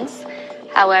self-defense.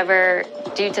 However,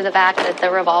 due to the fact that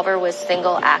the revolver was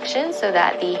single action, so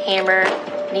that the hammer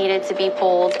needed to be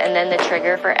pulled and then the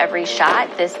trigger for every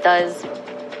shot, this does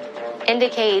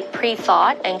indicate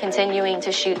pre-thought and continuing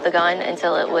to shoot the gun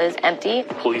until it was empty.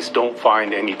 Police don't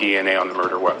find any DNA on the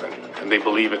murder weapon, and they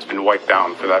believe it's been wiped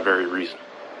down for that very reason.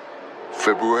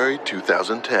 February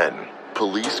 2010,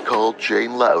 police called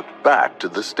Jane Lout back to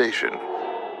the station.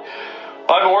 Well,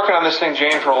 I've been working on this thing,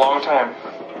 Jane, for a long time.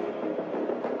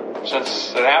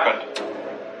 Since it happened.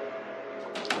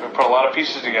 We put a lot of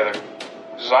pieces together.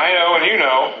 As I know and you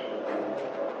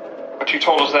know, what you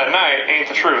told us that night ain't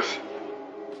the truth.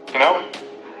 You know?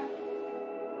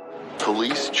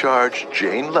 Police charged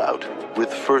Jane Lout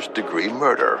with first-degree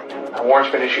murder. A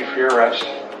warrant's been issued for your arrest.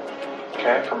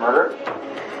 Okay, for murder?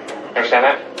 You understand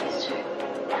that?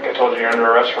 Like I told you, you're under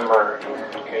arrest for murder.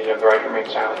 Okay, you have the right to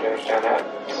remain silent. You understand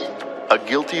that? A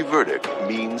guilty verdict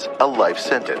means a life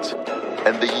sentence,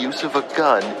 and the use of a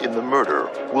gun in the murder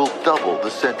will double the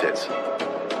sentence.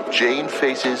 Jane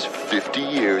faces 50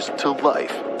 years to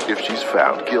life if she's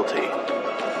found guilty.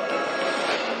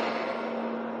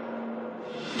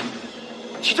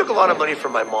 She took a lot of money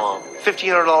from my mom.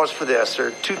 $1,500 for this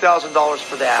or $2,000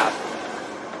 for that.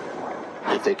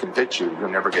 If they convict you, you're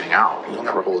never getting out. You'll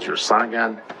never hold your son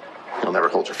again. You'll never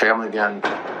hold your family again.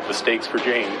 The stakes for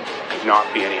Jane could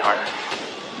not be any higher.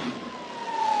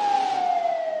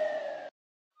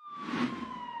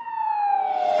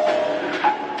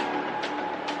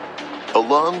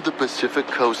 Along the Pacific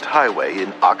Coast Highway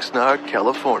in Oxnard,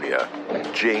 California,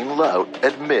 Jane Lout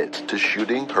admits to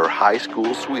shooting her high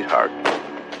school sweetheart.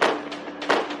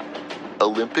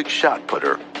 Olympic shot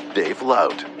putter Dave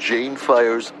Lout. Jane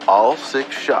fires all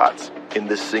 6 shots in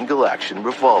the single-action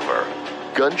revolver.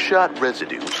 Gunshot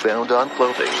residue found on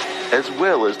clothing, as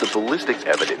well as the ballistics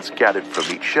evidence gathered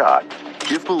from each shot,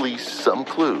 give police some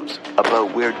clues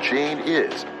about where Jane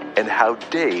is and how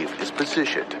Dave is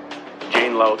positioned.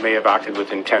 Jane Lout may have acted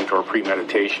with intent or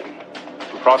premeditation.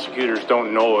 The prosecutors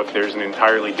don't know if there's an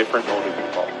entirely different motive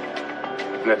involved.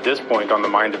 And at this point on the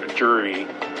mind of a jury,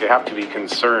 they have to be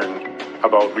concerned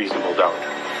about reasonable doubt.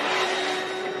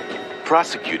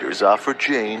 Prosecutors offer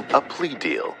Jane a plea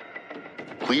deal.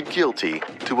 Plead guilty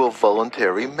to a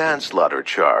voluntary manslaughter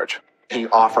charge. He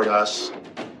offered us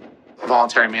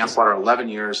voluntary manslaughter, 11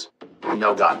 years,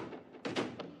 no gun.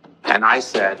 And I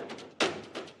said,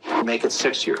 make it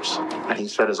 6 years. And he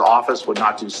said his office would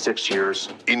not do 6 years.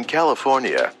 In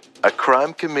California, a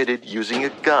crime committed using a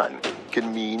gun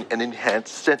can mean an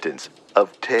enhanced sentence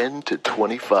of 10 to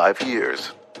 25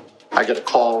 years. I get a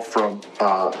call from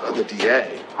the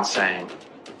DA saying,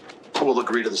 we'll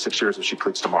agree to the 6 years if she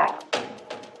pleads tomorrow.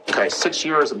 Okay, 6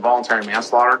 years in voluntary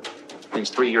manslaughter means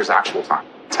 3 years actual time.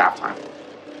 It's half time.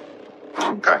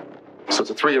 Okay, so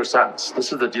it's a 3-year sentence.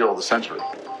 This is the deal of the century.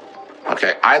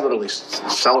 Okay, I literally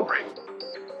celebrate.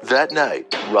 That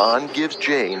night, Ron gives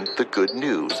Jane the good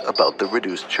news about the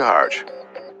reduced charge.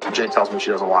 Jane tells me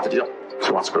she doesn't want the deal.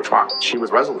 She wants to go to trial. She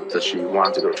was resolute that she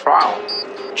wanted to go to trial.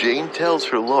 Jane tells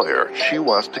her lawyer she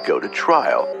wants to go to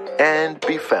trial and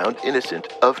be found innocent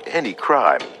of any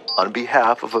crime on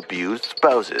behalf of abused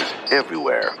spouses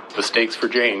everywhere. The stakes for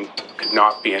Jane could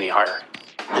not be any higher.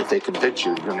 If they convict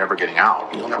you, you're never getting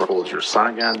out. You'll never hold your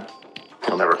son again.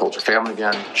 You'll never hold your family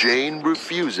again. Jane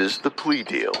refuses the plea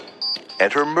deal,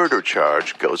 and her murder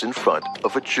charge goes in front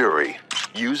of a jury.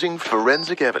 Using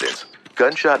forensic evidence,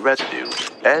 gunshot residue,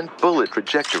 and bullet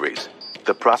trajectories,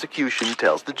 the prosecution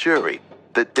tells the jury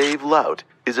that Dave Lout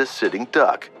is a sitting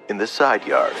duck in the side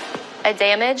yard. A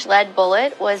damaged lead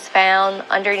bullet was found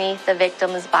underneath the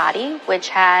victim's body, which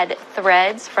had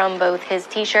threads from both his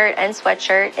t-shirt and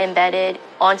sweatshirt embedded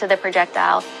onto the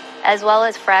projectile, as well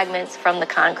as fragments from the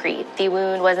concrete. The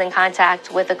wound was in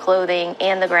contact with the clothing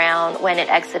and the ground when it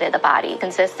exited the body,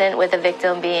 consistent with the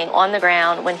victim being on the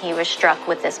ground when he was struck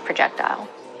with this projectile.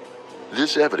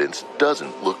 This evidence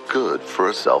doesn't look good for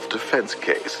a self-defense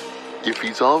case. If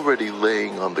he's already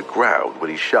laying on the ground when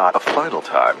he's shot a final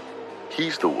time,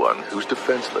 he's the one who's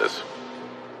defenseless.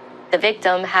 The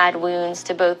victim had wounds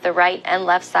to both the right and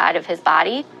left side of his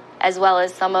body, as well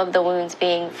as some of the wounds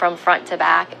being from front to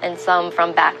back and some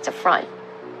from back to front.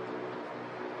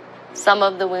 Some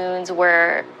of the wounds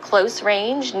were close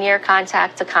range, near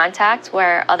contact to contact,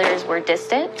 where others were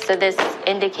distant. So this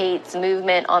indicates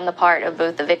movement on the part of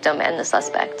both the victim and the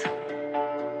suspect.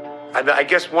 I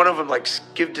guess one of them like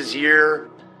skipped his ear,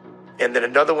 and then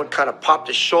another one kind of popped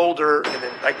his shoulder, and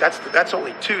then like that's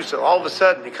only two. So all of a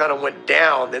sudden he kind of went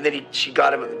down, and then she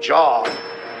got him in the jaw,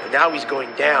 and now he's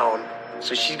going down.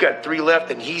 So she's got three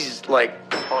left, and he's like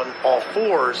on all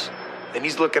fours, and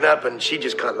he's looking up, and she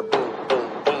just kind of boom, boom.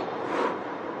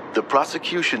 The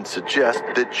prosecution suggests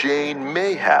that Jane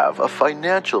may have a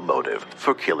financial motive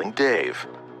for killing Dave.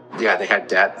 Yeah, they had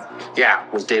debt. Yeah,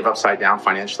 was Dave upside down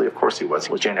financially? Of course he was.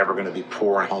 Was Jane ever going to be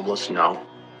poor and homeless? No.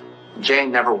 Jane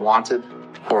never wanted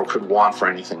or could want for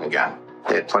anything again.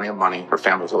 They had plenty of money. Her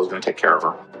family was always going to take care of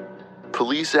her.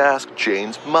 Police asked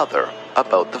Jane's mother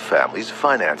about the family's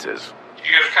finances.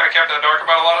 You guys kind of kept in the dark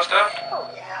about a lot of stuff? Oh,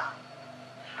 yeah.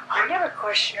 I never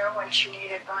questioned her when she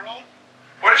needed money.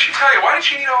 What did she tell you? Why did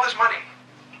she need all this money?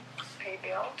 Pay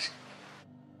bills.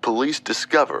 Police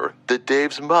discover that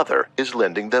Dave's mother is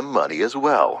lending them money as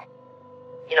well.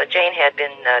 You know, Jane had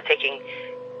been taking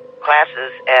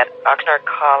classes at Oxnard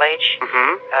College,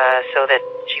 so that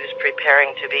she was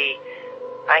preparing to be,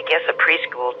 I guess, a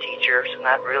preschool teacher, so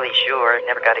not really sure. It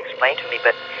never got explained to me,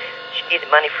 but she needed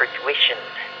money for tuition.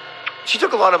 She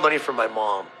took a lot of money from my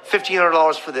mom.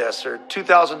 $1,500 for this, or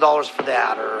 $2,000 for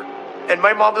that, and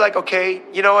my mom would be like, okay,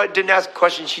 you know what, didn't ask a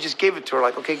question, she just gave it to her,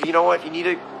 like, okay, you know what, you need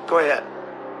it, go ahead.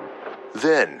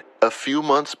 Then, a few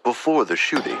months before the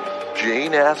shooting,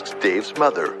 Jane asks Dave's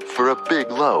mother for a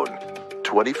big loan,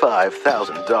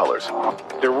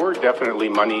 $25,000. There were definitely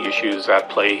money issues at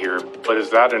play here, but is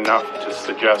that enough to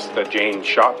suggest that Jane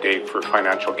shot Dave for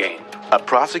financial gain? A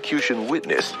prosecution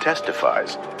witness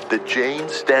testifies that Jane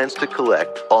stands to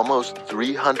collect almost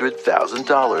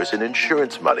 $300,000 in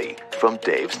insurance money from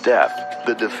Dave's death.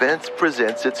 The defense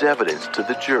presents its evidence to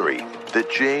the jury that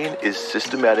Jane is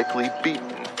systematically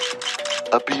beaten,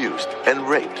 abused, and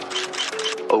raped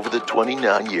over the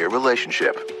 29-year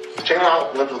relationship. Jane Lyle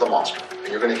lived with a monster, and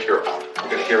you're going to hear about it.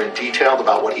 You're going to hear in detail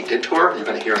about what he did to her. You're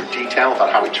going to hear in detail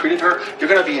about how he treated her. You're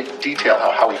going to be in detail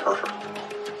about how he hurt her.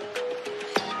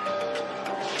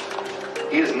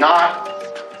 He is not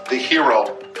the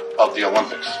hero of the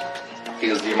Olympics. He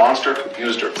is the monster who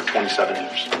abused her for 27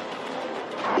 years.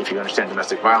 If you understand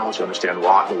domestic violence, you understand the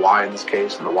why in this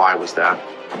case, and the why was that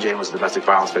Jane was a domestic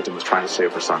violence victim, was trying to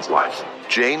save her son's life.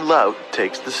 Jane Lout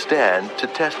takes the stand to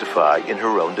testify in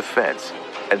her own defense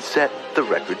and set the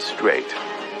record straight.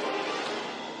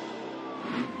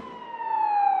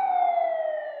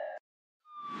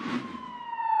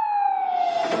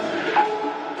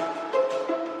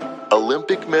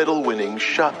 Olympic medal-winning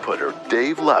shot putter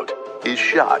Dave Lout is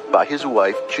shot by his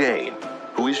wife Jane,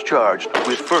 who is charged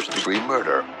with first-degree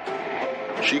murder.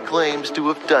 She claims to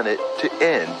have done it to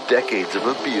end decades of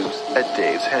abuse at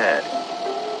Dave's hand.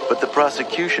 But the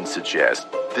prosecution suggests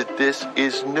that this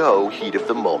is no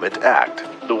heat-of-the-moment act.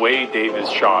 The way Dave is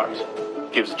shot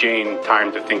gives Jane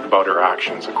time to think about her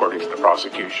actions, according to the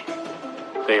prosecution.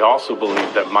 They also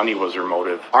believe that money was her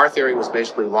motive. Our theory was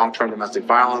basically long-term domestic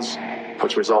violence,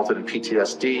 which resulted in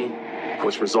PTSD,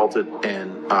 which resulted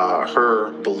in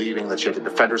her believing that she had to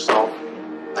defend herself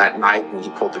at night when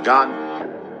he pulled the gun.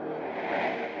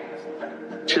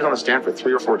 She was on the stand for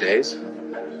 3 or 4 days.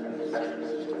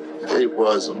 It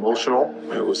was emotional.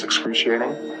 It was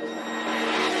excruciating.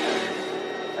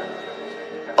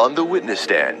 On the witness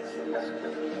stand,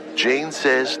 Jane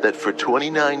says that for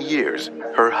 29 years,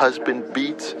 her husband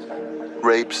beats,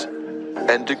 rapes,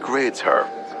 and degrades her.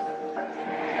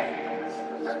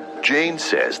 Jane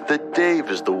says that Dave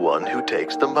is the one who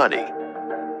takes the money,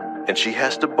 and she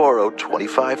has to borrow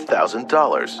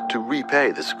 $25,000 to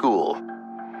repay the school.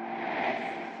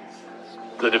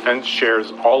 The defense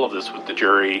shares all of this with the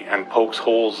jury and pokes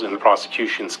holes in the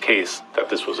prosecution's case that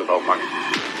this was about money.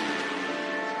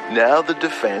 Now the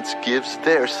defense gives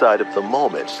their side of the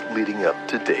moments leading up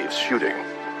to Dave's shooting.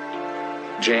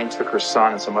 Jane took her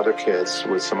son and some other kids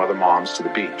with some other moms to the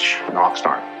beach in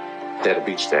Oxnard. They had a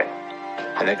beach day.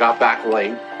 And they got back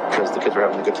late because the kids were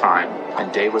having a good time.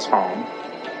 And Dave was home.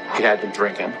 He had been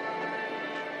drinking.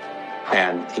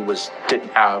 And he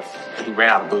ran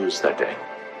out of booze that day.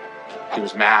 He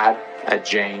was mad at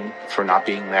Jane for not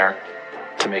being there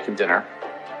to make him dinner.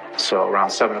 So around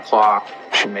 7 o'clock,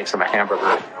 she makes him a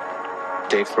hamburger.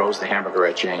 Dave throws the hamburger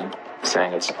at Jane,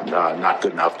 saying it's not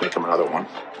good enough, make him another one.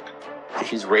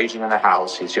 He's raging in the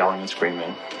house. He's yelling and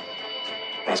screaming.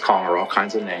 He's calling her all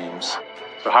kinds of names.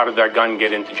 So how did that gun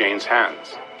get into Jane's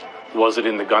hands? Was it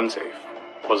in the gun safe?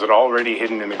 Was it already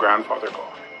hidden in the grandfather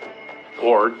clock?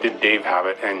 Or did Dave have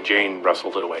it and Jane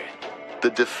wrestled it away?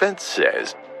 The defense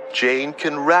says Jane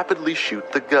can rapidly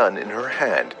shoot the gun in her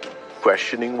hand,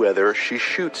 questioning whether she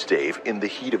shoots Dave in the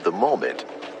heat of the moment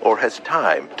or has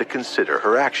time to consider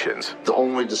her actions. The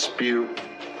only dispute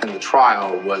in the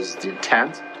trial was the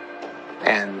intent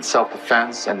and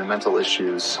self-defense and the mental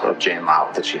issues of Jane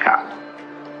Lout that she had.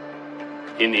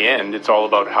 In the end, it's all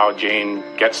about how Jane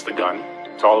gets the gun.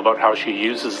 It's all about how she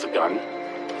uses the gun.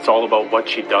 It's all about what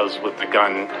she does with the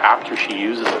gun after she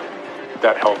uses it.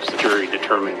 That helps the jury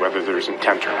determine whether there's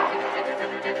intent or not.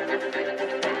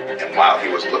 And while he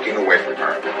was looking away from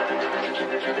her,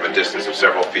 from a distance of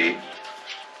several feet,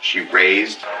 she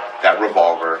raised that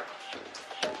revolver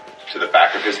to the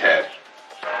back of his head,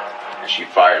 and she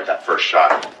fired that first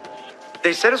shot.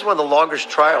 They said it was one of the longest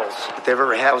trials that they've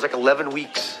ever had. It was like 11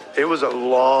 weeks. It was a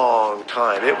long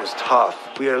time. It was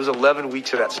tough. It was 11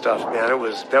 weeks of that stuff, man.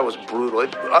 That was brutal.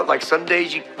 Like some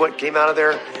days you came out of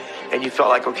there and you felt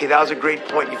like, okay, that was a great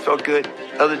point. You felt good.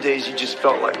 Other days you just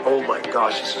felt like, oh my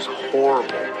gosh, this is horrible.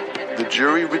 The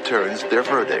jury returns their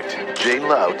verdict. Jane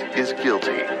Lout is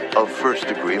guilty of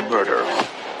first-degree murder.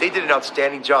 They did an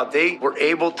outstanding job. They were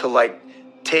able to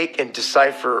take and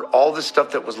decipher all the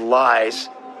stuff that was lies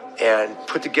and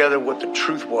put together what the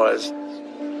truth was.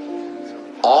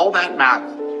 All that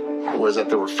mattered was that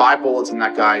there were 5 bullets in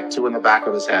that guy, 2 in the back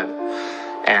of his head,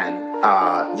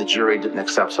 and the jury didn't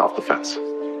accept self-defense.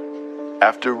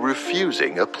 After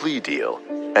refusing a plea deal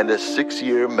and a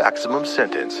 6-year maximum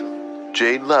sentence,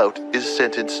 Jane Lout is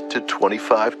sentenced to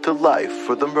 25 to life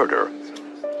for the murder,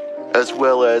 as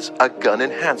well as a gun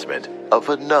enhancement of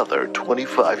another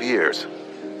 25 years.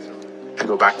 I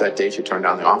go back that day she turned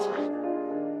down the offer.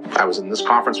 I was in this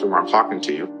conference room where I'm talking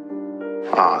to you,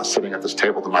 sitting at this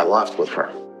table to my left with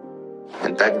her,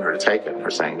 and begging her to take it, and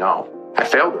her saying no. I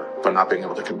failed her by not being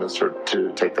able to convince her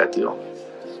to take that deal.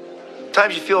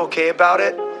 Sometimes you feel okay about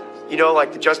it.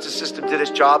 Like the justice system did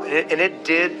its job, and it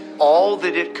did all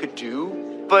that it could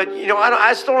do. But,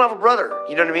 I still don't have a brother,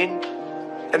 you know what I mean?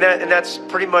 And that's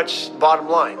pretty much bottom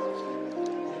line.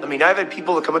 I mean, I've had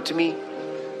people that come up to me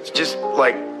just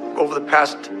like over the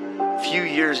past few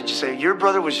years and just say, your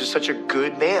brother was just such a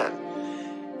good man.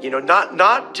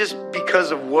 Not just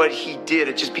because of what he did,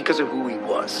 it's just because of who he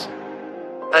was.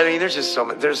 I mean, there's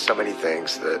so many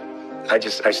things that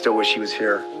I still wish he was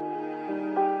here.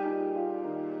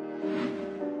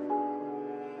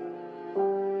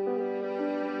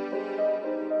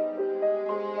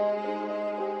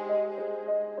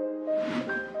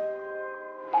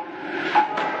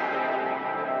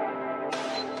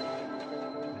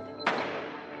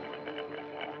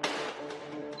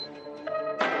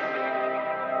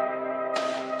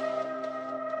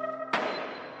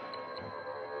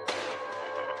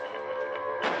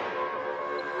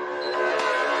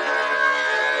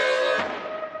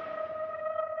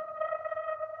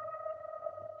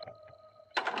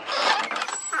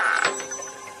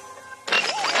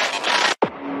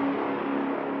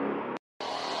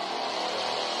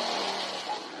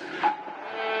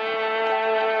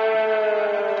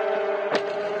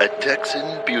 A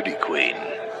Texan beauty queen,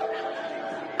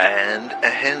 and a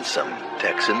handsome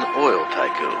Texan oil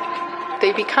tycoon.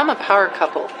 They become a power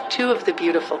couple, 2 of the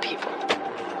beautiful people.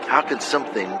 How could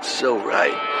something so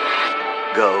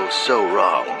right go so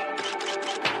wrong?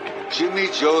 Jimmy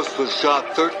Jost was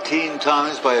shot 13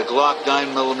 times by a Glock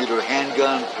 9mm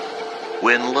handgun.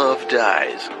 When love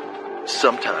dies,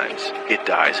 sometimes it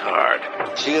dies hard.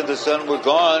 She and the son were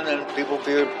gone, and people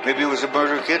feared maybe it was a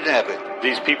murder-kidnapping.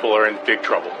 These people are in big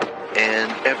trouble.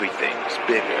 And everything's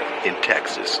bigger in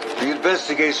Texas. The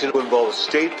investigation involves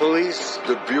state police,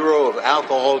 the Bureau of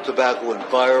Alcohol, Tobacco, and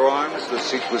Firearms, the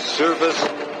Secret Service.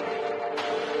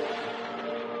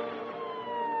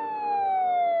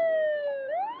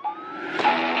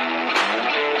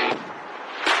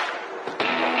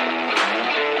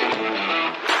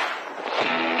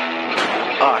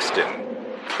 Austin,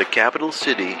 the capital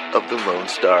city of the Lone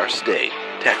Star State,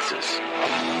 Texas.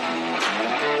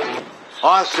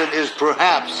 Austin is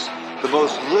perhaps the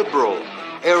most liberal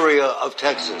area of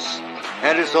Texas,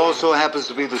 and it also happens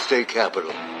to be the state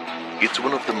capital. It's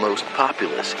one of the most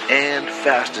populous and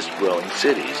fastest growing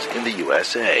cities in the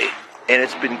USA, and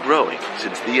it's been growing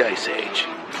since the Ice Age.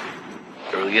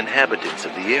 Early inhabitants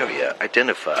of the area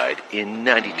identified in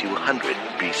 9200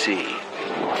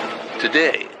 BC.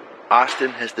 Today,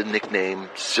 Austin has the nickname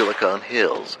Silicon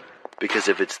Hills because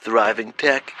of its thriving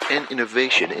tech and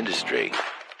innovation industry.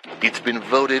 It's been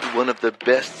voted one of the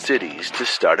best cities to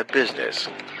start a business,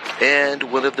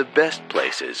 and one of the best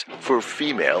places for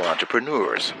female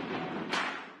entrepreneurs.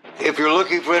 If you're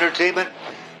looking for entertainment,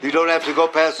 you don't have to go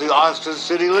past the Austin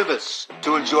city limits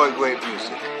to enjoy great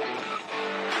music.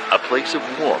 A place of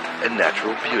warmth and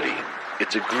natural beauty.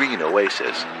 It's a green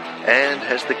oasis and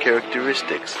has the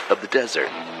characteristics of the desert,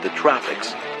 the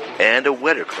tropics, and a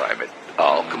wetter climate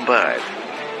all combined.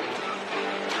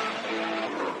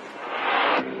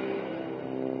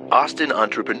 Austin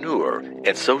entrepreneur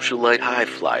and socialite high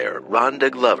flyer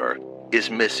Rhonda Glover is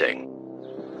missing.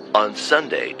 On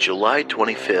Sunday, July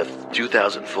 25th,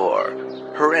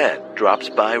 2004, her aunt drops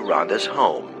by Rhonda's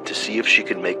home to see if she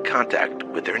can make contact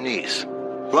with her niece.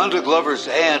 Rhonda Glover's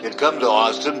aunt had come to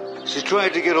Austin. She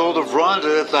tried to get hold of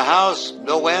Rhonda at the house.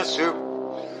 No answer.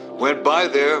 Went by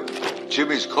there.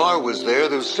 Jimmy's car was there.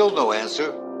 There was still no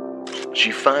answer.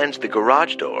 She finds the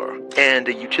garage door and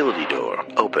a utility door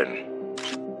open.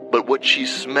 But what she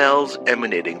smells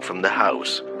emanating from the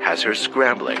house has her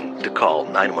scrambling to call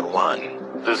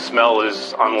 911. The smell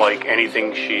is unlike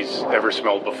anything she's ever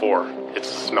smelled before.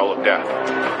 It's the smell of death.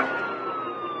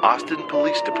 Austin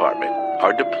Police Department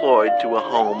are deployed to a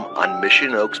home on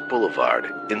Mission Oaks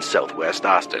Boulevard in southwest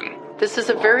Austin. This is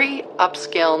a very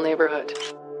upscale neighborhood.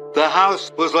 The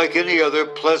house was like any other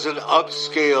pleasant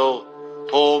upscale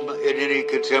home in any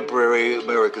contemporary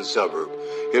American suburb.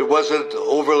 It wasn't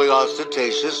overly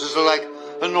ostentatious. It was like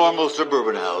a normal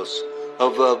suburban house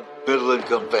of a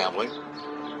middle-income family.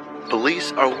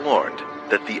 Police are warned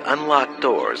that the unlocked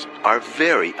doors are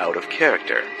very out of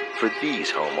character for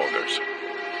these homeowners.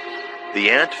 The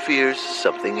aunt fears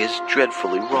something is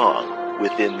dreadfully wrong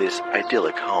within this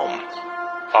idyllic home.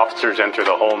 Officers enter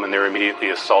the home and they're immediately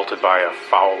assaulted by a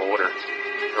foul odor.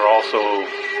 There are also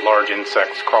large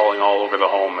insects crawling all over the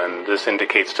home, and this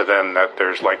indicates to them that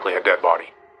there's likely a dead body.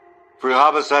 For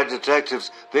homicide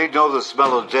detectives, they know the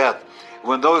smell of death.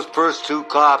 When those first two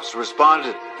cops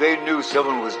responded, they knew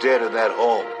someone was dead in that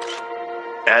home.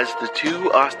 As the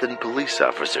two Austin police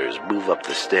officers move up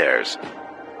the stairs,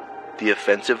 the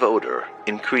offensive odor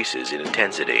increases in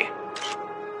intensity.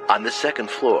 On the second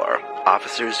floor,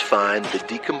 officers find the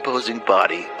decomposing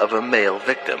body of a male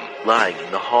victim lying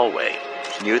in the hallway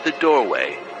near the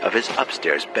doorway of his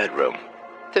upstairs bedroom.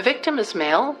 The victim is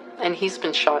male, and he's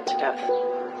been shot to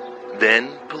death.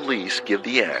 Then police give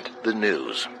the aunt the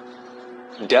news.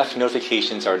 Death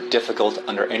notifications are difficult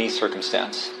under any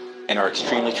circumstance and are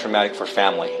extremely traumatic for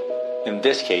family. In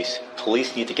this case,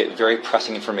 police need to get very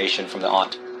pressing information from the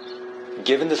aunt.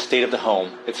 Given the state of the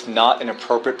home, it's not an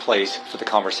appropriate place for the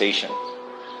conversation,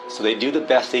 so they do the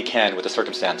best they can with the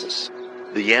circumstances.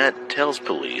 The aunt tells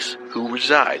police who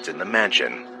resides in the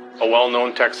mansion. A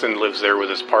well-known Texan lives there with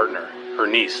his partner, her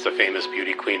niece, the famous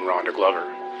beauty queen Rhonda Glover.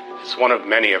 It's one of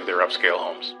many of their upscale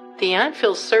homes. The aunt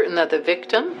feels certain that the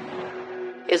victim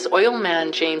is oil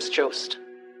man James Jost.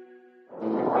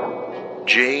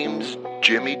 James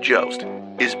Jimmy Jost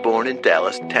is born in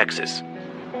Dallas, Texas.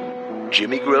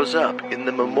 Jimmy grows up in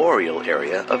the Memorial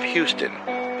area of Houston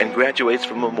and graduates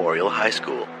from Memorial High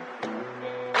School.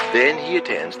 Then he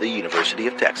attends the University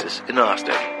of Texas in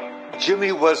Austin.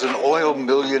 Jimmy was an oil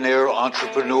millionaire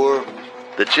entrepreneur.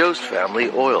 The Jost family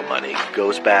oil money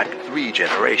goes back 3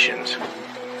 generations.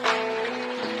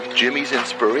 Jimmy's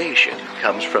inspiration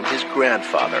comes from his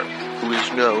grandfather, who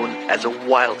is known as a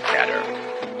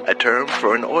wildcatter, a term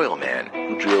for an oil man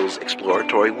who drills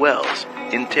exploratory wells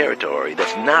in territory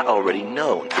that's not already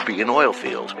known to be an oil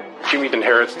field. Jimmy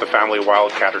inherits the family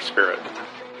wildcatter spirit.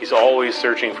 He's always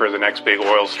searching for the next big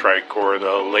oil strike or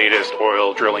the latest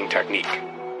oil drilling technique.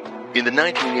 In the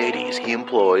 1980s, he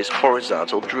employs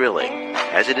horizontal drilling,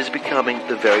 as it is becoming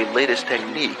the very latest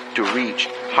technique to reach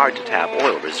hard-to-tap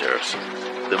oil reserves.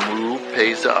 The move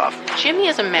pays off. Jimmy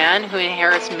is a man who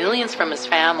inherits millions from his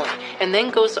family and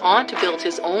then goes on to build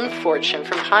his own fortune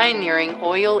from pioneering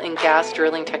oil and gas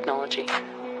drilling technology.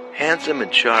 Handsome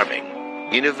and charming,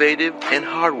 innovative and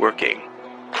hardworking,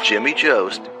 Jimmy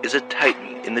Jost is a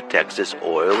titan in the Texas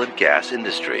oil and gas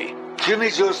industry.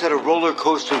 Jimmy Jost had a roller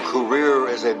coaster career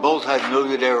as a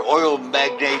multi-millionaire oil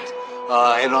magnate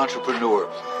and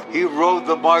entrepreneur. He rode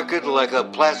the market like a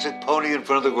plastic pony in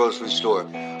front of the grocery store.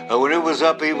 When it was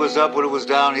up, he was up. When it was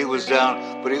down, he was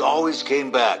down. But he always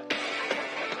came back.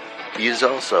 He is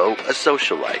also a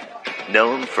socialite,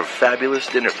 known for fabulous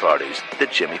dinner parties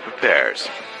that Jimmy prepares.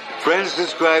 Friends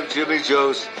describe Jimmy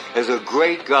Jost as a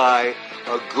great guy,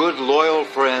 a good, loyal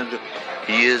friend.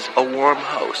 He is a warm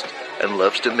host and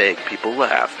loves to make people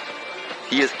laugh.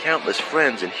 He has countless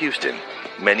friends in Houston,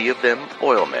 many of them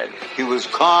oil men. He was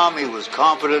calm, he was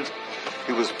confident,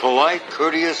 he was polite,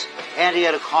 courteous, and he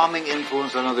had a calming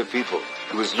influence on other people.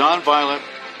 He was nonviolent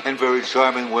and very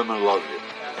charming. Women loved him.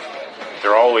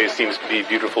 There always seems to be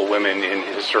beautiful women in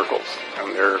his circles,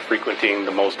 and they're frequenting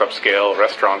the most upscale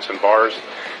restaurants and bars.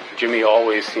 Jimmy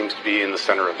always seems to be in the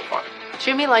center of the fun.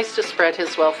 Jimmy likes to spread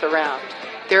his wealth around.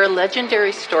 There are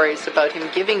legendary stories about him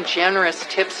giving generous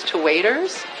tips to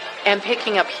waiters and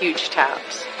picking up huge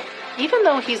tabs. Even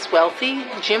though he's wealthy,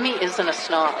 Jimmy isn't a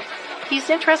snob. He's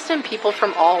interested in people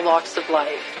from all walks of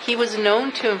life. He was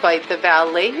known to invite the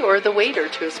valet or the waiter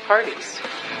to his parties.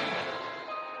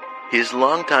 His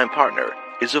longtime partner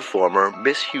is a former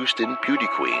Miss Houston beauty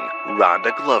queen,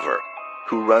 Rhonda Glover,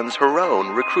 who runs her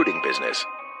own recruiting business.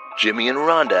 Jimmy and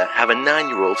Rhonda have a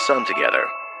 9-year-old son together.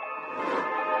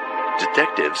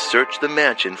 Detectives search the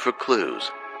mansion for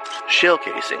clues. Shell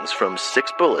casings from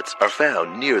 6 bullets are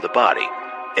found near the body,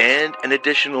 and an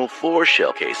additional 4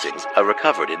 shell casings are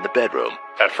recovered in the bedroom.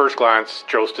 At first glance,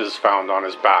 Jost is found on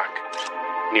his back,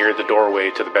 near the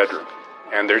doorway to the bedroom,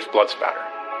 and there's blood spatter.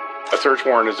 A search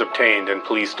warrant is obtained, and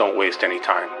police don't waste any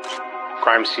time.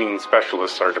 Crime scene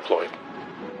specialists are deployed.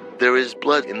 There is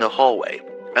blood in the hallway,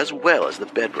 as well as the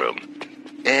bedroom,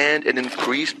 and an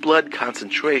increased blood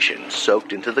concentration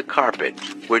soaked into the carpet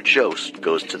where Jost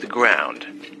goes to the ground.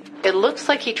 It looks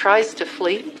like he tries to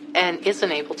flee and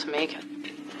isn't able to make it.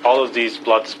 All of these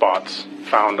blood spots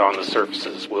found on the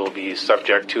surfaces will be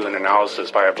subject to an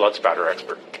analysis by a blood spatter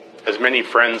expert. As many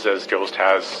friends as Jost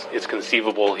has, it's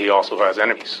conceivable he also has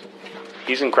enemies.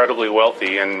 He's incredibly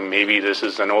wealthy, and maybe this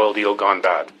is an oil deal gone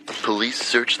bad. Police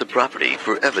search the property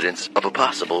for evidence of a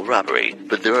possible robbery,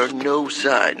 but there are no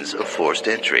signs of forced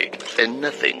entry, and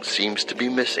nothing seems to be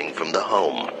missing from the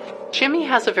home. Jimmy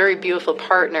has a very beautiful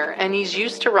partner, and he's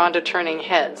used to Rhonda turning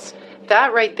heads.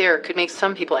 That right there could make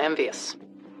some people envious.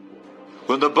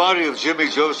 When the body of Jimmy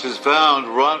Jost is found,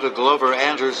 Rhonda Glover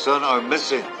and her son are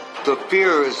missing. The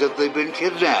fear is that they've been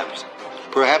kidnapped.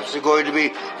 Perhaps they're going to be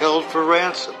held for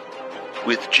ransom.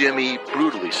 With Jimmy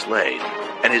brutally slain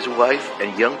and his wife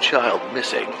and young child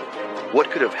missing,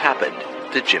 what could have happened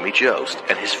to Jimmy Jost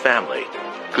and his family?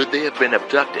 Could they have been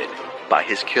abducted by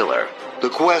his killer? The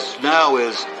quest now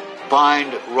is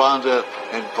find Rhonda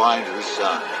and find her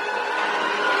son.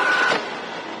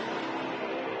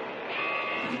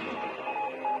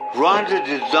 Rhonda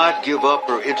did not give up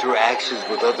her interactions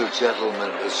with other gentlemen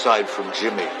aside from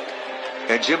Jimmy,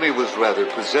 and Jimmy was rather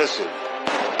possessive.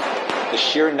 The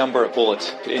sheer number of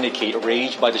bullets could indicate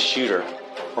rage by the shooter,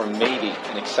 or maybe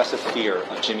an excessive fear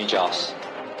of Jimmy Jost.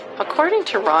 According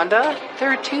to Rhonda, there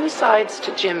are 2 sides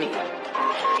to Jimmy.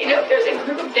 You know, there's a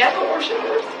group of devil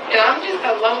worshippers, and I'm just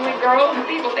a lonely girl, and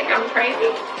people think I'm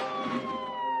crazy.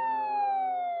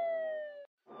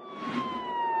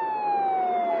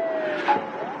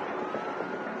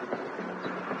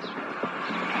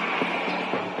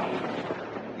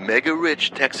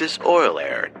 Mega-rich Texas oil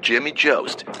heir Jimmy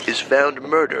Jost is found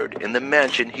murdered in the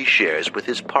mansion he shares with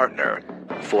his partner,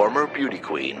 former beauty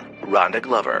queen Rhonda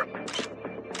Glover.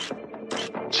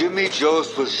 Jimmy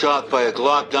Jost was shot by a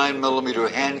Glock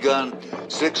 9mm handgun,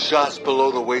 6 shots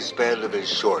below the waistband of his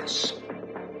shorts.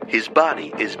 His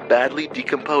body is badly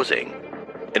decomposing,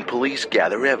 and police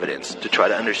gather evidence to try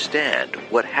to understand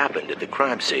what happened at the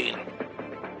crime scene.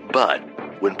 But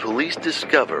when police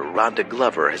discover Rhonda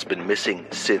Glover has been missing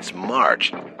since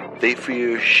March, they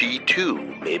fear she too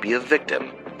may be a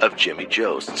victim of Jimmy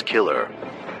Jost's killer.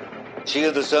 She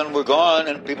and the son were gone,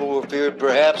 and people were feared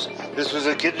perhaps this was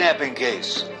a kidnapping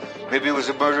case. Maybe it was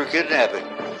a murder-kidnapping,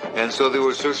 and so they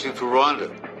were searching for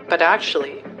Rhonda. But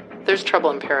actually, there's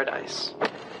trouble in paradise.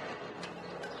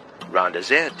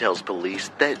 Rhonda's aunt tells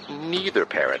police that neither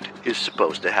parent is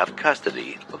supposed to have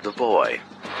custody of the boy.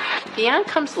 The aunt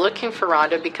comes looking for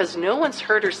Rhonda because no one's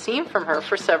heard or seen from her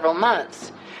for several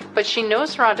months. But she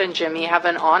knows Rhonda and Jimmy have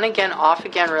an on-again,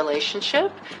 off-again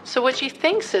relationship, so what she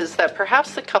thinks is that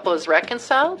perhaps the couple is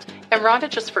reconciled, and Rhonda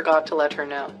just forgot to let her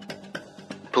know.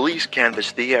 Police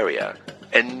canvass the area,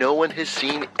 and no one has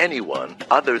seen anyone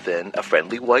other than a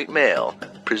friendly white male,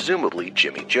 presumably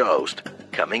Jimmy Jost,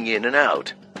 coming in and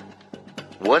out.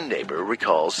 One neighbor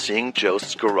recalls seeing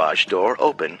Jost's garage door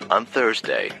open on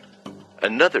Thursday.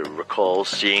 Another recalls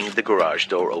seeing the garage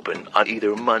door open on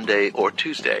either Monday or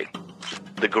Tuesday.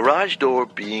 The garage door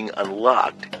being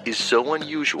unlocked is so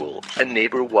unusual, a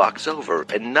neighbor walks over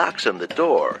and knocks on the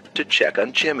door to check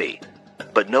on Jimmy,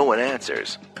 but no one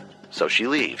answers, so she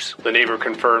leaves. The neighbor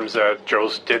confirms that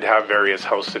Jost did have various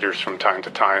house sitters from time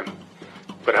to time.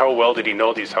 But how well did he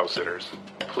know these house sitters?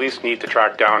 Police need to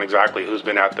track down exactly who's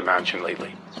been at the mansion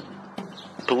lately.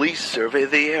 Police survey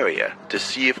the area to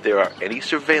see if there are any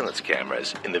surveillance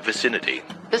cameras in the vicinity.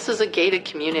 This is a gated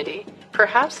community.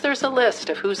 Perhaps there's a list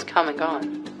of who's come and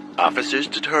gone. Officers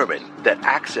determine that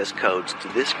access codes to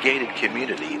this gated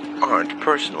community aren't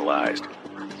personalized,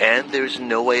 and there's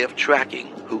no way of tracking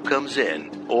who comes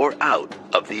in or out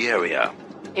of the area.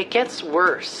 It gets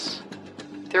worse.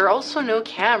 There are also no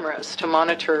cameras to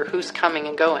monitor who's coming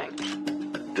and going.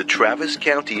 The Travis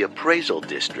County Appraisal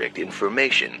District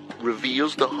information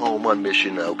reveals the home on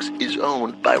Mission Oaks is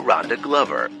owned by Rhonda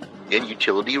Glover, and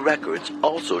utility records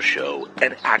also show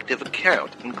an active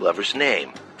account in Glover's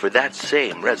name for that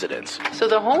same residence. So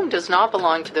the home does not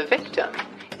belong to the victim.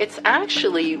 It's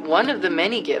actually one of the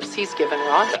many gifts he's given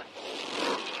Rhonda.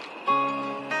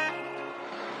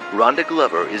 Rhonda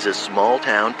Glover is a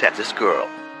small-town Texas girl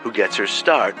who gets her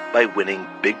start by winning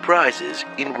big prizes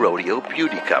in rodeo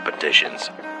beauty competitions.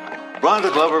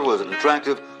 Rhonda Glover was an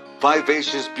attractive,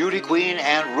 vivacious beauty queen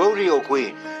and rodeo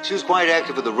queen. She was quite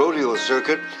active in the rodeo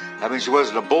circuit. I mean, she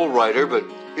wasn't a bull rider, but,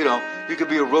 you could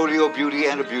be a rodeo beauty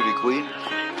and a beauty queen.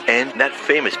 And that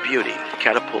famous beauty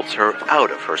catapults her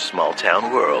out of her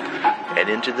small-town world and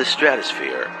into the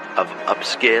stratosphere of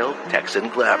upscale Texan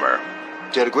glamour.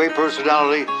 She had a great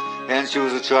personality, and she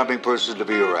was a charming person to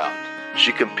be around.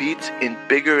 She competes in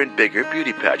bigger and bigger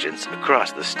beauty pageants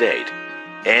across the state,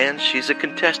 and she's a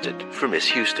contestant for Miss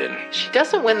Houston. She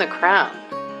doesn't win the crown,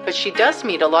 but she does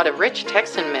meet a lot of rich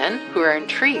Texan men who are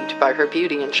intrigued by her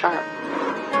beauty and charm.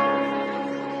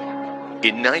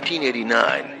 In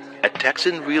 1989, a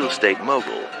Texan real estate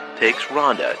mogul takes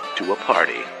Rhonda to a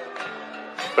party.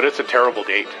 But it's a terrible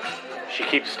date. She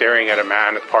keeps staring at a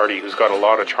man at the party who's got a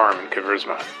lot of charm and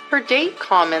charisma. Her date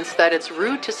comments that it's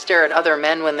rude to stare at other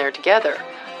men when they're together,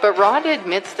 but Rhonda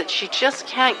admits that she just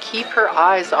can't keep her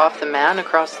eyes off the man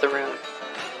across the room.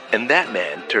 And that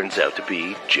man turns out to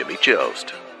be Jimmy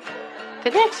Jost.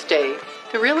 The next day,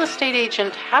 the real estate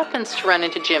agent happens to run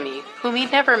into Jimmy, whom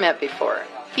he'd never met before.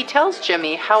 He tells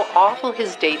Jimmy how awful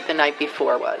his date the night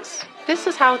before was. This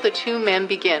is how the two men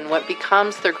begin what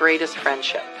becomes their greatest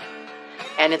friendship.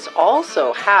 And it's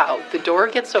also how the door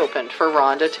gets opened for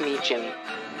Rhonda to meet Jimmy.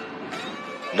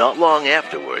 Not long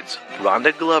afterwards,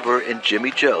 Rhonda Glover and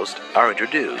Jimmy Jost are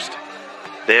introduced.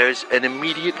 There's an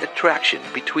immediate attraction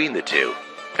between the two,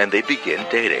 and they begin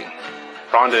dating.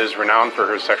 Rhonda is renowned for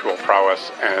her sexual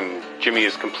prowess, and Jimmy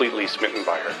is completely smitten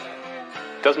by her.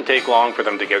 It doesn't take long for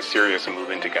them to get serious and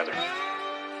move in together.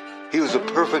 He was a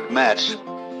perfect match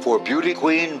for beauty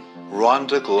queen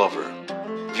Rhonda Glover.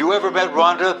 If you ever met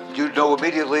Rhonda, you'd know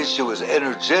immediately she was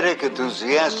energetic,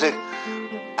 enthusiastic,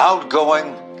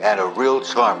 outgoing, and a real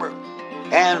charmer.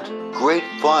 And great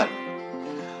fun.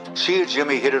 She and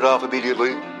Jimmy hit it off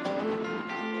immediately.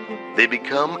 They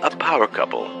become a power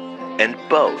couple, and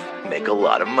both make a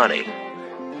lot of money.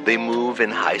 They move in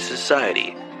high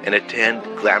society and attend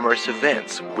glamorous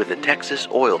events with the Texas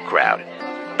oil crowd.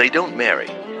 They don't marry,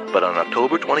 but on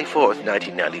October 24th,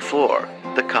 1994,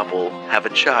 the couple have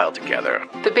a child together.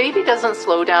 The baby doesn't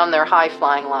slow down their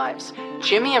high-flying lives.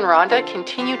 Jimmy and Rhonda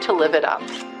continue to live it up.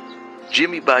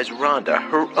 Jimmy buys Rhonda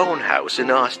her own house in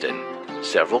Austin,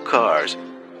 several cars,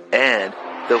 and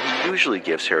though he usually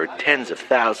gives her tens of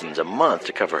thousands a month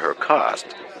to cover her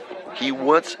cost, he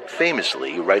once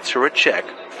famously writes her a check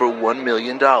for $1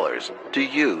 million to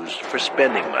use for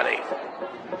spending money.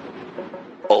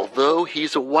 Although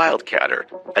he's a wildcatter,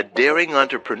 a daring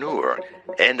entrepreneur,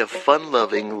 and a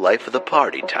fun-loving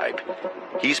life-of-the-party type,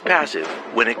 he's passive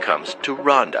when it comes to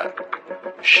Rhonda.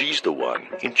 She's the one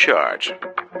in charge.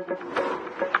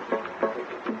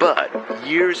 But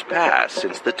years pass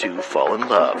since the two fall in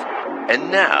love,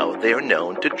 and now they are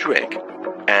known to drink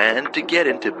and to get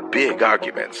into big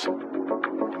arguments.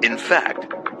 In fact,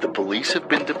 the police have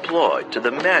been deployed to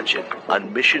the mansion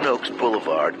on Mission Oaks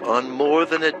Boulevard on more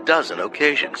than a dozen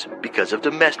occasions because of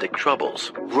domestic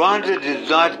troubles. Rhonda did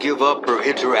not give up her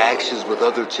interactions with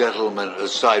other gentlemen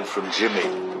aside from Jimmy.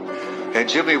 And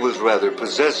Jimmy was rather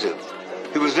possessive.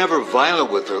 He was never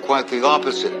violent with her, quite the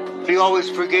opposite. He always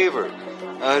forgave her.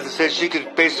 Said she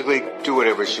could basically do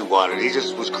whatever she wanted. He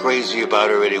just was crazy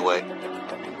about her anyway.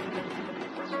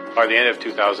 By the end of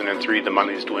 2003, the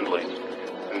money's dwindling,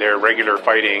 and their regular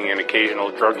fighting and occasional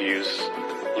drug use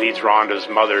leads Rhonda's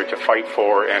mother to fight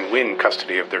for and win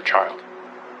custody of their child.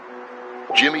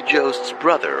 Jimmy Jost's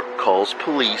brother calls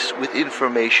police with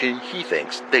information he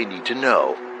thinks they need to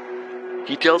know.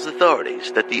 He tells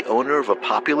authorities that the owner of a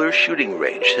popular shooting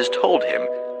range has told him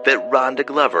that Rhonda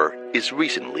Glover is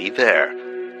recently there,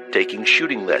 taking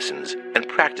shooting lessons and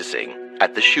practicing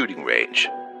at the shooting range.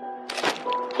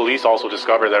 Police also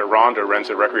discover that Rhonda rents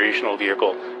a recreational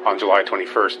vehicle on July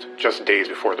 21st, just days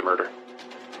before the murder.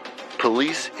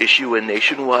 Police issue a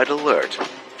nationwide alert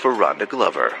for Rhonda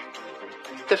Glover.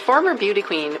 The former beauty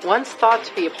queen, once thought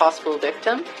to be a possible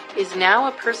victim, is now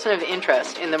a person of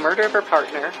interest in the murder of her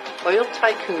partner, oil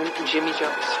tycoon Jimmy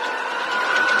Jost.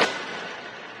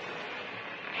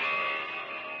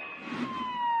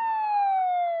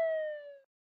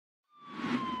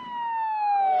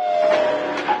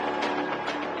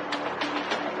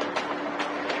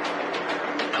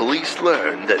 Police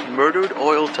learn that murdered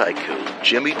oil tycoon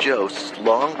Jimmy Jost's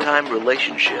longtime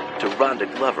relationship to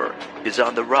Rhonda Glover is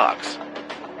on the rocks.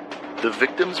 The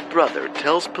victim's brother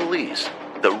tells police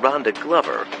that Rhonda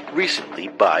Glover recently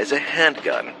buys a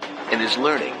handgun and is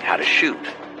learning how to shoot.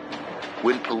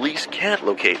 When police can't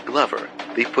locate Glover,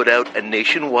 they put out a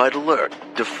nationwide alert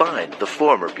to find the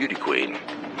former beauty queen.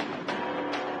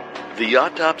 The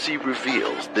autopsy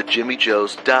reveals that Jimmy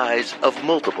Jost dies of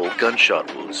multiple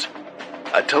gunshot wounds.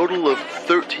 A total of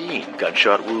 13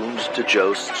 gunshot wounds to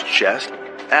Jost's chest,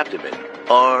 abdomen,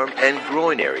 arm, and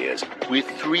groin areas, with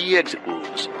 3 exit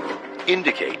wounds,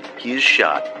 indicate he is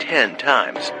shot 10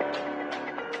 times.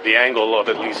 The angle of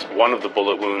at least one of the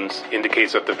bullet wounds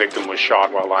indicates that the victim was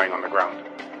shot while lying on the ground.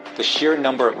 The sheer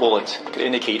number of bullets could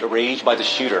indicate rage by the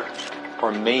shooter,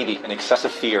 or maybe an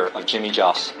excessive fear of Jimmy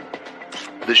Jost.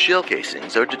 The shell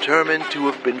casings are determined to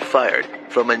have been fired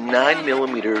from a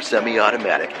 9mm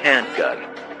semi-automatic handgun.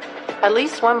 At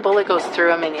least one bullet goes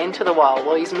through him and into the wall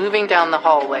while he's moving down the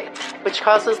hallway, which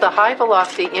causes the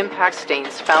high-velocity impact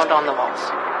stains found on the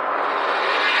walls.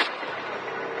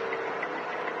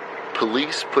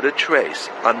 Police put a trace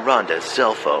on Rhonda's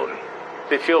cell phone.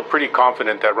 They feel pretty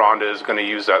confident that Rhonda is going to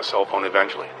use that cell phone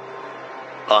eventually.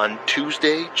 On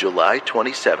Tuesday, July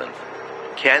 27th,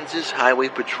 Kansas Highway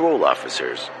Patrol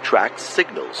officers tracked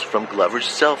signals from Glover's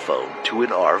cell phone to an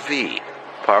RV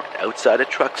parked outside a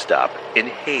truck stop in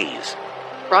Hayes.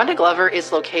 Rhonda Glover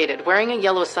is located wearing a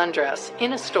yellow sundress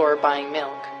in a store buying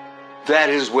milk. That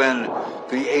is when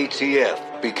the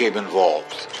ATF became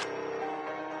involved.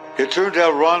 It turned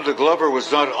out Rhonda Glover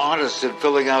was not honest in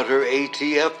filling out her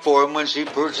ATF form when she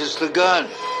purchased the gun.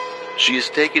 She is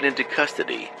taken into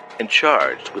custody and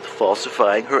charged with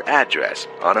falsifying her address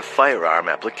on a firearm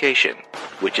application,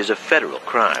 which is a federal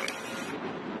crime.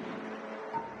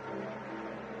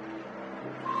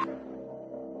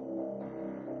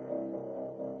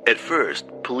 At first,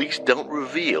 police don't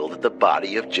reveal that the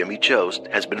body of Jimmy Jost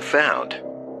has been found.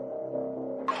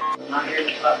 I'm not here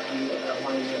to talk to you about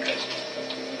one of your custody.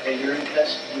 Okay, you're in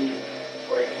custody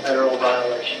for a federal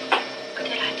violation. What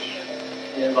did I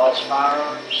do? It involves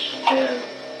firearms and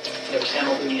it was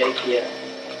handled through the ATF.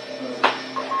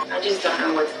 I just don't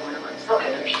know what's going on.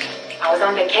 Okay, understand. I was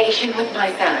on vacation with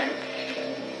my son.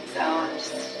 So I'm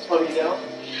just... Where did you go?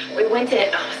 I was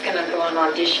going to go on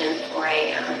audition for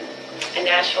a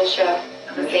Nashville show.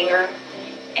 I'm a singer.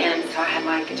 And so I had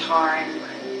my guitar and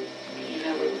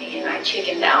with me, and I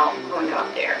chickened out going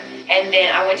out there. And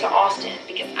then I went to Austin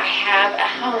because I have a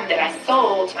home that I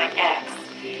sold to my ex.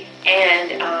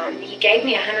 And he gave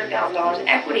me $100,000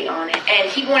 equity on it, and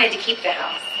he wanted to keep the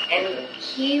house. And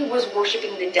he was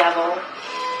worshiping the devil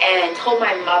and told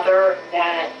my mother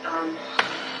that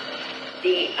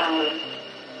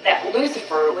that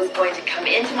Lucifer was going to come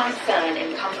into my son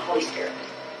and become the Holy Spirit.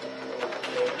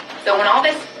 So when all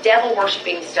this devil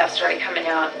worshiping stuff started coming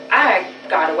out, I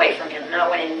got away from him and I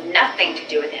wanted nothing to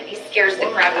do with him. He scares the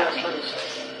crap out of me.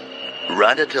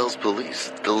 Rhonda tells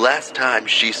police the last time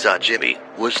she saw Jimmy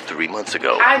was 3 months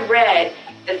ago. I read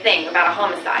the thing about a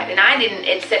homicide, and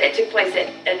it said it took place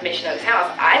at Mission Oaks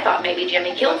house. I thought maybe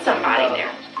Jimmy killed somebody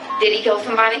there. Did he kill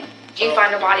somebody? Did you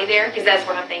find a body there? Because that's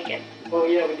what I'm thinking. Well,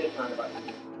 yeah, we did find a body.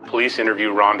 Police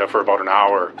interview Rhonda for about an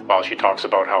hour while she talks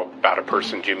about how bad a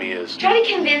person Jimmy is. Try to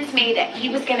convince me that he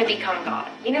was going to become God.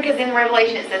 Because in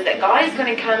Revelation it says that God is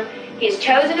going to come, he's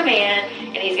chosen a man,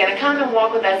 and he's going to come and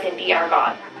walk with us and be our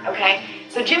God. Okay?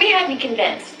 So Jimmy had me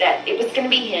convinced that it was going to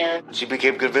be him. She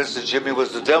became convinced that Jimmy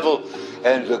was the devil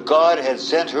and that God had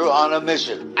sent her on a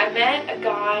mission. I met a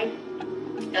guy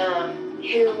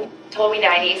who told me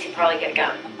that I needed to probably get a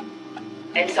gun.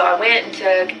 And so I went and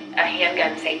took a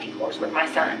handgun safety course with my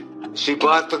son. She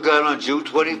bought the gun on June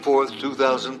 24th,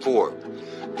 2004.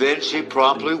 Then she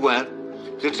promptly went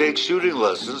to take shooting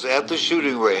lessons at the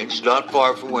shooting range not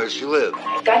far from where she lived.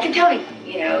 God can tell me,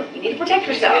 you need to protect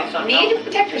yourself. You need to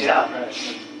protect yourself.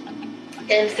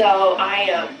 And so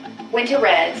I went to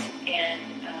Reds and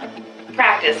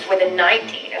practiced with a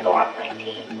Glock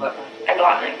 19. A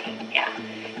Glock 19, yeah.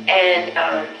 And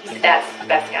he said, that's the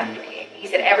best gun for you. He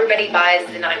said, everybody buys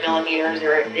the 9mm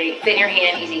or they fit in your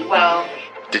hand easy. Well,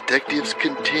 detectives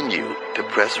continue to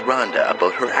press Rhonda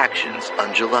about her actions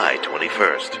on July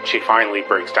 21st. She finally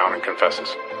breaks down and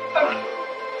confesses.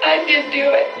 I did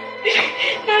do it.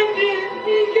 I did.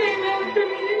 He came after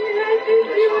me. I did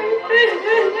do it.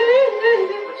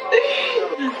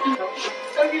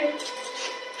 Okay.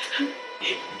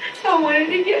 I wanted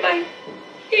to get my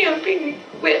camping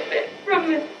equipment from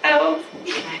the house.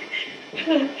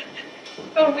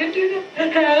 I went to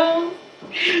the house.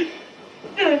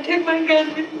 And I took my gun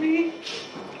with me.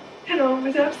 And I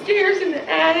was upstairs in the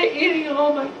attic getting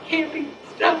all my camping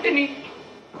stuff, and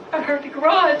I heard the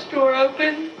garage door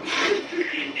open.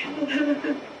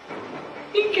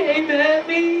 He came at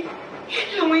me,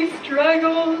 and we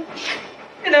struggled,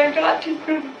 and I got to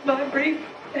my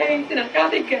briefcase, and I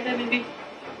got the gun, and he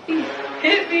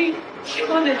hit me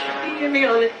on the tree, hit me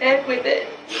on the head with it.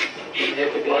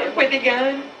 With the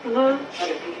gun.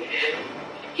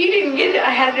 He didn't get it. I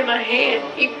had it in my hand.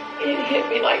 It hit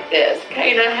me like this,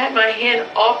 okay? And I had my hand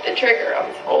off the trigger. I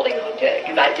was holding on to it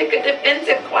because I took a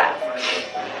defensive class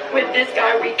with this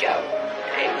guy, Rico.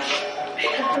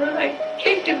 I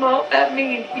kicked him off at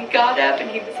me, and he got up, and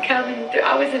he was coming through.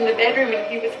 I was in the bedroom, and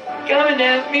he was coming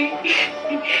at me.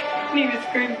 And he was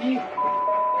screaming,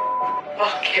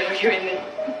 "I'll kill you," in the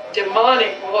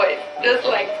demonic voice, just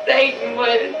like Satan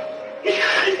was.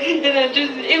 And I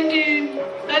just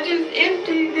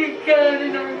emptied the gun,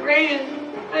 and I ran.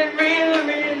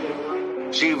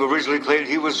 She originally claimed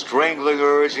he was strangling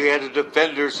her and she had to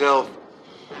defend herself.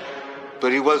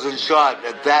 But he wasn't shot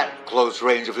at that close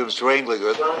range of him strangling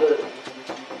her.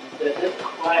 The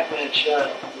black man shot,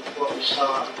 what we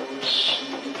saw, there was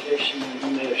some indication that he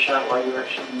may have shot while you were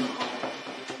actually in the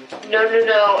home.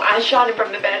 No. I shot him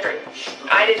from the bedroom.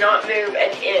 I did not move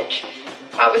an inch.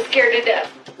 I was scared to death.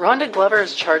 Rhonda Glover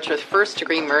is charged with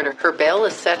first-degree murder. Her bail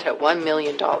is set at $1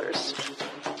 million.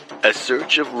 A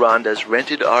search of Rhonda's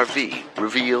rented RV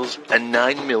reveals a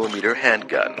 9mm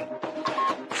handgun.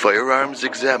 Firearms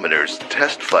examiners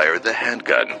test fire the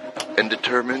handgun and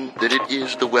determine that it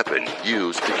is the weapon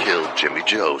used to kill Jimmy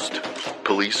Jost.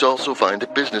 Police also find a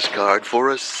business card for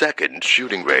a second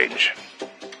shooting range.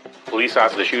 Police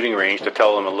asked the shooting range to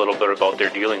tell them a little bit about their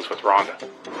dealings with Rhonda.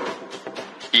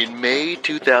 In May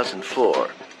 2004,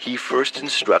 he first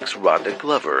instructs Rhonda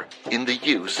Glover in the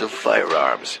use of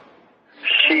firearms.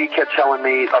 She kept telling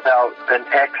me about an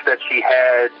ex that she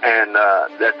had, and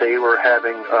that they were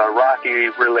having a rocky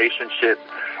relationship,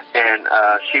 and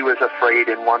she was afraid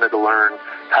and wanted to learn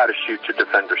how to shoot to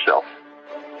defend herself.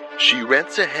 She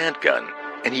rents a handgun,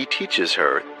 and he teaches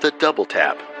her the double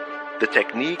tap, the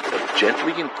technique of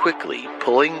gently and quickly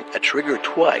pulling a trigger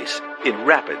twice in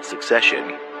rapid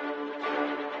succession.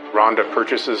 Rhonda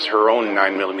purchases her own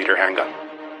 9mm handgun.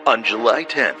 On July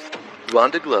 10th,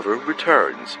 Rhonda Glover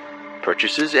returns,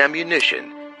 purchases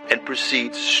ammunition, and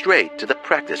proceeds straight to the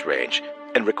practice range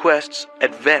and requests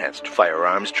advanced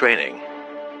firearms training.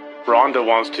 Rhonda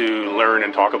wants to learn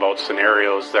and talk about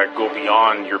scenarios that go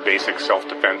beyond your basic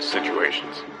self-defense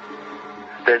situations.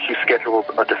 Then she scheduled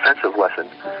a defensive lesson.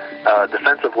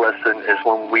 Defensive lesson is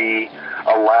when we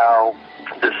allow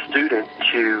the student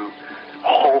to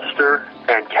holster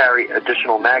and carry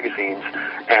additional magazines,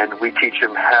 and we teach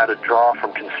them how to draw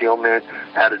from concealment,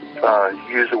 how to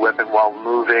use a weapon while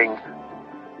moving.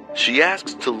 She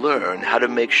asks to learn how to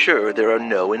make sure there are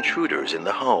no intruders in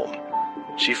the home.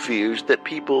 She fears that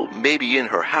people may be in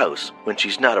her house when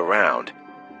she's not around.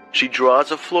 She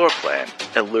draws a floor plan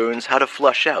and learns how to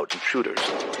flush out intruders.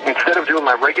 Instead of doing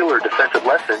my regular defensive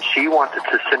lesson, she wanted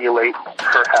to simulate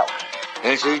her house.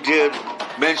 And she did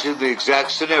mention the exact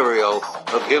scenario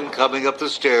of him coming up the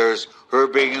stairs, her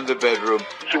being in the bedroom.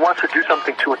 She wants to do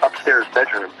something to an upstairs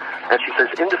bedroom. And she says,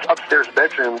 in this upstairs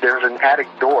bedroom, there's an attic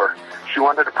door. She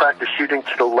wanted to practice shooting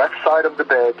to the left side of the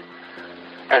bed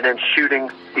and then shooting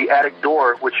the attic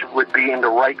door, which would be in the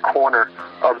right corner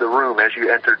of the room as you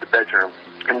entered the bedroom.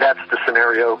 And that's the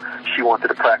scenario she wanted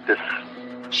to practice.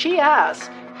 She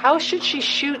asks, how should she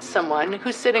shoot someone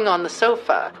who's sitting on the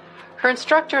sofa? Her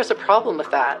instructor has a problem with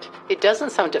that. It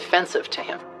doesn't sound defensive to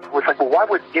him. It's like, well, why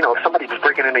would, if somebody's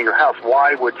breaking into your house,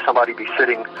 why would somebody be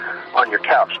sitting on your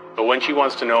couch? But when she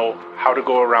wants to know how to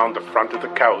go around the front of the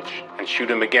couch and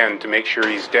shoot him again to make sure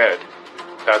he's dead,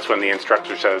 that's when the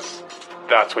instructor says,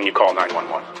 that's when you call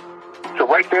 911. So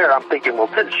right there, I'm thinking, well,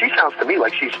 she sounds to me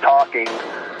like she's talking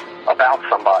about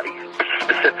somebody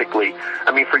specifically.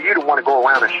 I mean, for you to want to go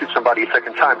around and shoot somebody a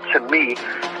second time, to me,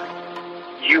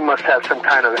 you must have some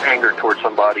kind of anger towards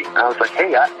somebody. And I was like,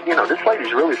 hey, this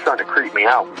lady's really starting to creep me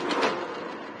out.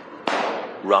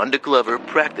 Rhonda Glover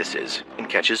practices and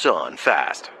catches on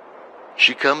fast.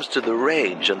 She comes to the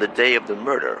range on the day of the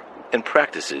murder and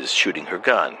practices shooting her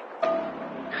gun.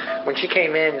 When she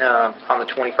came in on the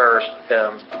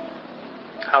 21st,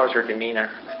 how was her demeanor?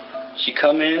 She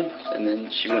come in, and then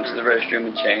she went to the restroom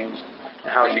and changed.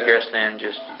 And how was she dressed then?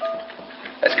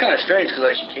 That's kind of strange,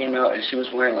 because she came out and she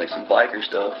was wearing some biker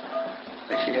stuff.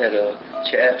 She had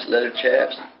chaps, leather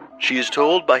chaps. She is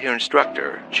told by her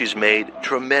instructor she's made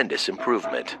tremendous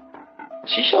improvement.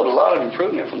 She showed a lot of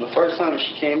improvement from the first time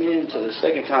she came in to the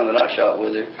second time that I shot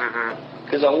with her.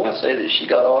 Because I want to say that she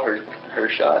got all her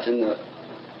shots in the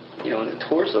in the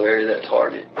torso area of that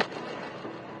target.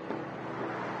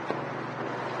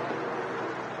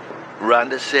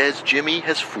 Rhonda says Jimmy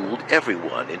has fooled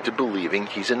everyone into believing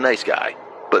he's a nice guy,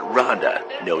 but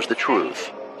Rhonda knows the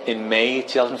truth. In May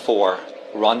 2004,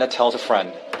 Rhonda tells a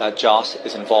friend that Joss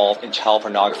is involved in child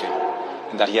pornography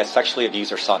and that he has sexually abused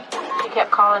her son. She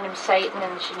kept calling him Satan,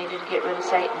 and she needed to get rid of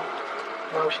Satan.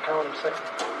 Why was she calling him Satan?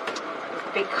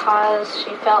 Because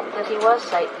she felt that he was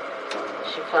Satan.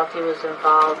 She felt he was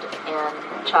involved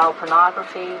in child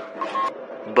pornography.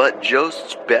 But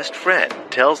Jost's best friend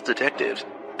tells detectives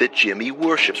that Jimmy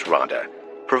worships Rhonda,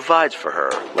 provides for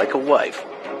her like a wife,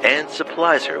 and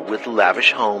supplies her with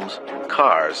lavish homes,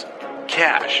 cars,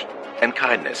 cash, and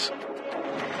kindness.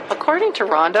 According to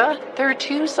Rhonda, there are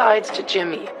two sides to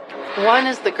Jimmy. One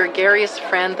is the gregarious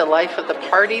friend, the life of the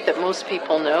party that most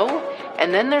people know,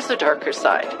 and then there's the darker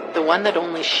side, the one that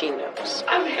only she knows.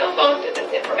 I'm held on to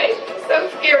this information. I'm so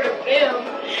scared of them.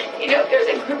 There's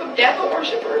a group of devil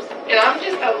worshippers, and I'm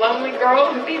just a lonely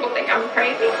girl who people think I'm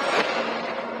crazy.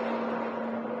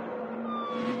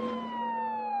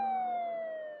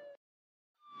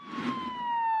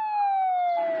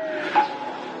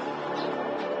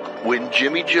 When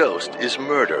Jimmy Jost is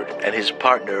murdered and his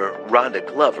partner, Rhonda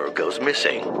Glover, goes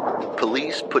missing,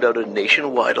 police put out a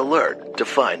nationwide alert to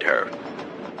find her.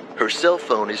 Her cell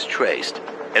phone is traced,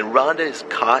 and Rhonda is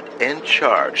caught and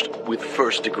charged with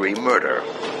first-degree murder.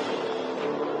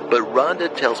 But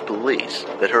Rhonda tells police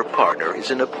that her partner is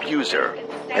an abuser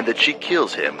and that she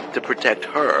kills him to protect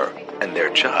her and their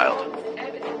child.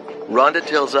 Rhonda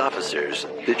tells officers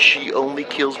that she only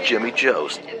kills Jimmy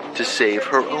Jost to save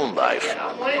her own life.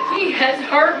 He has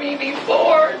hurt me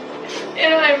before,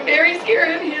 and I'm very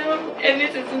scared of him, and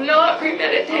this is not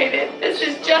premeditated. This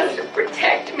is just to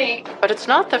protect me. But it's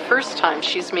not the first time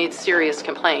she's made serious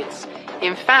complaints.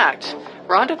 In fact,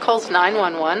 Rhonda calls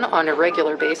 911 on a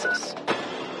regular basis.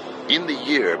 In the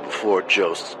year before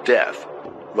Jost's death,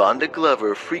 Rhonda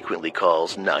Glover frequently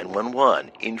calls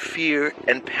 911 in fear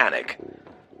and panic.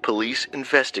 Police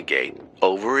investigate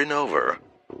over and over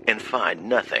and find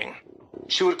nothing.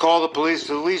 She would call the police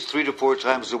at least 3 to 4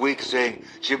 times a week saying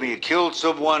Jimmy had killed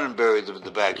someone and buried them in the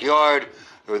backyard,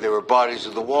 or there were bodies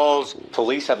in the walls.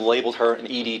 Police have labeled her an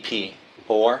EDP,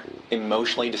 or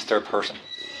emotionally disturbed person.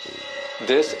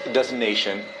 This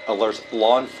designation alerts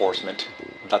law enforcement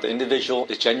that the individual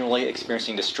is genuinely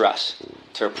experiencing distress,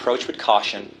 to approach with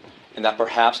caution, and that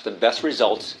perhaps the best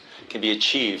results can be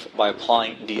achieved by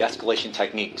applying de-escalation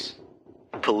techniques.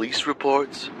 Police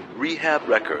reports, rehab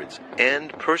records,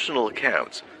 and personal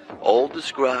accounts all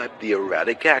describe the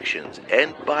erratic actions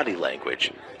and body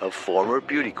language of former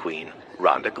beauty queen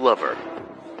Rhonda Glover.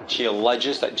 She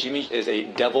alleges that Jimmy is a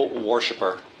devil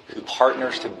worshiper who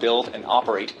partners to build and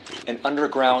operate an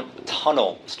underground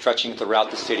tunnel stretching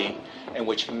throughout the city in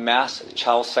which mass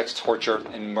child sex torture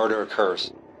and murder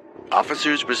occurs.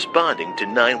 Officers responding to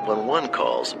 911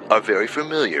 calls are very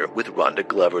familiar with Rhonda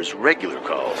Glover's regular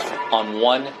calls. On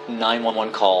one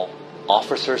 911 call,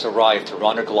 officers arrived to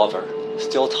Rhonda Glover,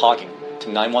 still talking to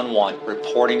 911,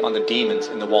 reporting on the demons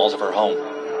in the walls of her home.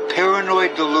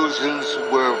 Paranoid delusions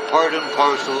were part and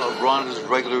parcel of Rhonda's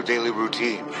regular daily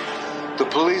routine. The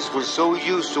police were so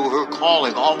used to her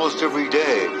calling almost every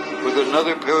day with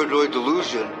another paranoid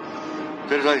delusion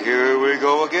that it's like, here we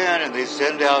go again, and they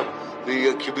send out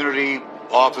the community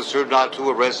officer not to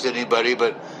arrest anybody,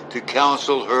 but to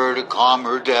counsel her, to calm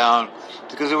her down,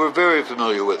 because they were very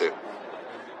familiar with her.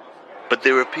 But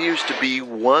there appears to be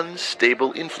one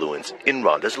stable influence in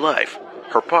Rhonda's life,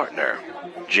 her partner,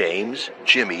 James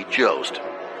Jimmy Jost.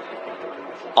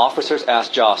 Officers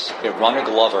ask Joss if Rhonda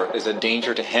Glover is a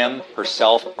danger to him,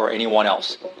 herself, or anyone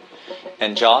else.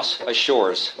 And Joss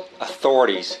assures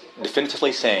authorities,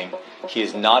 definitively saying he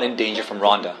is not in danger from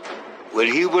Rhonda. When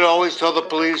he would always tell the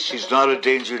police, she's not a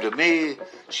danger to me,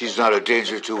 she's not a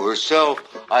danger to herself,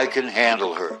 I can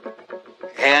handle her.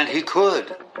 And he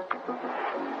could,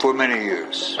 for many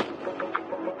years.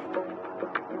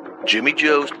 Jimmy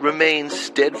Jost remains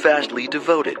steadfastly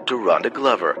devoted to Rhonda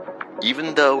Glover,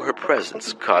 even though her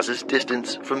presence causes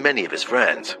distance from many of his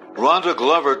friends. Rhonda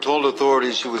Glover told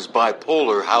authorities she was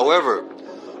bipolar. However,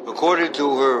 according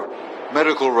to her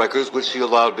medical records, which she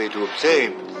allowed me to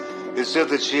obtain, it said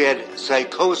that she had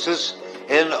psychosis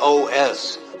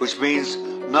NOS, which means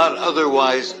not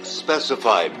otherwise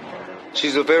specified.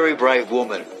 She's a very bright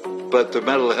woman, but the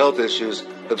mental health issues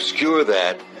obscure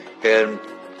that and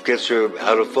gets her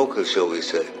out of focus, shall we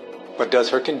say. But does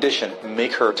her condition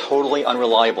make her totally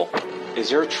unreliable? Is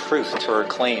there truth to her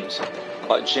claims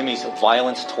about Jimmy's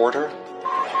violence toward her?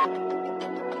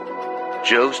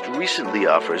 Jost recently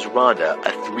offers Rhonda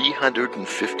a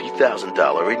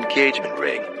 $350,000 engagement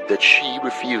ring that she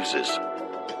refuses.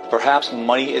 Perhaps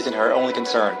money isn't her only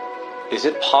concern. Is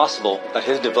it possible that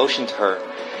his devotion to her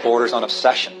borders on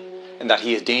obsession and that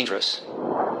he is dangerous?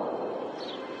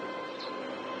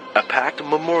 A packed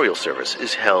memorial service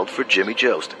is held for Jimmy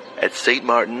Jost at St.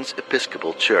 Martin's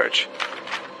Episcopal Church.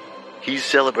 He's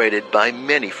celebrated by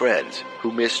many friends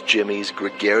who miss Jimmy's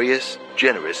gregarious,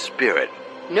 generous spirit.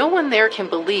 No one there can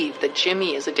believe that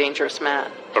Jimmy is a dangerous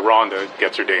man. But Rhonda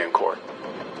gets her day in court.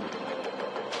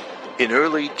 In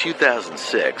early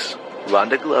 2006,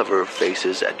 Rhonda Glover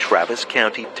faces a Travis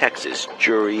County, Texas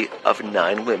jury of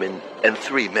 9 women and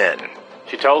 3 men.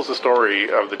 She tells the story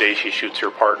of the day she shoots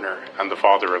her partner and the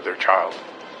father of their child.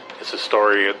 It's a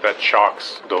story that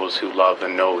shocks those who love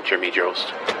and know Jimmy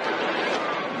Jost.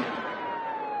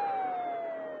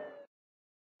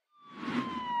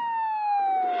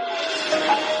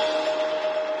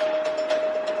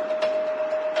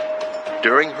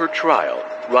 During her trial,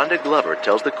 Rhonda Glover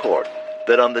tells the court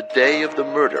that on the day of the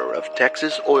murder of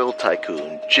Texas oil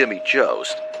tycoon Jimmy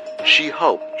Jost, she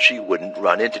hoped she wouldn't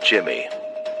run into Jimmy.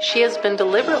 She has been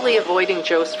deliberately avoiding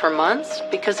Jost for months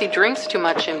because he drinks too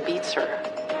much and beats her.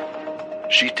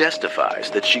 She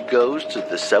testifies that she goes to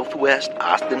the Southwest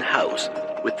Austin house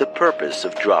with the purpose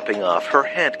of dropping off her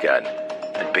handgun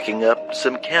and picking up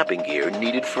some camping gear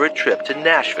needed for a trip to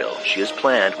Nashville she has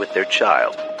planned with their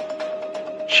child.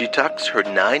 She tucks her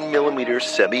 9mm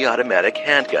semi-automatic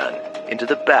handgun into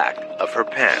the back of her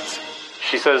pants.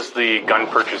 She says the gun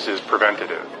purchase is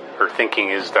preventative. Her thinking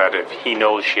is that if he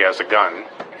knows she has a gun,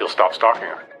 he'll stop stalking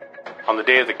her. On the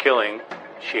day of the killing,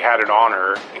 she had it on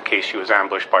her in case she was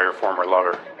ambushed by her former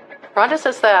lover. Rhonda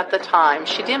says that at the time,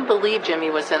 she didn't believe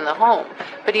Jimmy was in the home,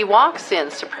 but he walks in,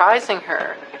 surprising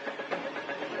her.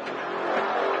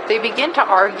 They begin to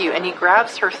argue, and he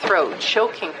grabs her throat,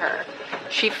 choking her.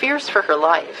 She fears for her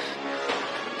life.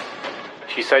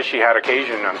 She says she had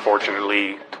occasion,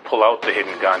 unfortunately, to pull out the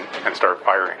hidden gun and start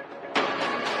firing.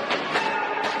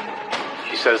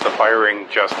 She says the firing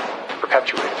just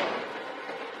perpetuated.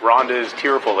 Rhonda is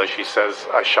tearful as she says,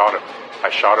 I shot him. I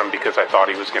shot him because I thought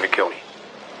he was going to kill me.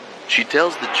 She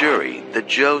tells the jury that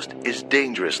Jost is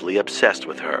dangerously obsessed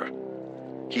with her.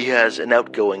 He has an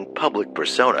outgoing public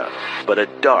persona, but a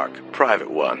dark, private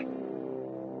one.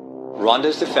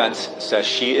 Rhonda's defense says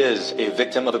she is a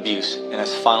victim of abuse and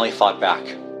has finally fought back.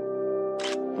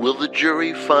 Will the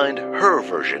jury find her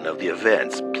version of the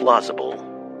events plausible?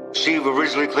 She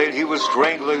originally claimed he was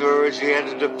strangling her and she had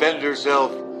to defend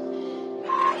herself.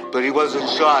 But he wasn't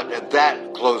shot at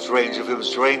that close range of him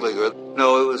strangling her.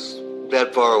 No, it was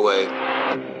that far away.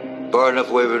 Far enough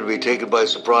away for him to be taken by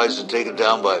surprise and taken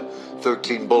down by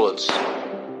 13 bullets.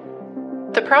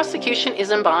 The prosecution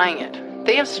isn't buying it.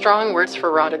 They have strong words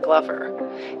for Rhonda Glover.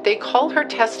 They call her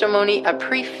testimony a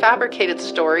prefabricated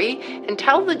story and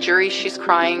tell the jury she's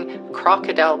crying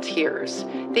crocodile tears.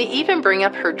 They even bring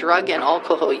up her drug and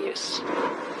alcohol use.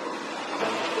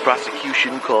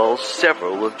 Prosecution calls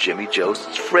several of Jimmy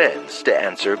Jost's friends to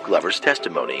answer Glover's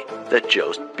testimony that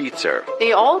Jost beats her.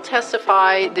 They all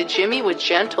testify that Jimmy was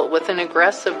gentle with an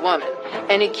aggressive woman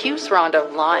and accuse Rhonda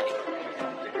of lying.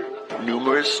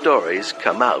 Numerous stories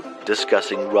come out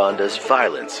discussing Rhonda's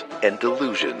violence and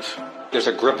delusions. There's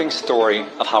a gripping story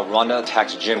of how Rhonda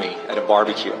attacks Jimmy at a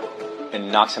barbecue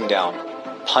and knocks him down,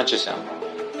 punches him,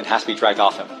 and has to be dragged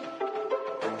off him.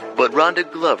 But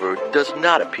Rhonda Glover does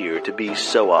not appear to be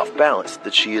so off balance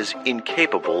that she is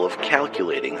incapable of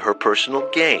calculating her personal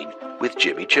gain with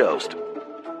Jimmy Jost.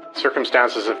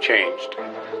 Circumstances have changed.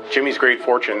 Jimmy's great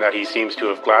fortune that he seems to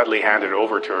have gladly handed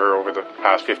over to her over the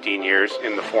past 15 years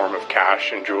in the form of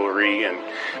cash and jewelry and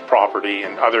property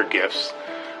and other gifts,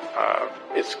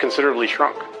 it's considerably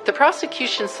shrunk. The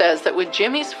prosecution says that with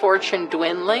Jimmy's fortune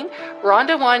dwindling,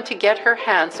 Rhonda wanted to get her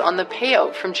hands on the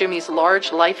payout from Jimmy's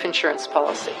large life insurance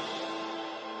policy.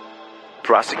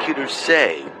 Prosecutors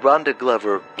say Rhonda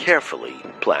Glover carefully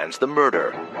plans the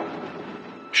murder.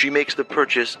 She makes the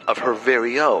purchase of her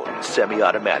very own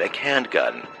semi-automatic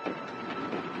handgun.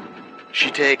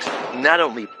 She takes not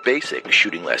only basic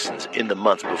shooting lessons in the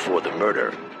months before the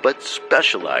murder, but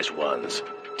specialized ones,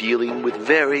 dealing with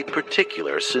very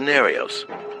particular scenarios.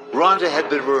 Rhonda had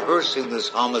been rehearsing this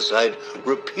homicide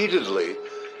repeatedly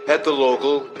at the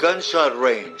local gunshot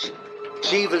range.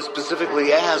 She even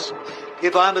specifically asked,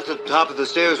 if I'm at the top of the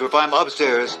stairs or if I'm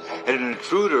upstairs and an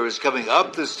intruder is coming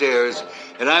up the stairs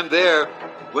and I'm there,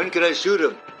 when can I shoot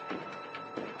him?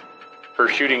 Her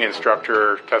shooting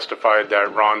instructor testified that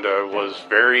Rhonda was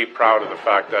very proud of the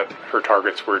fact that her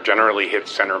targets were generally hit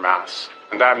center mass.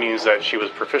 And that means that she was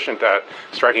proficient at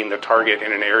striking the target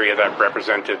in an area that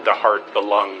represented the heart, the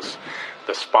lungs,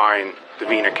 the spine, the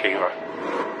vena cava.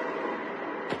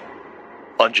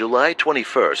 On July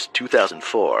 21st,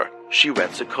 2004, she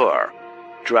rents a car,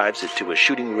 drives it to a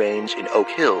shooting range in Oak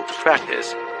Hill to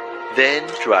practice, then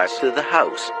drives to the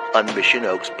house on Mission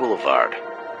Oaks Boulevard.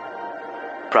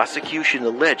 Prosecution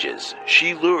alleges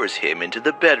she lures him into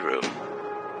the bedroom.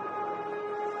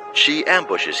 She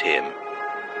ambushes him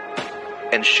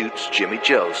and shoots Jimmy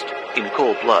Jost in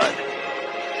cold blood.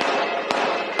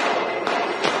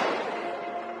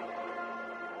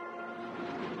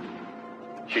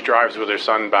 She drives with her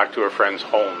son back to her friend's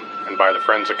home, and by the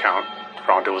friend's account,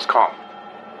 Rhonda was calm.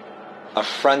 A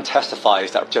friend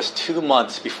testifies that just 2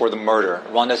 months before the murder,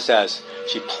 Rhonda says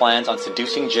she plans on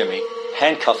seducing Jimmy,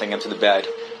 handcuffing him to the bed,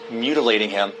 mutilating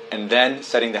him, and then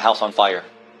setting the house on fire.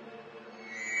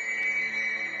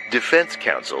 Defense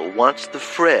counsel wants the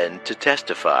friend to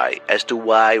testify as to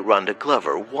why Rhonda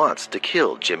Glover wants to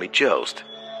kill Jimmy Jost,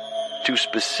 to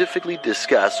specifically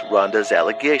discuss Rhonda's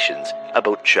allegations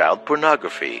about child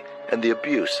pornography and the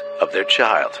abuse of their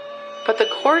child. But the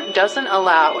court doesn't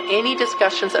allow any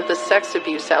discussions of the sex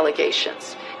abuse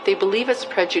allegations. They believe it's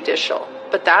prejudicial,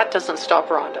 but that doesn't stop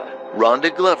Rhonda.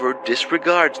 Rhonda Glover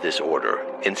disregards this order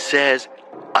and says,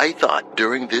 "I thought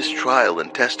during this trial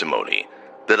and testimony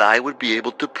that I would be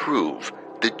able to prove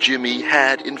that Jimmy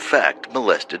had in fact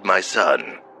molested my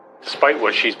son." Despite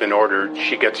what she's been ordered,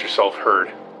 she gets herself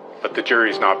heard, but the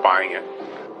jury's not buying it.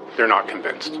 They're not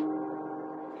convinced.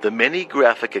 The many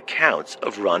graphic accounts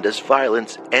of Rhonda's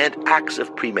violence and acts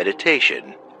of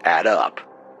premeditation add up.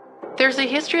 There's a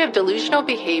history of delusional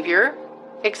behavior,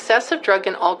 excessive drug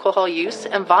and alcohol use,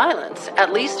 and violence,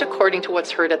 at least according to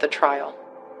what's heard at the trial.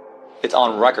 It's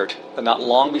on record that not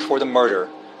long before the murder,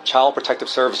 Child Protective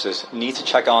Services needs to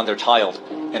check on their child,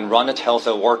 and Rhonda tells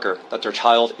the worker that their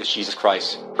child is Jesus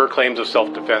Christ. Her claims of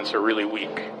self-defense are really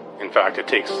weak. In fact, it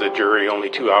takes the jury only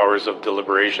 2 hours of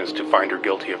deliberations to find her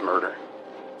guilty of murder.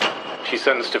 She's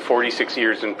sentenced to 46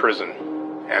 years in prison,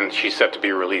 and she's set to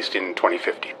be released in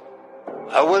 2050.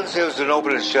 I wouldn't say it was an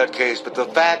open and shut case, but the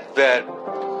fact that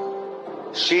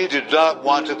she did not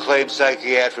want to claim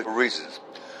psychiatric reasons.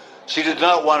 She did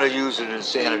not want to use an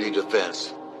insanity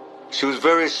defense. She was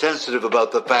very sensitive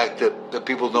about the fact that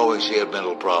people knowing she had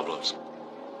mental problems.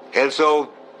 And so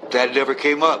that never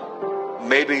came up.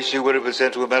 Maybe she would have been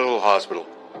sent to a mental hospital.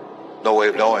 No way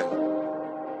of knowing.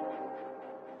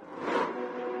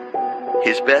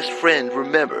 His best friend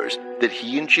remembers that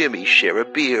he and Jimmy share a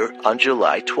beer on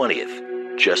July 20th,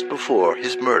 just before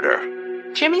his murder.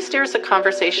 Jimmy steers the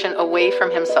conversation away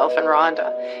from himself and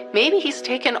Rhonda. Maybe he's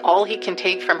taken all he can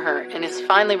take from her and is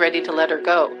finally ready to let her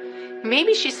go.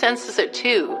 Maybe she senses it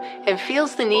too and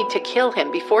feels the need to kill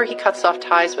him before he cuts off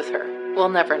ties with her. We'll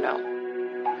never know.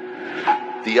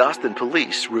 The Austin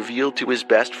police revealed to his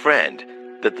best friend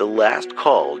that the last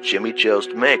call Jimmy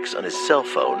Jost makes on his cell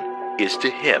phone is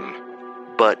to him,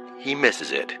 but he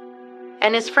misses it.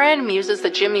 And his friend muses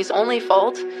that Jimmy's only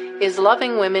fault is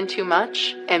loving women too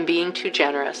much and being too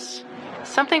generous.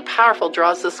 Something powerful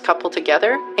draws this couple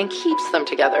together and keeps them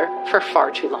together for far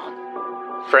too long.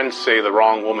 Friends say the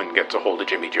wrong woman gets a hold of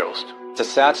Jimmy Jost. It's a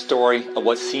sad story of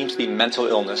what seems to be mental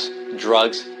illness,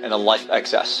 drugs, and a life of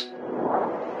excess.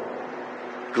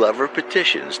 Glover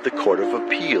petitions the Court of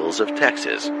Appeals of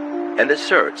Texas and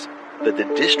asserts that the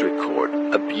district court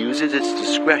abuses its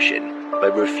discretion by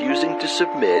refusing to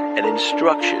submit an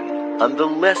instruction on the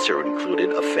lesser included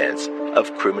offense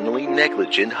of criminally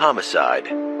negligent homicide.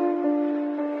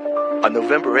 On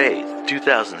November 8,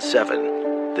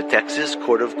 2007, the Texas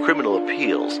Court of Criminal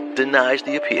Appeals denies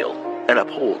the appeal and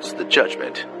upholds the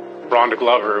judgment. Rhonda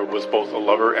Glover was both a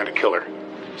lover and a killer.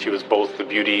 She was both the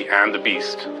beauty and the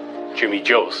beast. Jimmy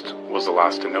Jost was the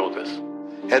last to know this.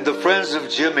 And the friends of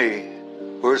Jimmy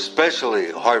were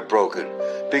especially heartbroken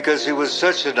because he was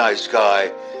such a nice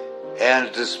guy,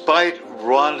 and despite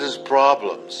Rhonda's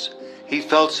problems, he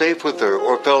felt safe with her,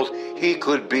 or felt he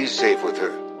could be safe with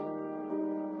her.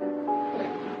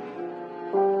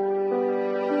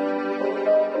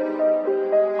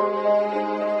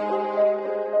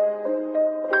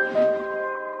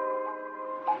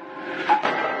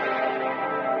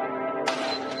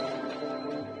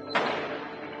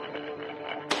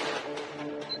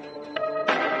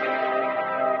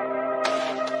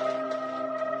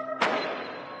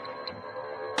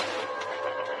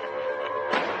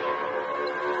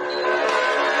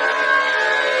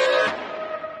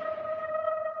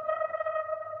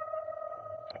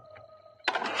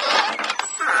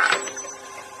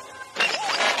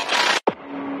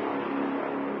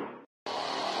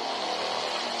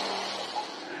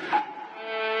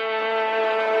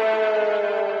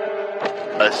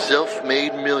 A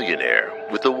self-made millionaire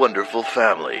with a wonderful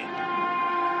family.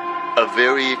 A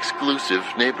very exclusive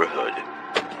neighborhood.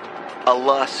 A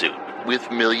lawsuit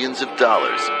with millions of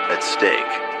dollars at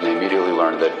stake. They immediately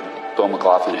learned that Bill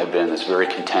McLaughlin had been in this very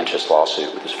contentious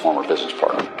lawsuit with his former business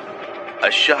partner.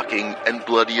 A shocking and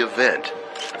bloody event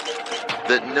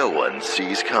that no one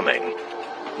sees coming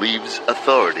leaves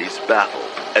authorities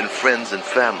baffled and friends and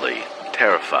family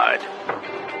terrified.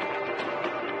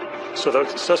 So the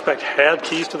suspect had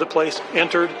keys to the place,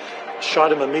 entered, shot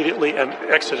him immediately, and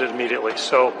exited immediately.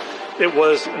 So it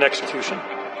was an execution.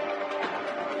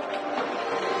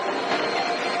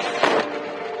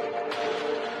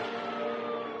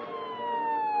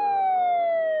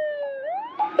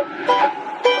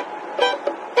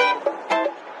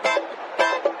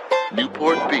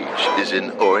 Newport Beach is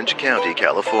in Orange County,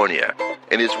 California,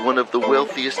 and is one of the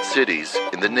wealthiest cities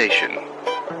in the nation.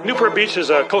 Newport Beach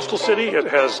is a coastal city. It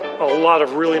has a lot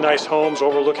of really nice homes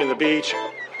overlooking the beach.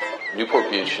 Newport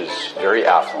Beach is very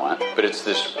affluent, but it's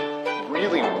this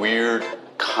really weird,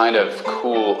 kind of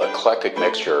cool, eclectic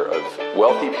mixture of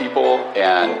wealthy people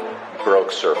and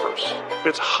broke surfers.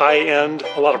 It's high-end.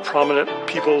 A lot of prominent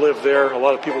people live there. A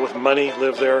lot of people with money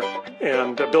live there.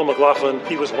 And Bill McLaughlin,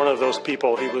 he was one of those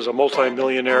people. He was a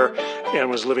multimillionaire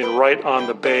and was living right on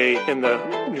the bay in the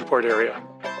Newport area.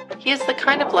 He is the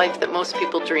kind of life that most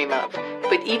people dream of,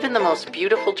 but even the most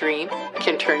beautiful dream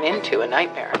can turn into a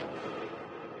nightmare.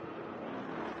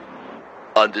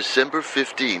 On December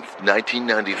 15th,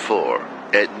 1994,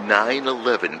 at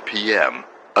 9:11 p.m.,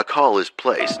 a call is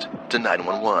placed to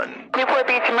 911. Newport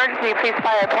Beach emergency, please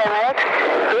fire paramedics.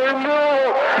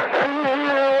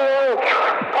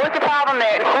 What's the problem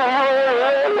there?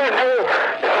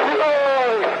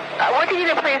 What do you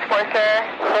need a police for, sir?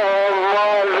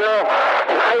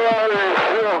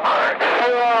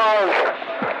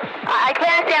 I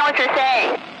can't understand what you're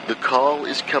saying. The call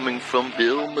is coming from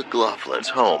Bill McLaughlin's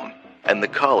home, and the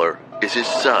caller is his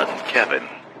son, Kevin.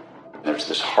 There's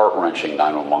this heart-wrenching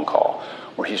 911 call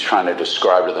where he's trying to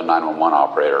describe to the 911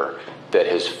 operator that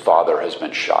his father has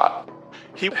been shot.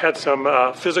 He had some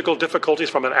physical difficulties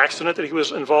from an accident that he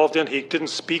was involved in. He didn't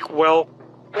speak well.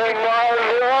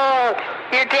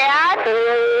 Your dad?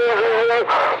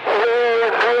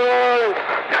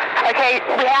 Okay,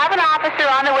 we have an officer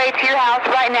on the way to your house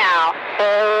right now.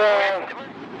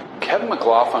 Kevin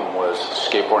McLaughlin was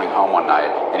skateboarding home one night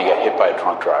and he got hit by a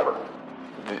drunk driver.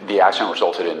 The accident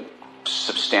resulted in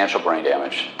substantial brain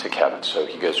damage to Kevin. So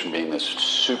he goes from being this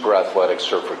super athletic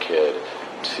surfer kid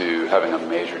to having a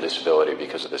major disability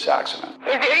because of this accident.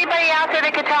 Is there anybody out there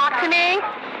that can talk to me?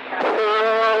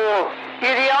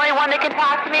 You're the only one that can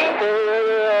talk to me?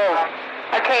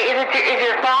 Okay, is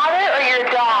your father or your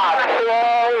dog?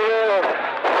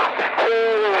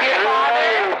 Your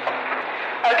father?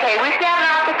 Okay, we should have an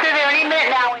officer there any minute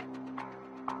now.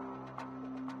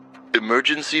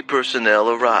 Emergency personnel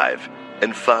arrive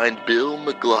and find Bill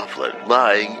McLaughlin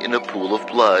lying in a pool of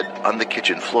blood on the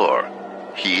kitchen floor.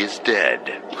 He is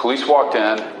dead. Police walked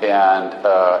in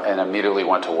and immediately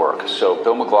went to work. So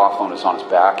Bill McLaughlin is on his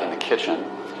back in the kitchen.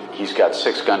 He's got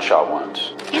 6 gunshot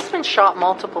wounds. He's been shot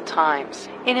multiple times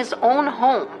in his own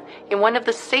home in one of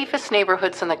the safest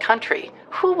neighborhoods in the country.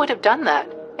 Who would have done that?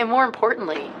 And more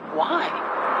importantly, why?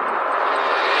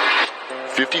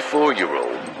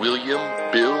 54-year-old William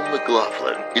Bill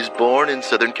McLaughlin is born in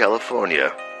Southern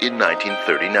California in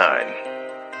 1939.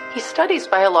 He studies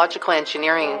biological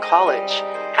engineering in college.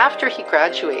 After he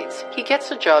graduates, he gets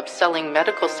a job selling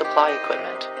medical supply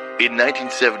equipment. In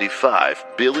 1975,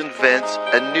 Bill invents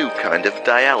a new kind of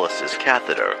dialysis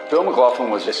catheter. Bill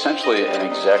McLaughlin was essentially an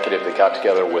executive that got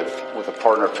together with a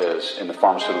partner of his in the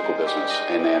pharmaceutical business,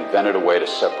 and they invented a way to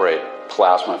separate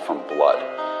plasma from blood.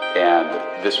 And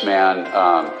this man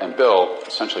and Bill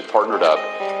essentially partnered up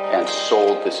and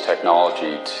sold this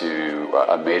technology to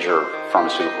a major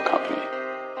pharmaceutical company.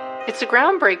 It's a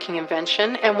groundbreaking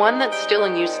invention and one that's still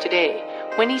in use today.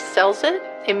 When he sells it,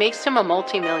 it makes him a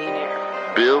multimillionaire.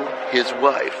 Bill, his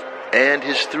wife, and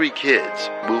his 3 kids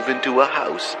move into a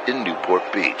house in Newport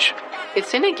Beach.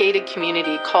 It's in a gated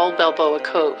community called Balboa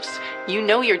Coves. You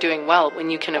know you're doing well when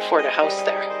you can afford a house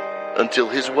there. Until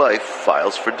his wife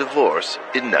files for divorce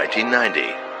in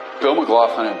 1990. Bill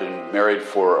McLaughlin had been married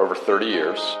for over 30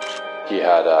 years. He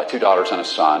had 2 daughters and a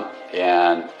son.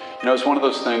 And, you know, it's one of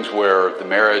those things where the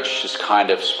marriage just kind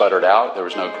of sputtered out. There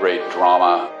was no great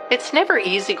drama. It's never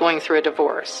easy going through a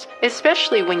divorce,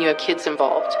 especially when you have kids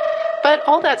involved. But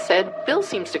all that said, Bill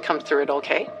seems to come through it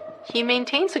okay. He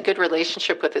maintains a good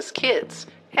relationship with his kids,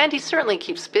 and he certainly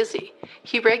keeps busy.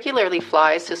 He regularly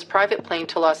flies his private plane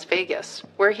to Las Vegas,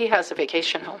 where he has a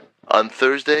vacation home. On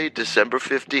Thursday, December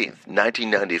 15th,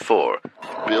 1994,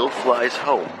 Bill flies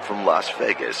home from Las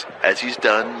Vegas, as he's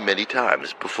done many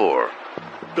times before.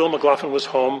 Bill McLaughlin was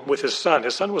home with his son.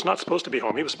 His son was not supposed to be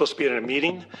home. He was supposed to be at a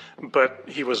meeting, but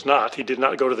he was not. He did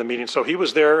not go to the meeting. So he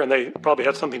was there, and they probably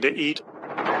had something to eat.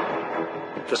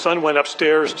 The son went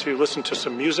upstairs to listen to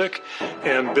some music,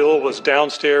 and Bill was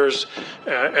downstairs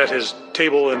at his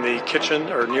table in the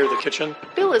kitchen, or near the kitchen.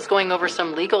 Bill is going over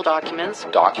some legal documents.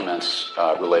 Documents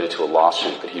related to a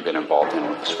lawsuit that he'd been involved in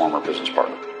with his former business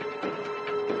partner.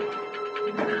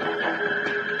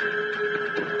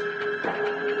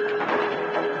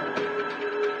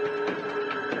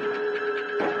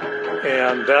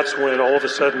 And that's when all of a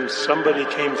sudden somebody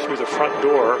came through the front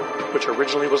door, which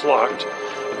originally was locked,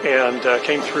 and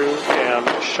came through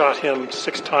and shot him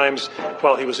 6 times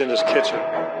while he was in his kitchen.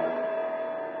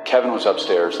 Kevin was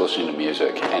upstairs listening to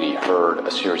music, and he heard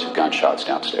a series of gunshots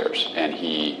downstairs. And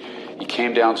he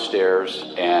came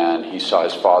downstairs, and he saw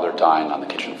his father dying on the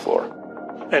kitchen floor.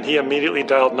 And he immediately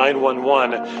dialed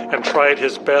 911 and tried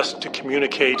his best to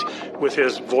communicate with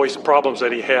his voice problems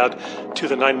that he had to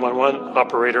the 911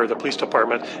 operator of the police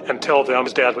department and tell them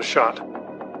his dad was shot.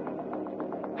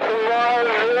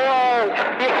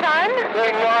 Your son?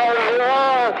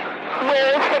 Where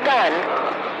is the gun?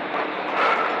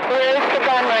 Where is the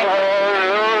gun right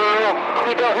now?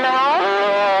 You don't know?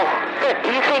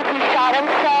 You think he shot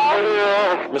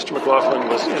himself? Mr. McLaughlin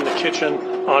was in the kitchen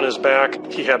on his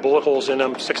back. He had bullet holes in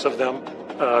him, 6 of them.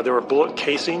 There were bullet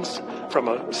casings from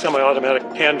a semi-automatic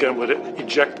handgun would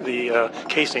eject the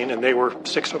casing, and they were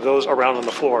 6 of those around on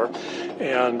the floor,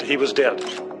 and he was dead.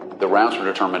 The rounds were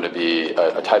determined to be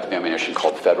a type of ammunition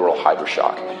called Federal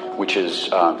Hydroshock, which is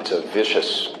it's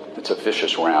a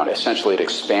vicious round. Essentially, it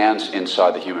expands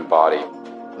inside the human body.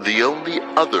 The only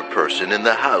other person in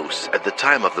the house at the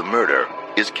time of the murder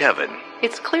is Kevin.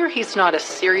 It's clear he's not a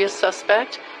serious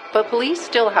suspect, but police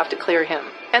still have to clear him,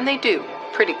 and they do,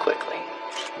 pretty quickly.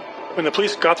 When the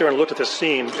police got there and looked at the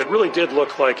scene, it really did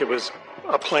look like it was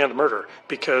a planned murder,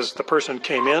 because the person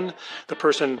came in, the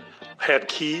person had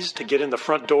keys to get in the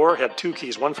front door, had 2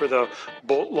 keys, one for the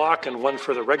bolt lock and one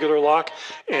for the regular lock,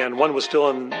 and one was still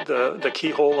in the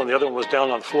keyhole and the other one was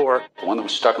down on the floor. The one that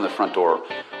was stuck in the front door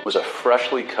was a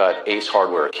freshly cut Ace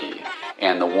Hardware key,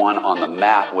 and the one on the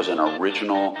mat was an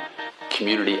original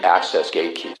community access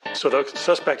gate key. So the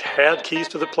suspect had keys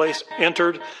to the place,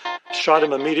 entered, shot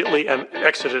him immediately, and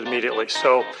exited immediately.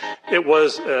 So it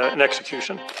was an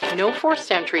execution. No forced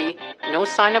entry, no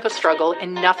sign of a struggle,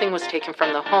 and nothing was taken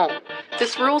from the home.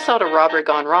 This rules out a robbery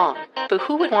gone wrong. But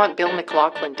who would want Bill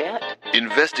McLaughlin dead?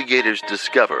 Investigators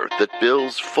discover that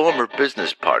Bill's former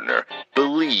business partner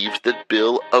believes that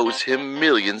Bill owes him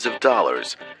millions of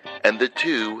dollars, and the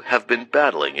two have been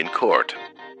battling in court.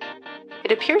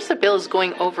 It appears that Bill is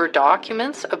going over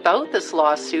documents about this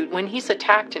lawsuit when he's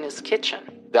attacked in his kitchen.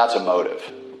 That's a motive.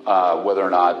 Whether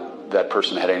or not that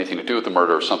person had anything to do with the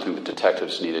murder is something that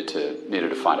detectives needed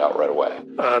to find out right away.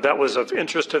 That was of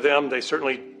interest to them. They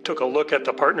certainly took a look at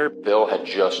the partner. Bill had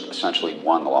just essentially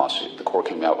won the lawsuit. The court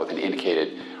came out with an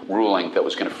indicated ruling that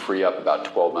was going to free up about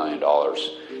 $12 million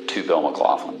to Bill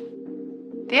McLaughlin.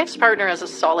 The ex-partner has a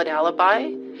solid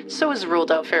alibi, so is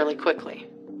ruled out fairly quickly.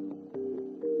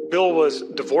 Bill was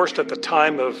divorced at the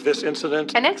time of this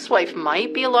incident. An ex-wife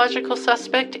might be a logical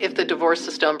suspect if the divorce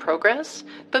is still in progress,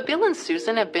 but Bill and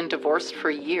Susan have been divorced for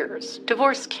years.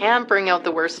 Divorce can bring out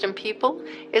the worst in people,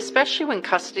 especially when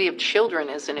custody of children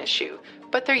is an issue,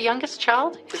 but their youngest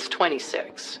child is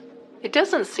 26. It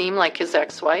doesn't seem like his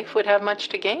ex-wife would have much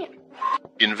to gain.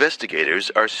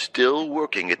 Investigators are still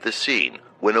working at the scene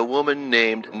when a woman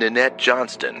named Nanette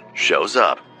Johnston shows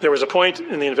up. There was a point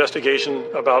in the investigation,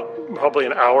 about probably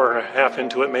an hour and a half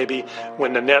into it maybe,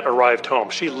 when Nanette arrived home.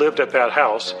 She lived at that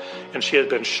house, and she had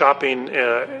been shopping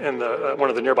in one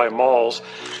of the nearby malls,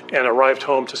 and arrived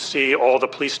home to see all the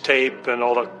police tape and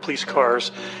all the police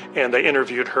cars, and they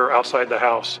interviewed her outside the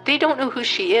house. They don't know who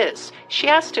she is. She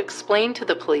has to explain to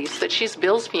the police that she's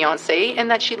Bill's fiancée and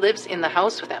that she lives in the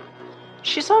house with him.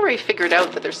 She's already figured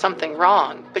out that there's something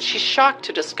wrong, but she's shocked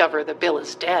to discover that Bill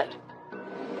is dead.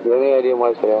 Do you have any idea why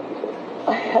it's happened?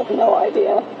 I have no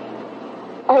idea.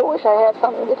 I wish I had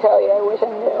something to tell you. I wish I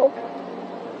knew.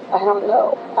 I don't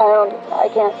know. I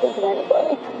can't think of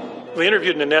anybody. We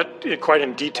interviewed Nanette quite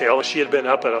in detail. She had been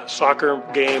up at a soccer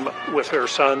game with her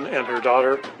son and her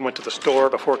daughter, went to the store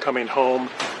before coming home.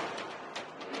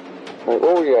 What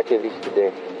were your activities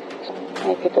today?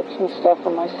 I picked up some stuff for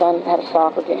my son at a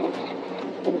soccer game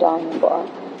in Diamond Bar.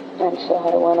 And so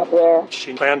I went up there.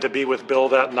 She planned to be with Bill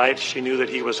that night. She knew that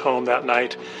he was home that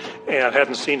night and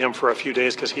hadn't seen him for a few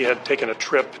days because he had taken a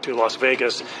trip to Las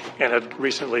Vegas and had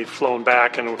recently flown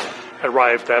back and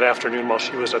arrived that afternoon while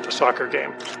she was at the soccer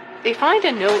game. They find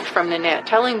a note from Nanette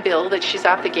telling Bill that she's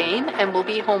at the game and will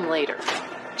be home later.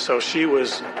 So she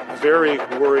was very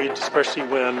worried, especially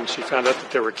when she found out that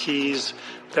there were keys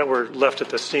that were left at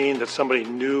the scene that somebody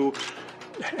knew,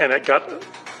 and it got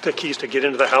the keys to get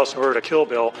into the house in order to kill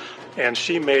Bill. And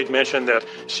she made mention that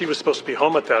she was supposed to be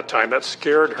home at that time. That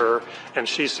scared her, and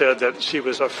she said that she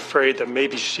was afraid that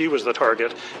maybe she was the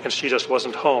target and she just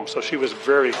wasn't home. So she was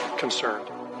very concerned.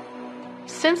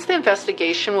 Since the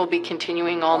investigation will be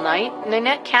continuing all night,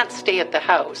 Nanette can't stay at the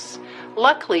house.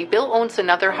 Luckily, Bill owns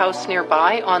another house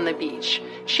nearby on the beach.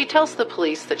 She tells the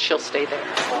police that she'll stay there.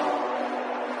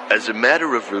 As a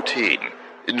matter of routine,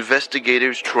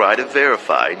 investigators try to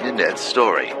verify Nanette's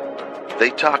story.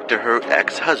 They talk to her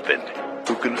ex-husband,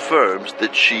 who confirms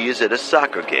that she is at a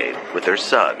soccer game with her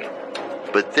son.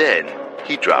 But then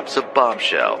he drops a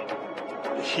bombshell.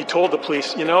 He told the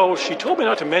police, she told me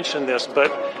not to mention this,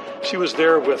 but she was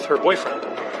there with her boyfriend.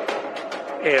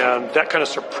 And that kind of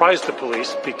surprised the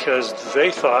police because they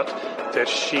thought that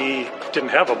she didn't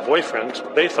have a boyfriend.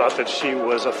 They thought that she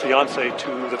was a fiancé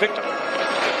to the victim.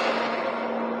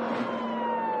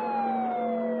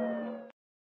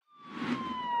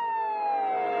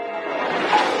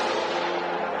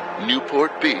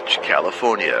 Newport Beach,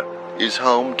 California, is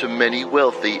home to many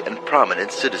wealthy and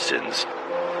prominent citizens.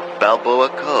 Balboa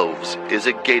Coves is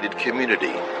a gated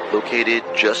community located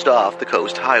just off the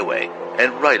Coast Highway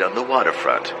and right on the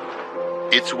waterfront.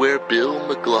 It's where Bill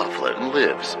McLaughlin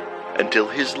lives until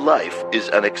his life is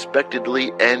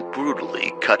unexpectedly and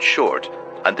brutally cut short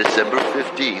on December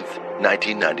 15th,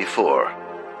 1994.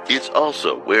 It's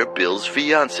also where Bill's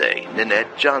fiancée,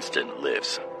 Nanette Johnston,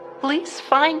 lives. Police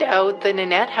find out that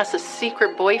Nanette has a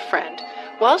secret boyfriend.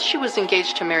 While she was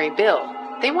engaged to marry Bill,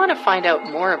 they want to find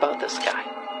out more about this guy.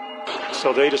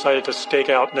 So they decided to stake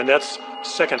out Nanette's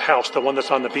second house, the one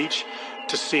that's on the beach,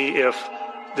 to see if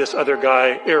this other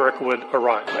guy, Eric, would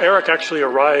arrive. Eric actually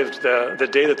arrived the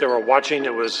day that they were watching.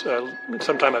 It was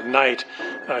sometime at night.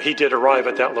 He did arrive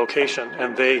at that location,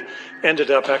 and they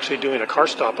ended up actually doing a car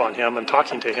stop on him and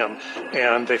talking to him,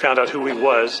 and they found out who he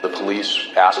was. The police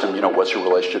asked him, what's your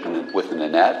relationship with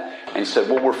Nanette? And he said,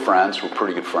 well, we're friends. We're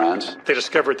pretty good friends. They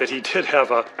discovered that he did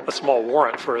have a small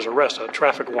warrant for his arrest, a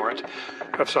traffic warrant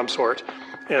of some sort.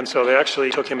 And so they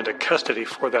actually took him into custody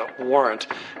for that warrant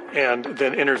and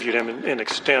then interviewed him in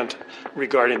extent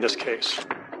regarding this case.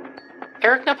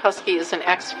 Eric Napuski is an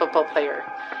ex-football player.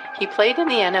 He played in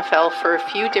the NFL for a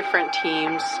few different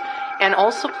teams and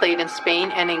also played in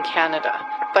Spain and in Canada.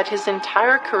 But his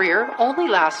entire career only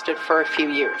lasted for a few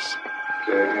years.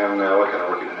 Okay, and what kind of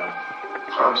work are you doing?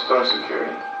 I'm still in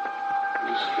security.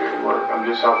 Security work. I'm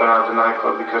just helping out the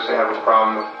nightclub because they have a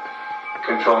problem with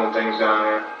controlling things down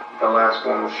there. The last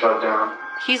one was shut down.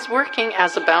 He's working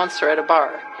as a bouncer at a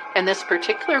bar, and this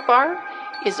particular bar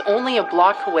is only a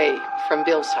block away from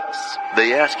Bill's house.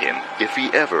 They ask him if he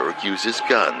ever uses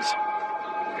guns.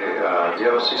 Okay, do you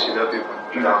have a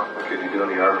CCW? No. Okay, do you do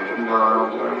any Army? No, I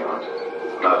don't do any Army.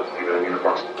 Not even a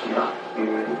uniform? No.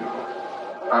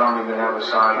 I don't even have a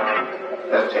sidearm.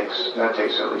 That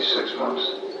takes at least 6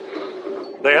 months.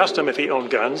 They asked him if he owned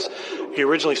guns. He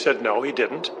originally said no, he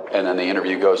didn't. And then the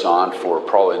interview goes on for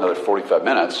probably another 45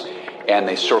 minutes, and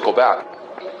they circle back.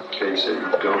 Okay, you said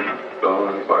you don't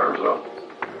own any firearms at all?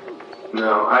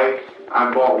 No, I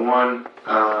bought one.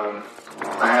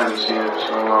 I haven't seen it in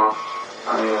so long.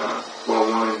 I bought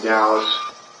one in Dallas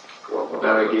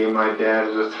that I gave my dad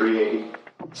as a .380.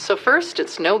 So first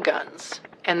it's no guns,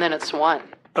 and then it's one.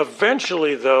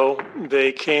 Eventually, though,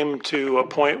 they came to a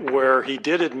point where he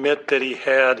did admit that he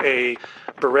had a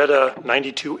Beretta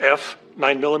 92F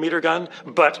 9mm gun,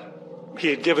 but he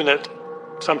had given it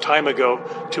some time ago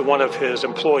to one of his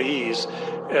employees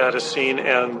at a scene,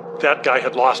 and that guy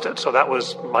had lost it. So that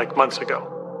was like months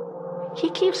ago. He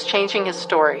keeps changing his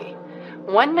story.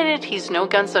 1 minute he's no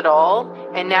guns at all,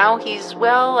 and now he's,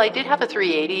 I did have a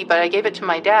 .380, but I gave it to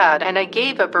my dad, and I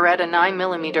gave a Beretta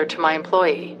 9mm to my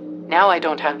employee. Now I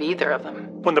don't have either of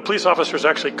them. When the police officers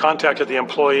actually contacted the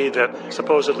employee that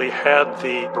supposedly had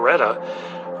the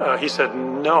Beretta, he said,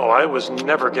 no, I was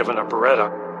never given a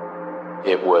Beretta.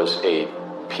 It was a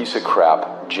piece of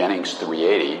crap Jennings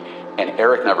 .380, and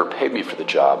Eric never paid me for the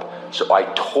job, so I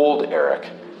told Eric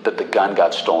that the gun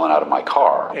got stolen out of my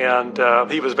car. And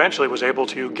he eventually was able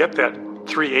to get that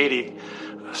 .380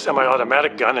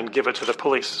 semi-automatic gun and give it to the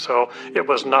police, so it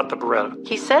was not the Beretta.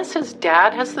 He says his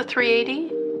dad has the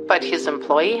 .380, but his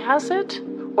employee has it?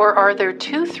 Or are there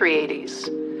two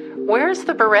 .380s? Where's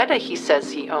the Beretta he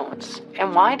says he owns?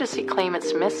 And why does he claim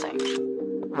it's missing?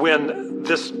 When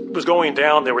this was going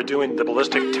down, they were doing the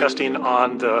ballistic testing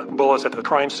on the bullets at the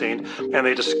crime scene, and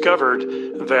they discovered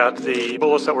that the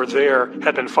bullets that were there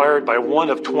had been fired by one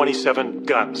of 27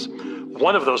 guns.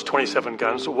 One of those 27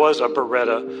 guns was a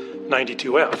Beretta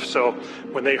 92F. So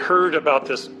when they heard about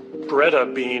this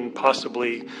Beretta being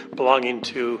possibly belonging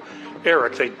to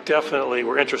Eric, they definitely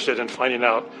were interested in finding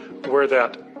out where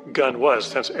that gun was.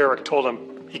 Since Eric told them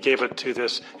he gave it to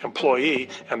this employee,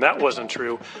 and that wasn't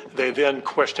true, they then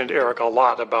questioned Eric a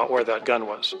lot about where that gun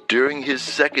was. During his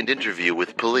second interview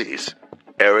with police,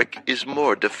 Eric is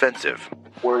more defensive.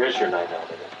 Where is your 9mm?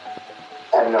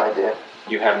 I have no idea.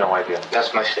 You have no idea?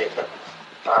 That's my statement.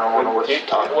 I don't want to what you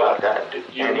talk about that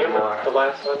you anymore. The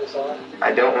last time you saw it?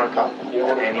 I don't want to talk about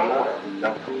that anymore.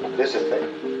 No. This is the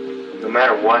thing. No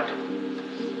matter what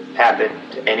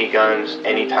happened to any guns,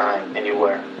 anytime,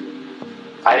 anywhere,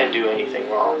 I didn't do anything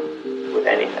wrong with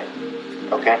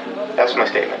anything. Okay? That's my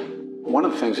statement. One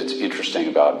of the things that's interesting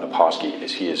about Naposki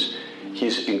is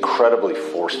he's incredibly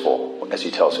forceful as he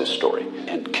tells his story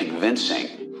and convincing.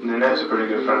 Nanette's a pretty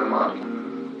good friend of mine.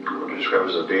 Would you describe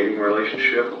as a dating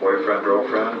relationship, boyfriend,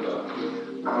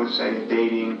 girlfriend? I would say a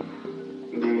dating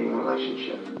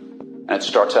relationship. And it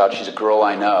starts out, she's a girl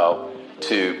I know,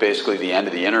 to basically the end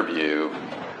of the interview,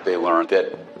 they learn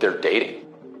that they're dating.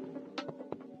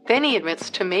 Then he admits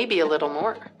to maybe a little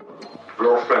more.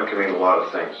 Girlfriend can mean a lot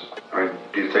of things. I mean,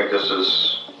 do you think this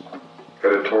is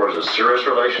headed towards a serious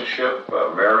relationship,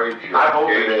 marriage? I hope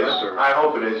it is. I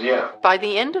hope it is, yeah. By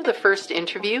the end of the first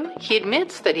interview, he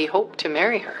admits that he hoped to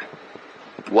marry her.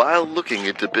 While looking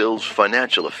into Bill's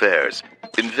financial affairs,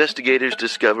 investigators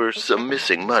discover some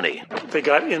missing money. They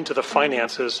got into the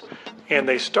finances, and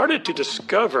they started to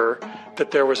discover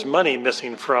that there was money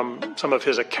missing from some of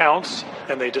his accounts,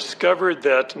 and they discovered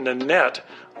that Nanette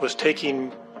was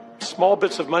taking small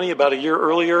bits of money about a year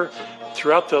earlier.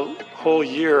 Throughout the whole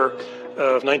year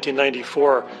of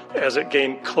 1994, as it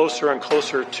gained closer and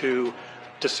closer to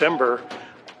December,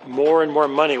 more and more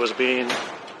money was being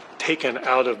taken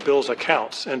out of Bill's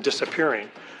accounts and disappearing.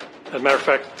 As a matter of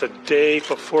fact, the day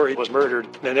before he was murdered,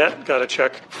 Nanette got a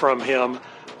check from him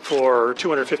for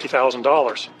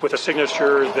 $250,000 with a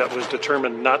signature that was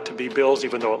determined not to be Bill's,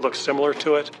 even though it looks similar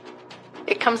to it.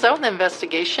 It comes out in the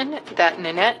investigation that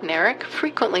Nanette and Eric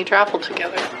frequently traveled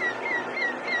together.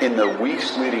 In the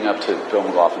weeks leading up to Bill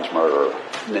McLaughlin's murder,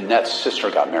 Nanette's sister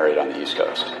got married on the East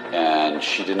Coast, and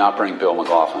she did not bring Bill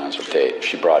McLaughlin as her date.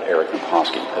 She brought Eric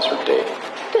Naposki as her date.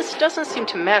 This doesn't seem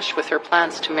to mesh with her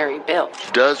plans to marry Bill.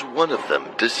 Does one of them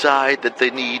decide that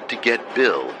they need to get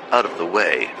Bill out of the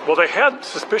way? Well, they had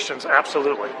suspicions,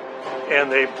 absolutely.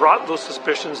 And they brought those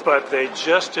suspicions, but they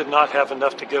just did not have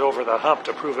enough to get over the hump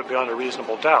to prove it beyond a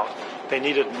reasonable doubt. They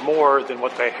needed more than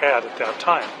what they had at that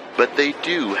time. But they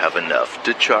do have enough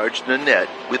to charge Nanette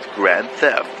with grand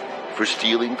theft for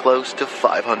stealing close to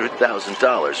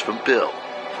 $500,000 from Bill.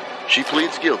 She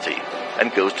pleads guilty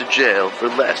and goes to jail for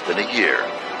less than a year.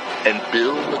 And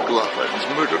Bill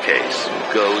McLaughlin's murder case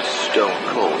goes stone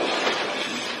cold.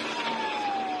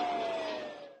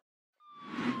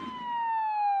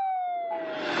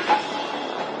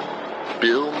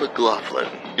 Bill McLaughlin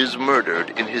is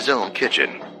murdered in his own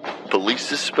kitchen. Police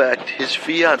suspect his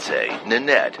fiancée,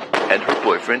 Nanette, and her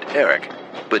boyfriend, Eric,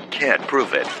 but can't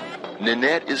prove it.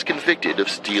 Nanette is convicted of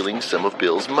stealing some of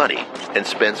Bill's money and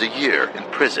spends a year in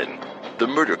prison. The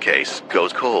murder case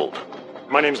goes cold.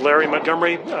 My name's Larry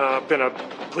Montgomery. I've been a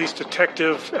police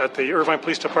detective at the Irvine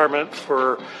Police Department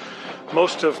for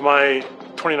most of my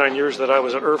 29 years that I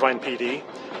was at Irvine PD.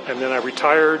 And then I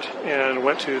retired and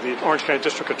went to the Orange County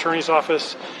District Attorney's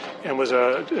Office and was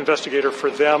an investigator for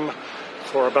them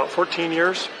for about 14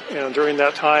 years. And during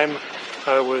that time,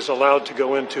 I was allowed to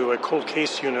go into a cold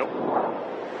case unit.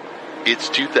 It's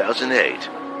 2008,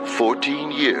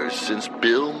 14 years since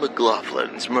Bill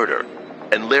McLaughlin's murder,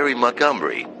 and Larry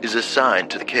Montgomery is assigned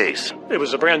to the case. It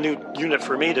was a brand new unit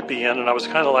for me to be in, and I was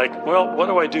kind of like, well, what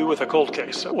do I do with a cold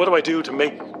case? What do I do to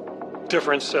make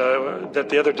difference that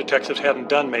the other detectives hadn't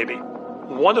done maybe?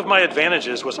 One of my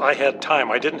advantages was I had time.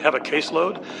 I didn't have a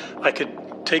caseload. I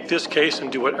could take this case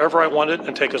and do whatever I wanted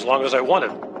and take as long as I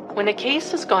wanted. When a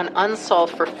case has gone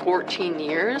unsolved for 14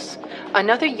 years,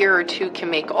 another year or two can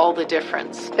make all the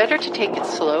difference. Better to take it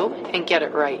slow and get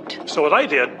it right. So what I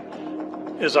did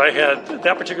is I had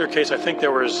that particular case, I think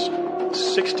there was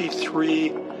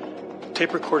 63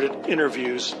 tape-recorded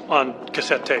interviews on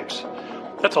cassette tapes.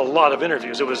 That's a lot of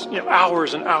interviews. It was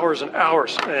hours and hours and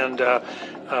hours, and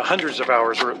hundreds of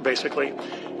hours basically.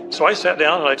 So I sat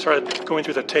down and I started going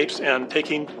through the tapes and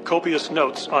taking copious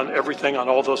notes on everything on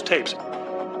all those tapes.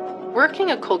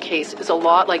 Working a cold case is a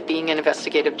lot like being an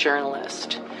investigative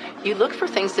journalist. You look for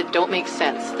things that don't make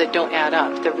sense, that don't add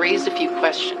up, that raise a few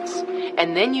questions,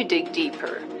 and then you dig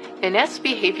deeper. Nanette's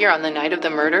behavior on the night of the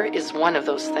murder is one of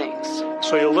those things.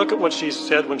 So you look at what she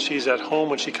said when she's at home,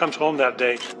 when she comes home that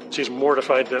day. She's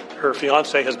mortified that her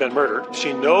fiancé has been murdered.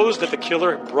 She knows that the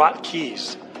killer brought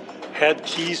keys, had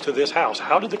keys to this house.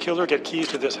 How did the killer get keys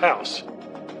to this house?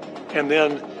 And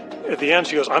then at the end,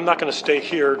 she goes, I'm not going to stay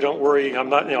here. Don't worry. I'm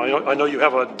not, I know you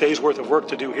have a day's worth of work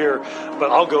to do here,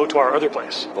 but I'll go to our other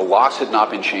place. The locks had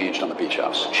not been changed on the beach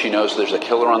house. She knows there's a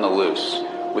killer on the loose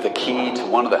with a key to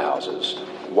one of the houses.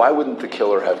 Why wouldn't the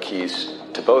killer have keys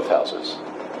to both houses?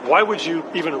 Why would you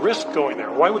even risk going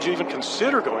there? Why would you even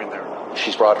consider going there?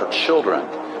 She's brought her children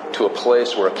to a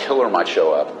place where a killer might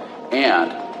show up,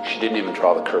 and she didn't even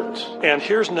draw the curtains. And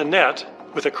here's Nanette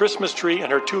with a Christmas tree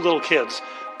and her 2 little kids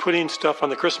putting stuff on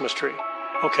the Christmas tree.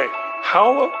 Okay,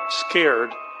 how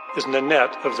scared is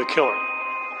Nanette of the killer?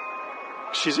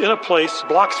 She's in a place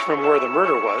blocks from where the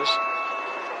murder was.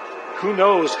 Who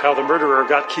knows how the murderer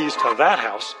got keys to that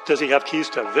house? Does he have keys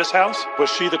to this house?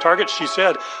 Was she the target? She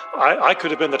said, I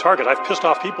could have been the target. I've pissed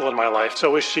off people in my life.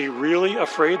 So is she really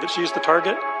afraid that she's the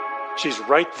target? She's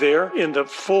right there in the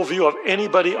full view of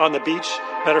anybody on the beach.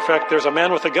 Matter of fact, there's a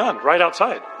man with a gun right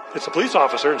outside. It's a police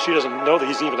officer, and she doesn't know that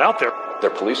he's even out there. They're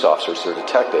police officers, they're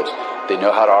detectives. They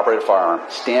know how to operate a firearm,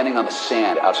 standing on the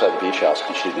sand outside the beach house,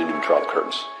 and she didn't even draw the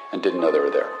curtains and didn't know they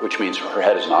were there, which means her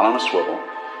head is not on a swivel.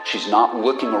 She's not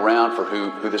looking around for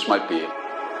who this might be.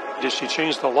 Did she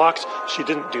change the locks? She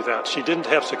didn't do that. She didn't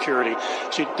have security.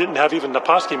 She didn't have even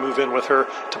Naposki move in with her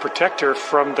to protect her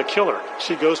from the killer.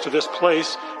 She goes to this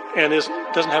place and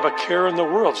doesn't have a care in the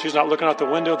world. She's not looking out the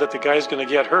window that the guy's going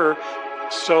to get her.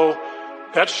 So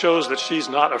that shows that she's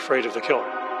not afraid of the killer.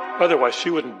 Otherwise,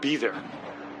 she wouldn't be there.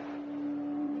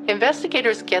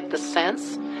 Investigators get the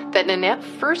sense that Nanette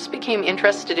first became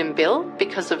interested in Bill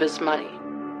because of his money.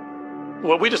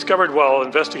 What we discovered while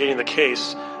investigating the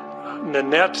case,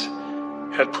 Nanette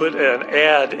had put an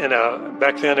ad in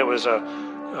back then it was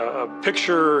a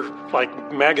picture,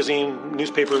 like magazine,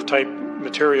 newspaper type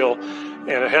material, and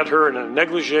it had her in a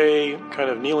negligee, kind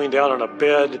of kneeling down on a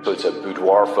bed. So it's a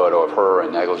boudoir photo of her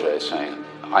in negligee saying,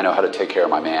 I know how to take care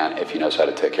of my man if he knows how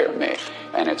to take care of me.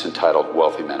 And it's entitled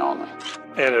Wealthy Men Only.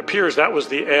 And it appears that was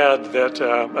the ad that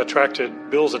attracted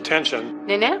Bill's attention.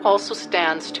 Nanette also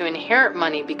stands to inherit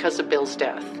money because of Bill's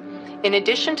death. In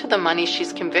addition to the money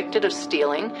she's convicted of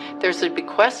stealing, there's a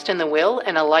bequest in the will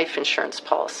and a life insurance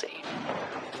policy.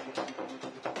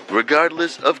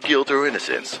 Regardless of guilt or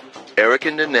innocence, Eric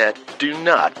and Nanette do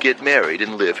not get married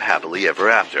and live happily ever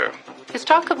after. His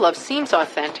talk of love seems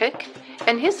authentic,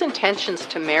 and his intentions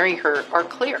to marry her are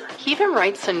clear. He even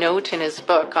writes a note in his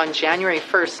book on January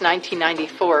 1st,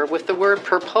 1994 with the word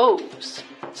propose,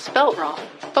 spelt wrong,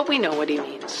 but we know what he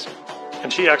means.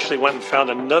 And she actually went and found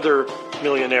another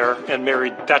millionaire and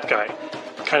married that guy.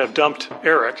 Kind of dumped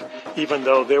Eric, even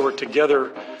though they were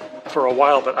together for a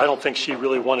while, but I don't think she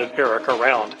really wanted Eric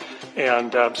around.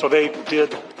 And so they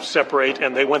did separate,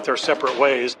 and they went their separate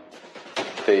ways.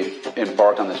 They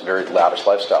embarked on this very lavish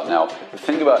lifestyle. Now, the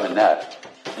thing about Nanette,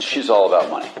 she's all about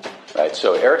money, right?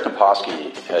 So Eric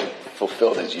Naposki had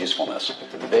fulfilled his usefulness.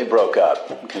 They broke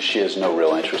up because she has no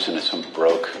real interest in some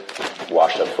broke,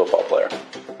 washed-up football player.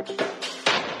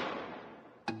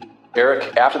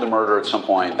 Eric, after the murder at some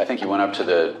point, I think he went up to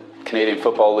the Canadian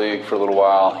Football League for a little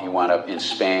while. He wound up in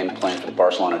Spain playing for the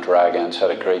Barcelona Dragons,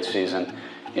 had a great season,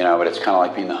 but it's kind of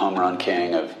like being the home run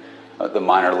king of the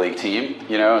minor league team.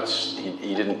 He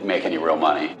didn't make any real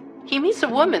money. He meets a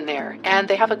woman there, and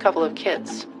they have a couple of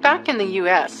kids. Back in the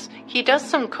U.S., he does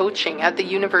some coaching at the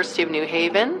University of New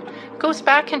Haven, goes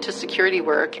back into security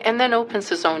work, and then opens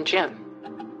his own gym.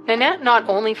 Nanette not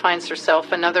only finds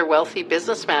herself another wealthy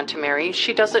businessman to marry,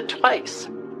 she does it twice.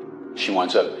 She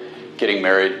winds up getting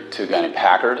married to a guy named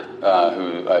Packard,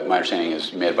 who my understanding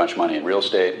is made a bunch of money in real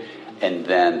estate, and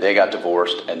then they got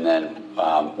divorced, and then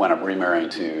went up remarrying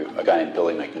to a guy named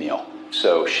Billy McNeil.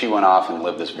 So she went off and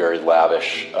lived this very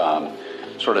lavish,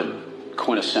 sort of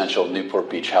quintessential Newport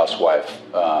Beach housewife,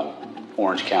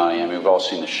 Orange County. I mean, we've all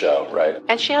seen the show, right?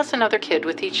 And she has another kid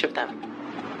with each of them.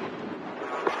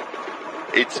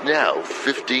 It's now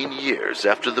 15 years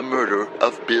after the murder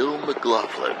of Bill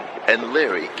McLaughlin, and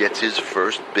Larry gets his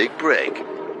first big break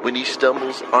when he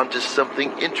stumbles onto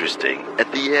something interesting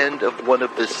at the end of one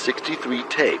of the 63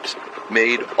 tapes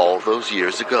made all those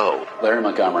years ago. Larry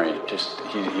Montgomery,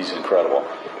 he's incredible.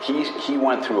 He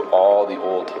went through all the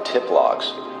old tip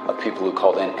logs of people who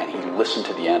called in, and he listened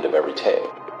to the end of every tape.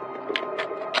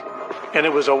 And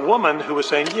it was a woman who was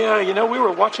saying, yeah, we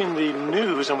were watching the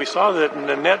news and we saw that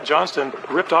Nanette Johnston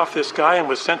ripped off this guy and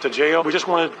was sent to jail. We just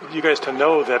wanted you guys to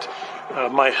know that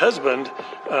my husband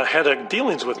had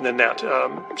dealings with Nanette.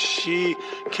 She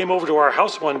came over to our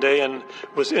house one day and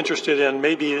was interested in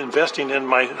maybe investing in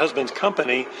my husband's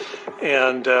company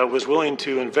and was willing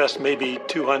to invest maybe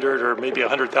 $200,000 or maybe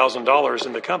 $100,000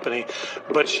 in the company,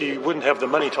 but she wouldn't have the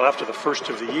money till after the first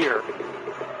of the year.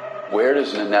 Where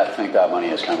does Nanette think that money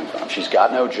is coming from? She's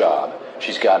got no job.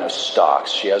 She's got no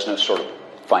stocks. She has no sort of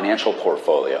financial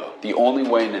portfolio. The only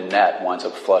way Nanette winds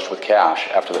up flush with cash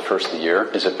after the first of the year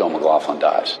is if Bill McLaughlin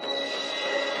dies.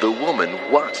 The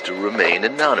woman wants to remain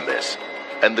anonymous,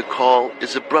 and the call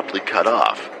is abruptly cut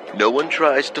off. No one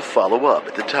tries to follow up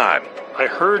at the time. I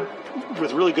heard,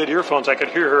 with really good earphones, I could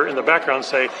hear her in the background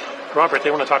say, Robert,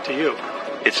 they want to talk to you.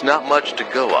 It's not much to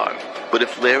go on, but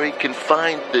if Larry can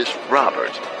find this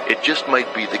Robert, it just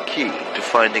might be the key to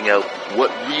finding out what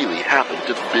really happened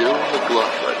to Bill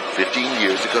McLaughlin 15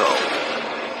 years ago.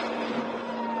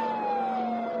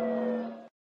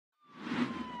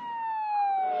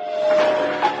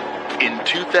 In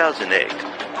 2008,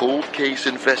 cold case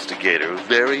investigator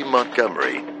Larry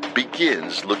Montgomery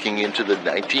begins looking into the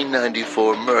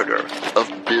 1994 murder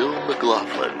of Bill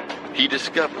McLaughlin. He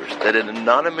discovers that an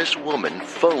anonymous woman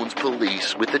phones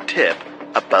police with a tip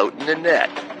about Nanette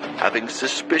having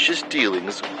suspicious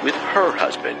dealings with her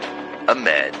husband, a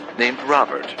man named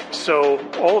Robert. So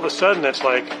all of a sudden it's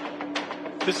like,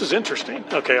 this is interesting.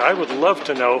 Okay, I would love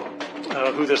to know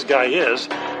who this guy is,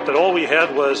 but all we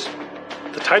had was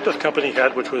the type of company he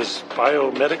had, which was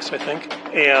Biomedics, I think,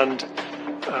 and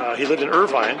he lived in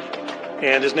Irvine,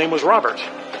 and his name was Robert.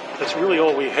 That's really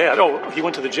all we had. Oh, he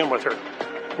went to the gym with her.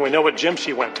 We know what gym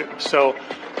she went to. So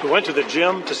we went to the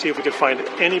gym to see if we could find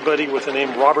anybody with the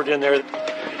name Robert in there.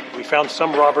 We found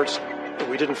some Roberts, but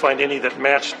we didn't find any that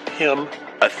matched him.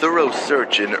 A thorough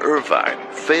search in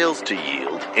Irvine fails to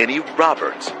yield any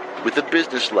Roberts with a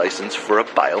business license for a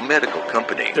biomedical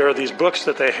company. There are these books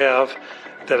that they have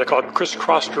that are called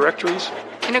crisscross directories.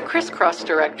 In a crisscross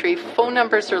directory, phone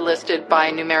numbers are listed by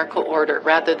numerical order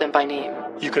rather than by name.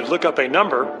 You could look up a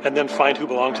number and then find who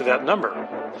belonged to that number,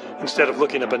 instead of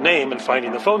looking up a name and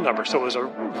finding the phone number. So it was a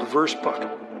reverse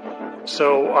book.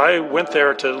 So I went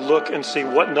there to look and see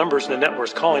what numbers Nanette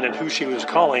was calling and who she was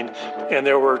calling, and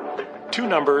there were two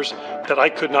numbers that I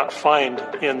could not find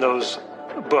in those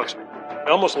books. I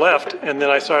almost left, and then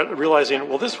I started realizing,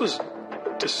 well, this was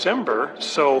December,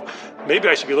 so maybe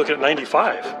I should be looking at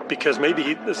 95, because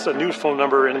maybe it's a new phone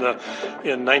number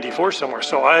in 94 somewhere.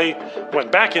 So I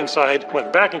went back inside,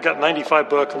 went back and got 95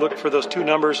 book, looked for those two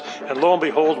numbers, and lo and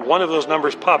behold, one of those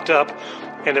numbers popped up,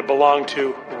 and it belonged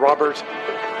to Robert.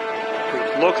 We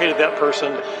located that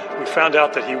person. We found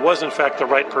out that he was, in fact, the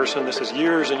right person. This is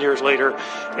years and years later.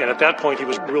 And at that point, he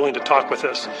was willing to talk with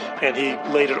us. And he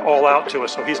laid it all out to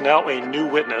us. So he's now a new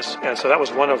witness. And so that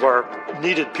was one of our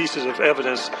needed pieces of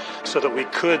evidence so that we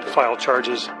could file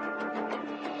charges.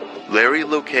 Larry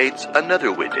locates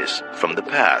another witness from the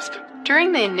past.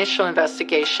 During the initial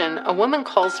investigation, a woman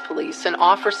calls police and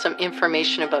offers some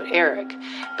information about Eric,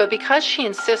 but because she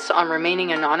insists on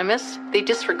remaining anonymous, they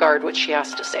disregard what she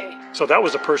has to say. So that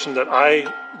was a person that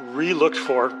I re-looked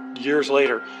for years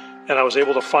later, and I was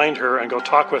able to find her and go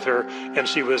talk with her, and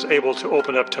she was able to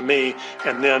open up to me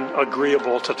and then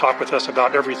agreeable to talk with us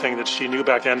about everything that she knew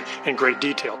back then in great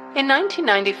detail. In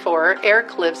 1994,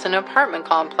 Eric lives in an apartment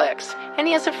complex, and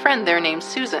he has a friend there named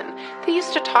Susan. They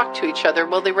used to talk to each other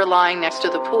while they were lying next to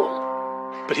the pool.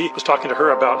 But he was talking to her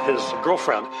about his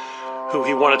girlfriend, who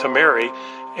he wanted to marry,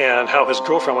 and how his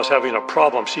girlfriend was having a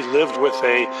problem. She lived with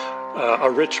a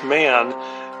rich man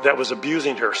that was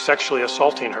abusing her, sexually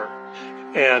assaulting her.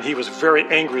 And he was very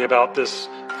angry about this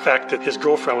fact that his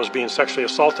girlfriend was being sexually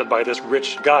assaulted by this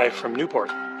rich guy from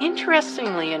Newport.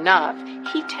 Interestingly enough,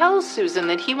 he tells Susan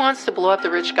that he wants to blow up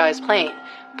the rich guy's plane,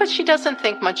 but she doesn't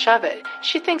think much of it.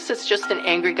 She thinks it's just an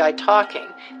angry guy talking.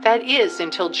 That is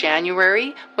until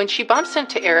January, when she bumps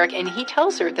into Eric and he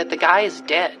tells her that the guy is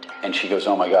dead. And she goes,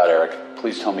 "Oh my God, Eric,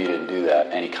 please tell me you didn't do that."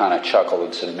 And he kind of chuckled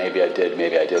and said, "Maybe I did,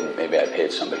 maybe I didn't, maybe I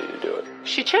paid somebody to do it."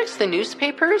 She checks the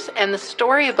newspapers, and the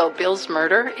story about Bill's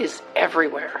murder is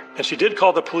everywhere. And she did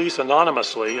call the police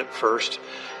anonymously at first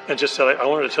and just said, "I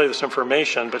wanted to tell you this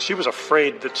information," but she was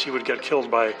afraid that she would get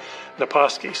killed by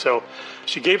Naposki. So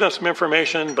she gave them some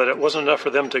information, but it wasn't enough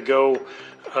for them to go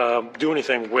do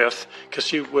anything with, because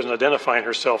she wasn't identifying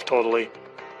herself totally.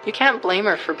 You can't blame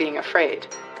her for being afraid.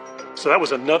 So that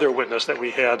was another witness that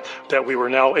we had that we were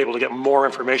now able to get more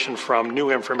information from,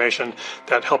 new information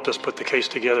that helped us put the case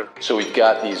together. So we've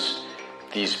got these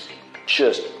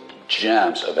just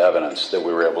gems of evidence that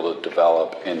we were able to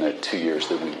develop in the 2 years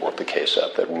that we worked the case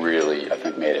up that really, I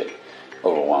think, made it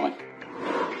overwhelming.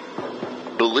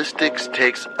 Ballistics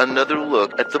takes another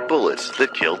look at the bullets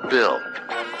that killed Bill.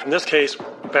 In this case,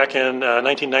 back in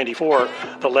 1994,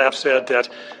 the lab said that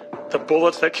the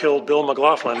bullets that killed Bill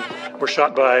McLaughlin were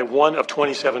shot by one of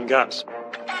 27 guns.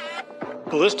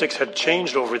 Ballistics had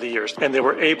changed over the years, and they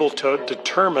were able to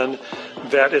determine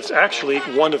that it's actually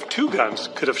one of 2 guns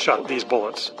could have shot these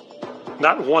bullets,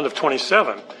 not one of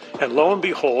 27. And lo and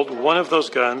behold, one of those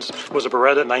guns was a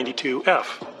Beretta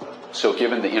 92F. So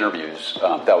given the interviews,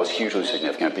 that was hugely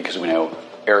significant because we know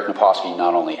Eric Naposki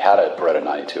not only had a Beretta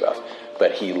 92F,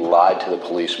 but he lied to the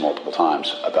police multiple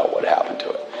times about what happened to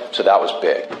it. So that was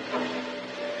big.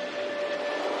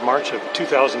 March of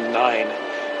 2009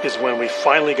 is when we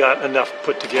finally got enough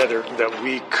put together that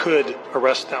we could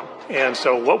arrest them. And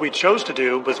so what we chose to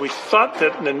do was we thought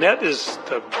that Nanette is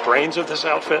the brains of this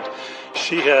outfit.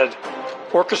 She had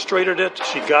orchestrated it.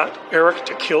 She got Eric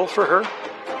to kill for her.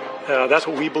 That's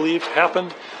what we believed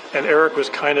happened. And Eric was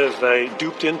kind of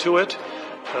duped into it.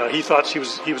 He thought he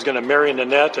was going to marry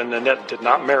Nanette, and Nanette did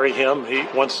not marry him.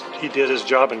 Once he did his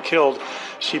job and killed,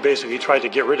 she basically tried to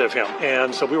get rid of him.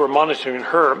 And so we were monitoring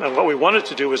her, and what we wanted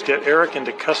to do was get Eric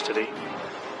into custody.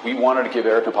 We wanted to give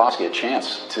Eric Naposki a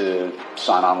chance to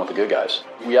sign on with the good guys.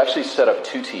 We actually set up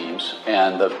 2 teams,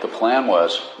 and the plan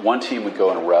was one team would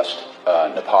go and arrest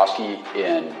Naposki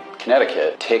in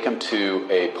Connecticut, take him to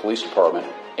a police department,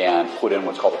 and put in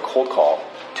what's called a cold call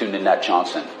to Nanette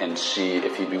Johnson and see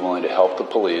if he'd be willing to help the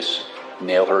police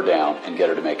nail her down and get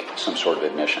her to make some sort of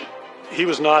admission. He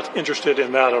was not interested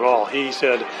in that at all. He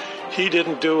said, he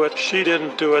didn't do it, she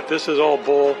didn't do it, this is all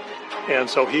bull, and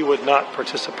so he would not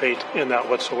participate in that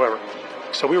whatsoever.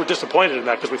 So we were disappointed in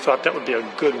that because we thought that would be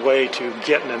a good way to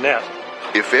get Nanette.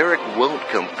 If Eric won't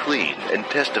come clean and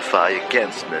testify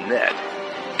against Nanette,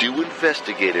 do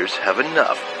investigators have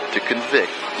enough to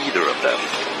convict either of them?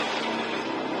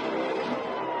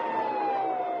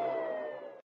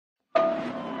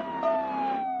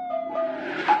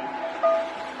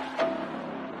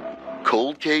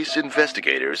 Cold case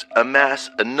investigators amass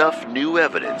enough new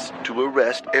evidence to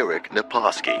arrest Eric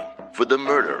Naposki for the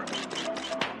murder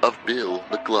of Bill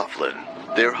McLaughlin.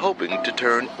 They're hoping to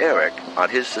turn Eric on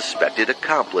his suspected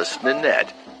accomplice,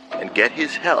 Nanette, and get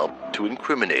his help to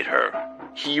incriminate her.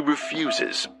 He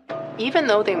refuses. Even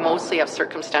though they mostly have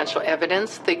circumstantial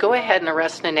evidence, they go ahead and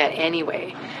arrest Nanette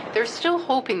anyway. They're still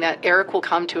hoping that Eric will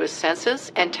come to his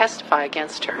senses and testify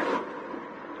against her.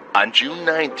 On June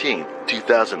 19,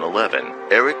 2011,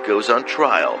 Eric goes on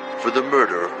trial for the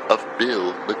murder of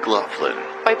Bill McLaughlin.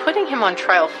 By putting him on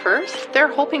trial first,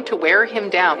 they're hoping to wear him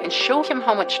down and show him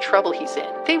how much trouble he's in.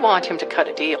 They want him to cut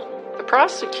a deal. The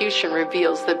prosecution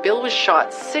reveals that Bill was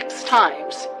shot 6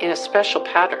 times in a special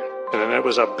pattern. And then it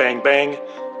was a bang, bang,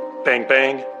 bang,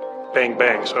 bang, bang,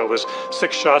 bang. So it was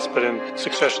 6 shots, but in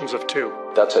successions of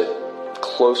 2. That's a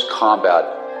close combat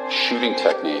shooting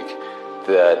technique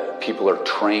that people are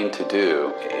trained to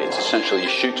do. It's essentially you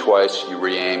shoot twice, you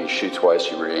re-aim, you shoot twice,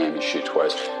 you re-aim, you shoot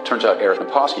twice. Turns out Eric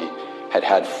Naposki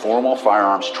had formal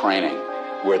firearms training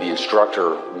where the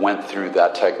instructor went through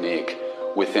that technique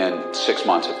within 6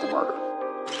 months of the murder.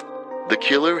 The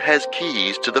killer has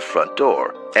keys to the front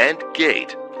door and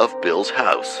gate of Bill's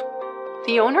house.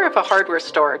 The owner of a hardware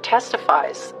store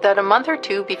testifies that a month or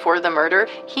 2 before the murder,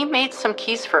 he made some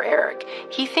keys for Eric.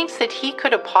 He thinks that he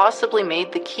could have possibly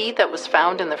made the key that was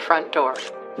found in the front door.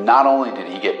 Not only did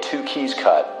he get 2 keys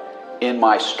cut in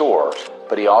my store,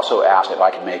 but he also asked if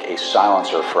I could make a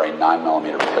silencer for a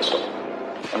 9mm pistol.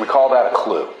 And we call that a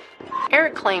clue.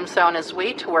 Eric claims that on his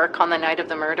way to work on the night of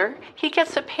the murder, he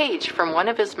gets a page from one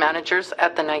of his managers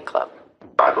at the nightclub.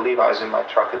 I believe I was in my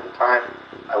truck at the time.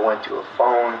 I went to a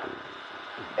phone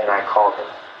and I called him.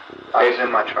 I was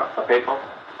in my truck. A payphone?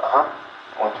 I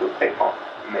went to a payphone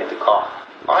and made the call.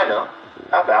 I know.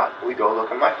 How about we go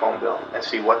look at my phone bill and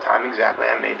see what time exactly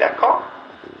I made that call?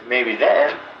 Maybe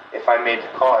then, if I made the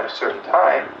call at a certain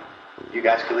time, you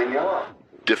guys could leave me alone.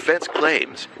 Defense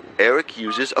claims Eric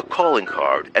uses a calling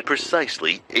card at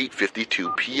precisely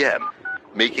 8:52 p.m.,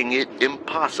 making it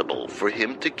impossible for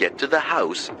him to get to the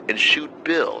house and shoot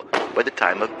Bill by the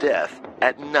time of death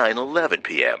at 9:11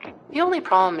 p.m. The only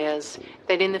problem is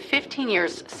that in the 15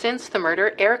 years since the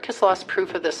murder, Eric has lost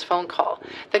proof of this phone call.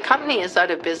 The company is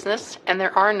out of business and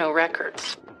there are no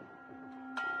records.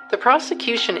 The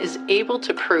prosecution is able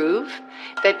to prove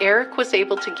that Eric was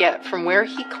able to get from where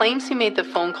he claims he made the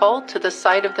phone call to the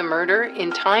site of the murder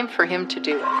in time for him to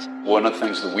do it. One of the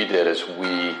things that we did is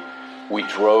We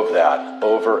drove that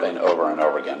over and over and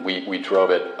over again. We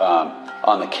drove it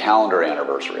on the calendar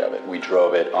anniversary of it. We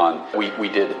drove it on, we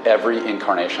did every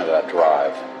incarnation of that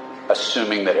drive,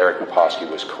 assuming that Eric Naposki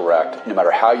was correct. No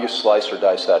matter how you slice or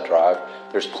dice that drive,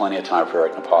 there's plenty of time for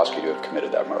Eric Naposki to have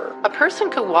committed that murder. A person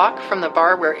could walk from the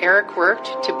bar where Eric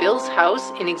worked to Bill's house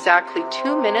in exactly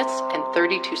 2 minutes and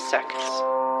 32 seconds.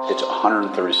 It's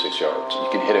 136 yards. You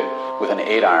can hit it with an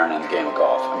 8-iron in the game of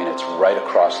golf. I mean, it's right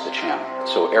across the channel.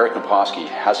 So Eric Naposki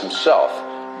has himself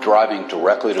driving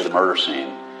directly to the murder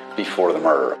scene before the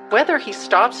murder. Whether he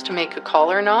stops to make a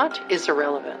call or not is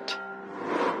irrelevant.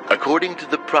 According to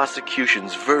the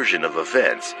prosecution's version of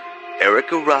events,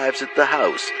 Eric arrives at the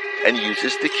house and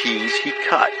uses the keys he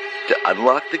cut to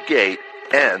unlock the gate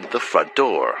and the front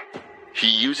door. He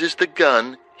uses the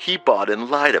gun he bought and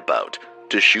lied about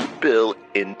to shoot Bill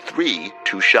in 3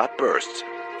 two-shot bursts,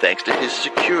 thanks to his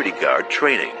security guard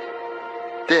training.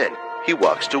 Then he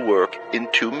walks to work in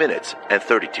 2 minutes and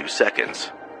 32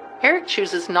 seconds. Eric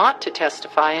chooses not to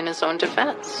testify in his own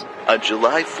defense. On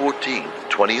July 14,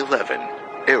 2011,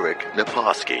 Eric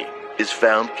Naposki is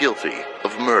found guilty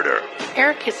of murder.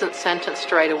 Eric isn't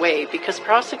sentenced right away because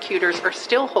prosecutors are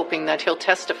still hoping that he'll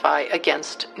testify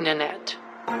against Nanette.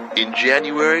 In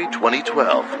January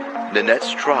 2012,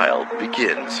 Nanette's trial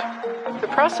begins. The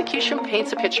prosecution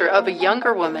paints a picture of a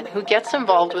younger woman who gets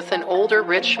involved with an older,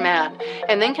 rich man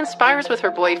and then conspires with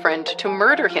her boyfriend to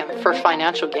murder him for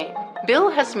financial gain.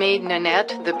 Bill has made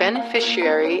Nanette the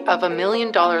beneficiary of $1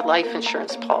 million life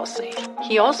insurance policy.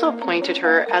 He also appointed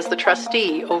her as the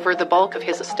trustee over the bulk of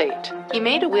his estate. He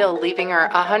made a will leaving her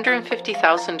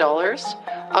 $150,000,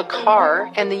 a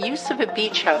car, and the use of a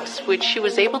beach house, which she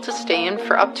was able to stay in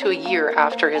for up to a year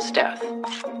after his death.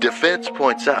 Defense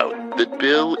points out that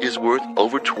Bill is worth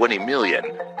over $20 million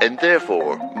and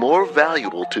therefore more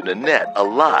valuable to Nanette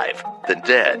alive than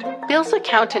dead. Bill's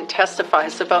accountant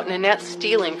testifies about Nanette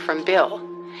stealing from Bill.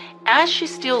 As she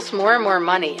steals more and more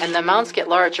money and the amounts get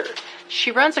larger,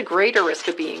 she runs a greater risk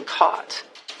of being caught.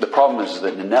 The problem is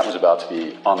that Nanette was about to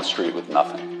be on the street with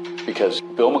nothing because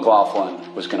Bill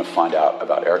McLaughlin was going to find out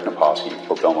about Eric Naposki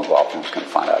or Bill McLaughlin was going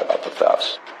to find out about the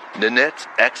thefts. Nanette's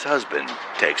ex-husband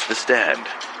takes the stand.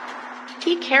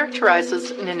 He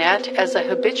characterizes Nanette as a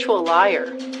habitual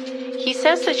liar. He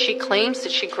says that she claims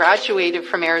that she graduated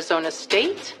from Arizona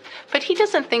State, but he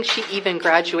doesn't think she even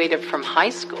graduated from high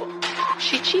school.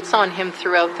 She cheats on him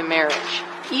throughout the marriage,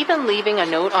 even leaving a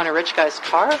note on a rich guy's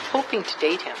car, hoping to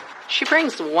date him. She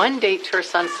brings one date to her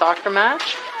son's soccer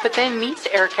match, but then meets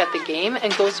Eric at the game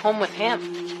and goes home with him.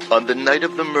 On the night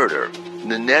of the murder,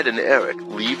 Nanette and Eric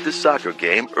leave the soccer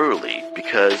game early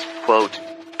because, quote,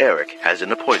 Eric has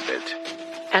an appointment.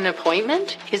 An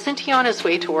appointment? Isn't he on his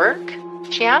way to work?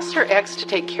 She asks her ex to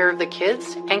take care of the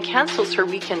kids and cancels her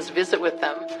weekend's visit with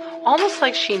them, almost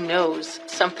like she knows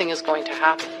something is going to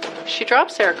happen. She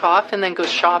drops Eric off and then goes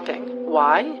shopping.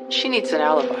 Why? She needs an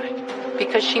alibi.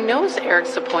 Because she knows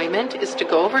Eric's appointment is to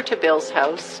go over to Bill's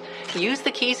house, use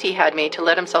the keys he had made to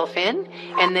let himself in,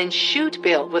 and then shoot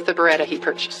Bill with the Beretta he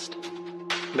purchased.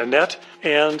 Nanette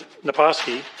and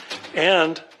Naposki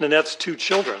and Nanette's 2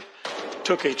 children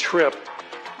took a trip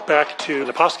back to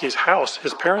Naposki's house,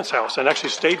 his parents' house, and actually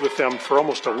stayed with them for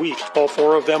almost a week. All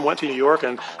 4 of them went to New York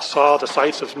and saw the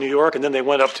sights of New York, and then they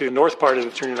went up to the north part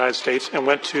of the United States and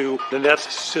went to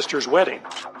Nanette's sister's wedding.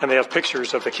 And they have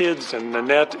pictures of the kids and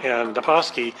Nanette and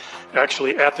Naposki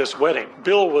actually at this wedding.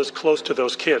 Bill was close to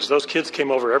those kids. Those kids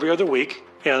came over every other week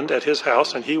and at his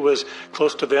house, and he was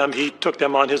close to them. He took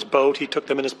them on his boat. He took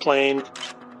them in his plane.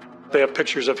 They have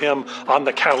pictures of him on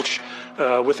the couch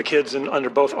with the kids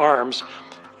under both arms.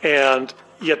 And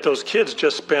yet those kids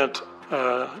just spent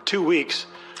 2 weeks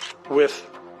with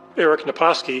Eric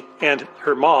Naposki and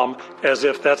her mom as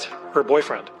if that's her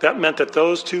boyfriend. That meant that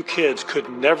those 2 kids could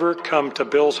never come to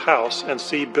Bill's house and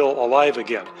see Bill alive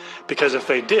again. Because if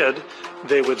they did,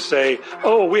 they would say,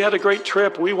 oh, we had a great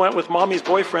trip. We went with mommy's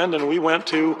boyfriend and we went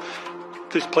to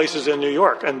these places in New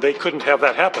York, and they couldn't have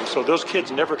that happen. So those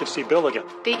kids never could see Bill again.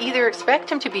 They either expect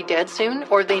him to be dead soon,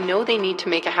 or they know they need to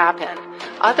make it happen.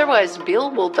 Otherwise, Bill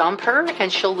will dump her,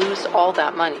 and she'll lose all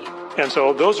that money. And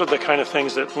so those are the kind of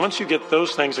things that once you get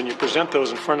those things and you present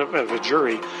those in front of a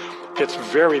jury, it's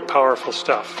very powerful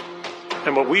stuff.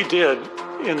 And what we did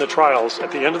in the trials,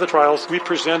 at the end of the trials, we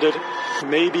presented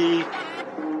maybe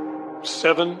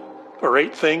 7 or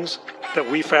 8 things that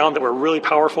we found that were really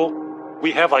powerful.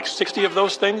 We have like 60 of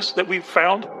those things that we've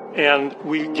found, and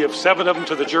we give 7 of them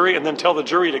to the jury and then tell the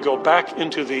jury to go back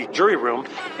into the jury room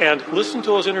and listen to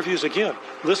those interviews again.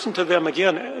 Listen to them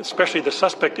again, especially the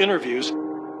suspect interviews,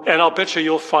 and I'll bet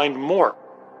you'll find more.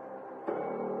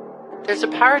 There's a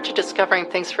power to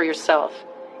discovering things for yourself.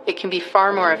 It can be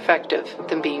far more effective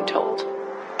than being told.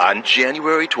 On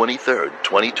January 23,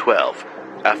 2012,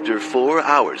 after 4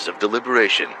 hours of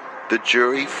deliberation, the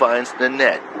jury finds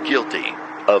Nanette guilty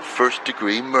of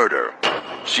first-degree murder.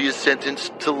 She is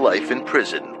sentenced to life in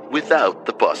prison without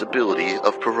the possibility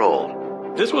of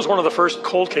parole. This was one of the first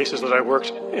cold cases that I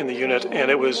worked in the unit, and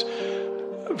it was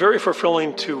very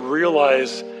fulfilling to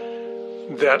realize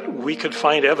that we could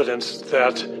find evidence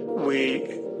that we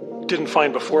didn't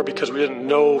find before because we didn't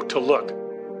know to look.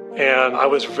 And I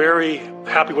was very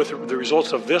happy with the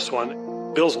results of this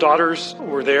one. Bill's daughters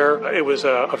were there. It was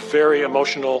a very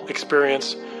emotional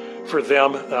experience for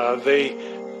them. They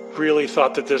really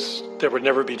thought that there would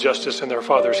never be justice in their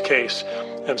father's case.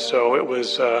 And so it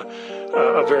was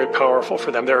very powerful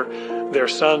for them. Their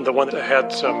son, the one that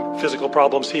had some physical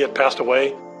problems, he had passed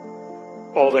away.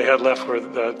 All they had left were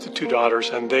the two daughters,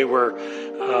 and they were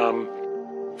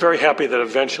very happy that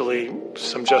eventually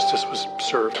some justice was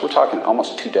served. We're talking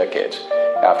almost 2 decades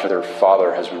after their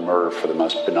father has been murdered for the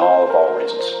most banal of all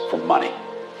reasons, for money.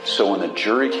 So when the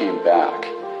jury came back,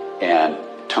 and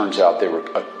it turns out they were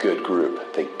a good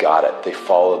group, they got it, they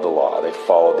followed the law, they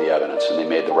followed the evidence, and they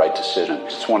made the right decision.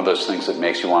 It's one of those things that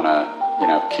makes you want to,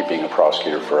 keep being a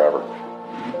prosecutor forever.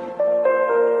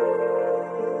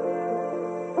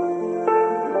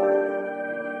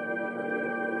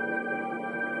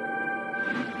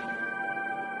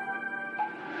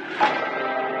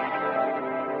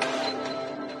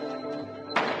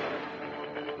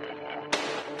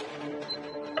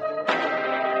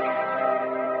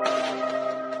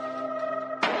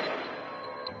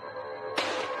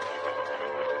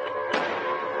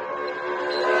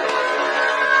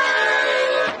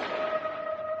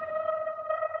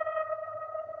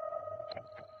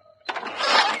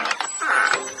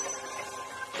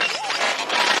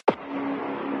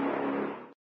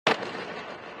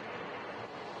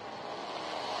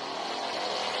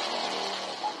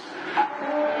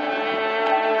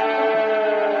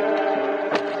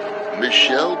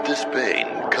 Michelle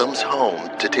Despain comes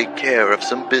home to take care of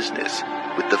some business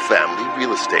with the family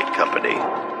real estate company.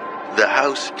 The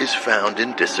house is found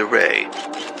in disarray,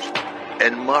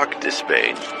 and Mark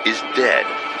Despain is dead.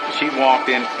 She walked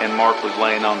in, and Mark was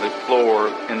laying on the floor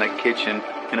in the kitchen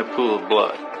in a pool of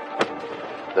blood.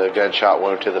 The gunshot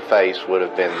wound to the face would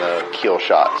have been the kill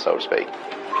shot, so to speak.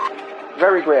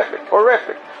 Very graphic,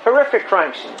 horrific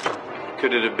crime scene.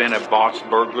 Could it have been a botched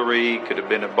burglary? Could it have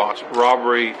been a botched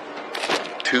robbery?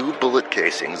 2 bullet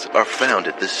casings are found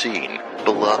at the scene,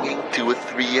 belonging to a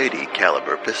 .380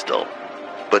 caliber pistol.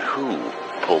 But who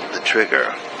pulled the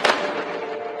trigger?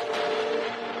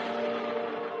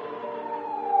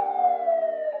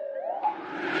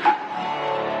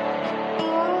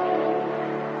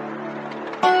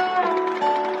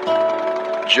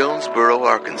 Jonesboro,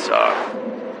 Arkansas,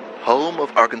 home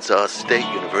of Arkansas State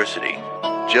University.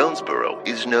 Jonesboro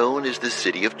is known as the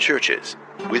City of Churches,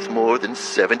 with more than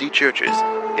 70 churches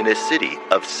in a city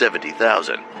of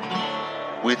 70,000.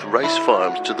 With rice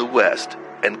farms to the west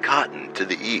and cotton to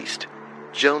the east,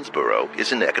 Jonesboro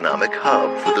is an economic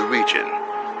hub for the region.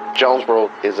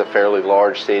 Jonesboro is a fairly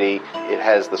large city. It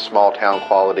has the small town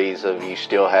qualities of you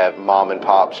still have mom and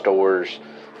pop stores,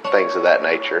 things of that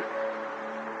nature.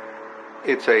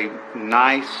 It's a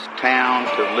nice town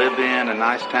to live in, a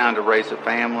nice town to raise a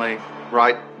family,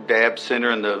 right dab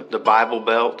center in the Bible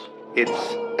Belt.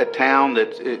 It's a town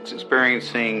that's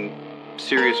experiencing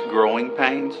serious growing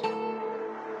pains.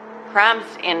 Crimes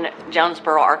in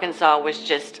Jonesboro, Arkansas was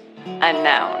just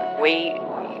unknown. We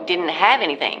didn't have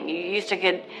anything. You used to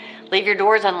could leave your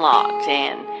doors unlocked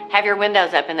and have your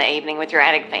windows up in the evening with your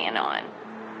attic fan on.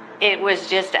 It was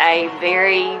just a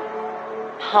very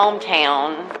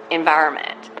hometown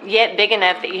environment, yet big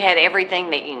enough that you had everything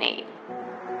that you need.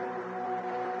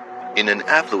 In an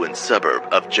affluent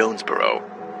suburb of Jonesboro,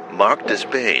 Mark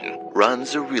Despain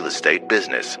runs a real estate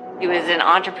business. He was an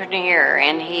entrepreneur,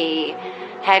 and he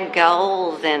had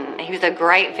goals, and he was a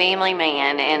great family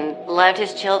man and loved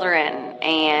his children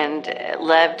and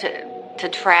loved to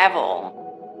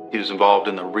travel. He was involved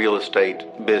in the real estate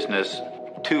business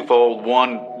twofold.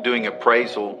 One, doing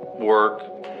appraisal work,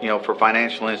 for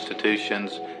financial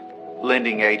institutions,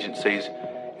 lending agencies,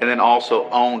 and then also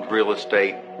owned real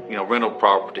estate, rental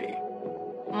property.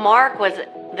 Mark was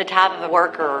the type of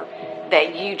worker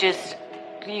that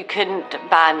you couldn't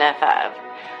buy enough of.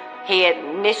 He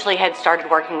initially had started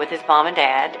working with his mom and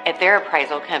dad at their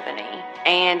appraisal company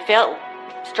and felt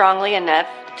strongly enough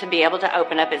to be able to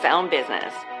open up his own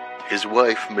business. His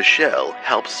wife, Michelle,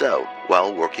 helps out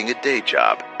while working a day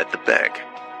job at the bank.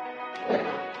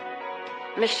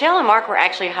 Michelle and Mark were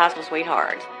actually high school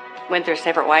sweethearts. Went their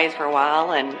separate ways for a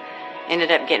while, and ended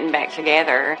up getting back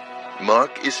together.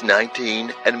 Mark is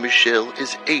 19 and Michelle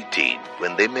is 18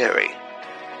 when they marry.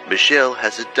 Michelle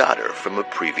has a daughter from a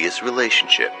previous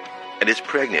relationship and is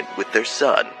pregnant with their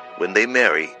son when they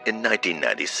marry in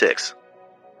 1996.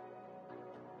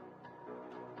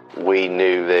 We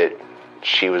knew that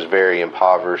she was very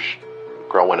impoverished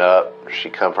growing up. She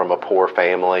come from a poor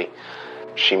family.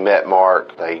 She met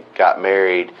Mark, they got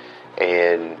married,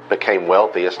 and became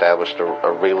wealthy, established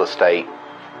a real estate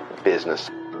business.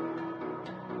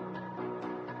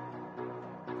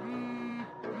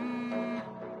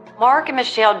 Mark and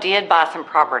Michelle did buy some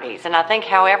properties, and I think,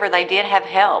 however, they did have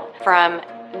help from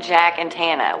Jack and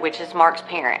Tana, which is Mark's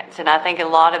parents. And I think a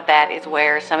lot of that is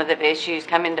where some of the issues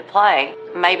come into play.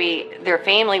 Maybe their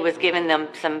family was giving them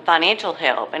some financial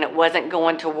help, and it wasn't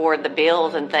going toward the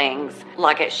bills and things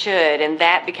like it should, and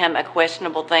that became a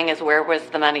questionable thing as where was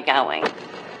the money going.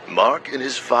 Mark and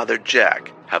his father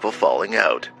Jack have a falling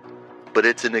out, but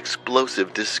it's an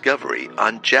explosive discovery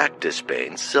on Jack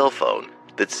Despain's cell phone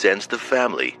that sends the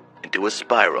family into a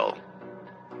spiral.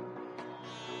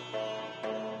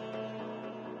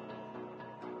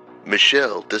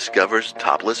 Michelle discovers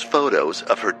topless photos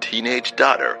of her teenage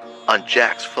daughter on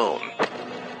Jack's phone.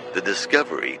 The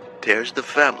discovery tears the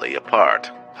family apart.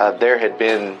 There had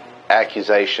been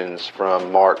accusations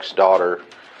from Mark's daughter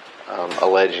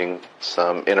alleging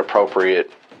some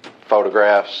inappropriate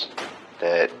photographs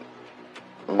that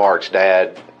Mark's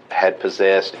dad had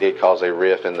possessed. It caused a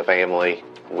rift in the family,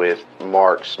 with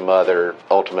Mark's mother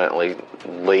ultimately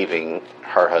leaving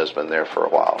her husband there for a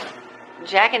while.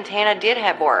 Jack and Tana did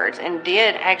have words and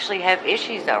did actually have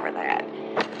issues over that.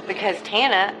 Because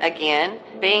Tana, again,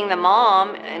 being the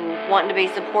mom and wanting to be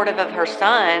supportive of her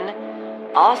son,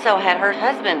 also had her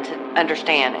husband to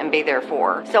understand and be there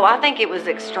for. So I think it was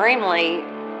extremely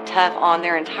tough on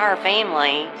their entire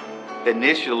family.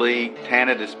 Initially,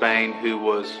 Tana Despain, who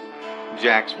was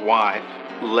Jack's wife,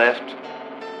 left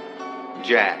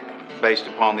Jack based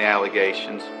upon the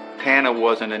allegations. Tana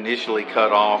wasn't initially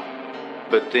cut off,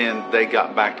 but then they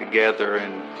got back together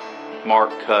and Mark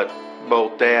cut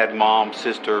both dad, mom,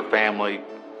 sister, family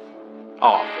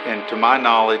off. And to my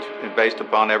knowledge, and based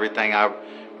upon everything I've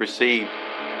received,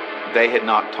 they had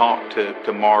not talked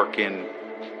to Mark in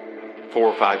 4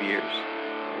 or 5 years.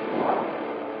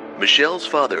 Michelle's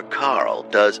father, Carl,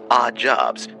 does odd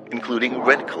jobs, including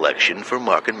rent collection for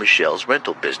Mark and Michelle's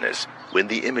rental business, when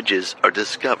the images are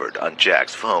discovered on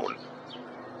Jack's phone.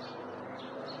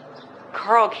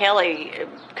 Carl Kelly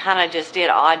kind of just did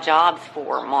odd jobs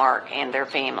for Mark and their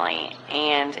family,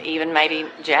 and even maybe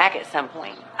Jack at some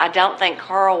point. I don't think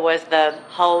Carl was the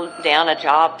hold down a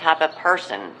job type of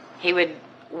person. He would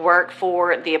work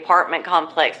for the apartment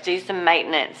complex, do some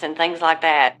maintenance and things like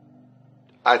that.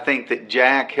 I think that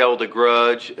Jack held a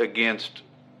grudge against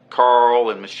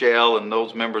Carl and Michelle and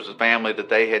those members of the family that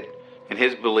they had, in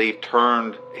his belief,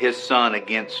 turned his son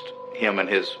against him and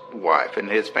his wife and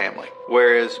his family.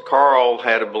 Whereas Carl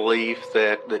had a belief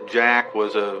that Jack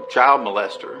was a child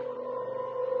molester.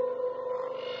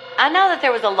 I know that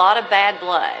there was a lot of bad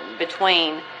blood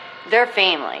between their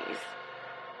families.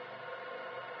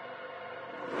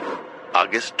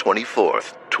 August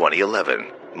 24th,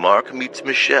 2011. Mark meets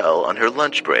Michelle on her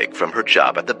lunch break from her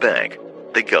job at the bank.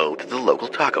 They go to the local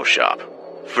taco shop.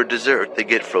 For dessert, they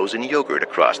get frozen yogurt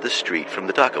across the street from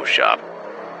the taco shop.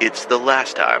 It's the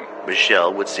last time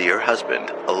Michelle would see her husband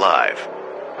alive.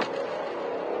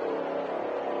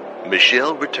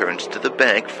 Michelle returns to the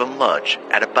bank from lunch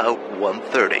at about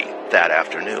 1:30 that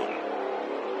afternoon.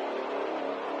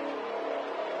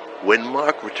 When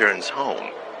Mark returns home,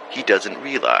 he doesn't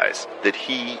realize that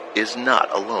he is not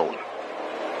alone.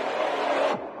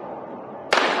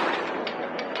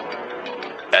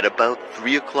 At about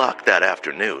 3 o'clock that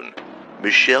afternoon,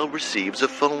 Michelle receives a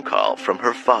phone call from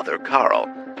her father, Carl,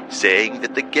 saying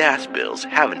that the gas bills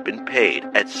haven't been paid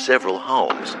at several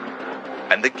homes,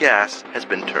 and the gas has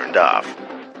been turned off.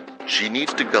 She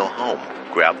needs to go home,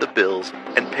 grab the bills,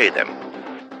 and pay them.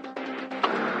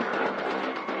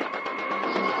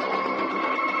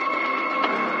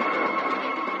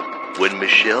 When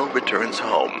Michelle returns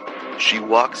home, she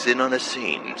walks in on a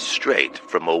scene straight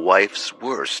from a wife's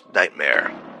worst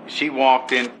nightmare. She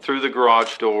walked in through the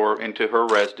garage door into her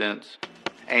residence,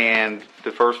 and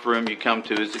the first room you come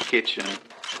to is the kitchen,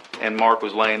 and Mark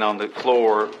was laying on the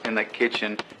floor in that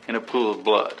kitchen in a pool of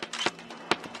blood.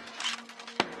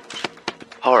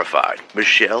 Horrified,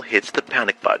 Michelle hits the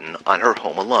panic button on her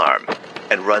home alarm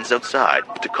and runs outside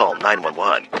to call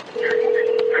 911.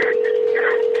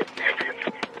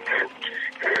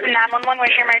 911,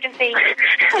 where's your emergency? My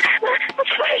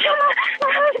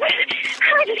husband!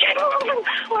 I just came home from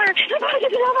work. My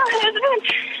husband!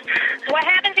 What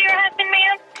happened to your husband,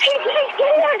 ma'am? He's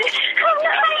dead. I'm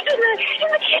not in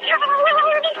the kitchen.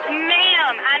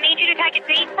 Ma'am, I need you to take a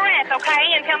deep breath,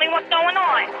 okay, and tell me what's going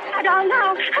on. I don't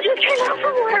know. I just came out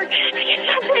from work to get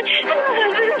something, and my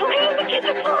husband is laying on the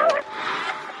kitchen floor.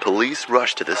 Police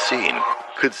rush to the scene.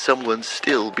 Could someone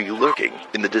still be lurking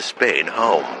in the Despain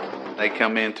home? They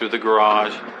come in through the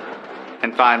garage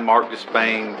and find Mark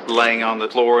Despain laying on the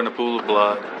floor in a pool of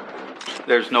blood.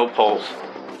 There's no pulse.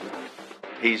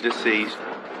 He's deceased.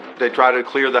 They try to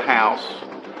clear the house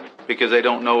because they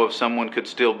don't know if someone could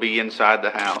still be inside the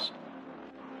house.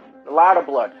 A lot of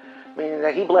blood, meaning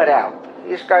that he bled out.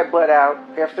 This guy bled out.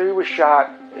 After he was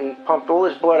shot, he pumped all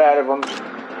his blood out of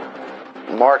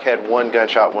him. Mark had one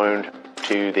gunshot wound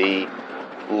to the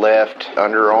left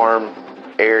underarm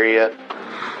area.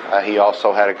 He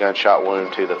also had a gunshot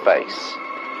wound to the face.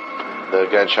 The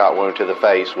gunshot wound to the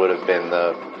face would have been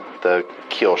the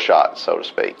kill shot, so to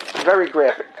speak. Very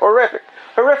graphic.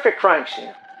 Horrific crime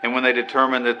scene. And when they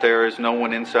determine that there is no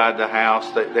one inside the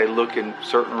house, they look in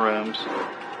certain rooms.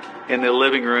 In the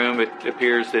living room, it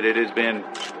appears that it has been,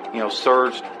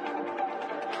 searched.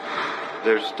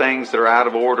 There's things that are out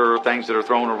of order, things that are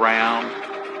thrown around.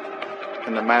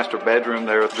 In the master bedroom,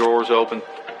 there are drawers open.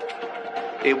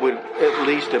 It would at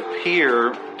least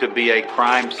appear to be a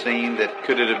crime scene that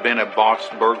could have been a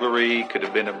botched burglary, could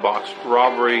have been a botched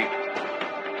robbery.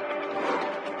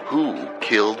 Who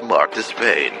killed Mark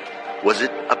Despain? Was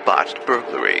it a botched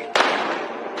burglary?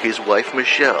 His wife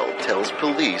Michelle tells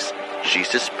police she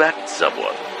suspects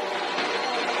someone.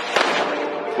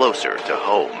 Closer to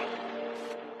home.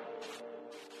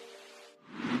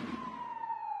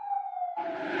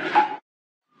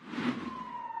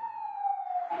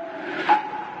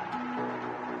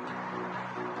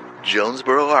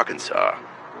 Jonesboro, Arkansas.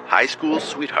 High school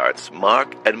sweethearts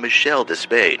Mark and Michelle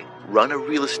Despain run a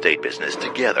real estate business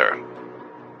together.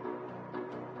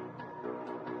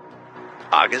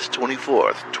 August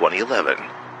 24th, 2011.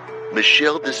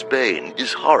 Michelle Despain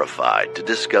is horrified to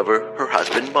discover her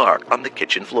husband Mark on the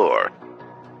kitchen floor.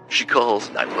 She calls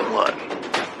 911.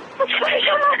 My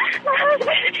husband.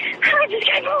 I just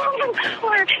came home from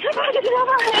work. Somebody killed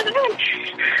my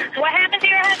husband. What happened to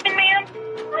your husband, ma'am?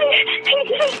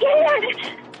 He's dead.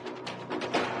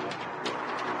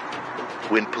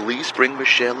 When police bring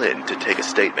Michelle in to take a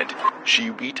statement,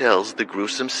 she retells the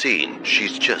gruesome scene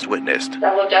she's just witnessed.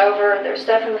 I looked over, there was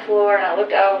stuff on the floor, and I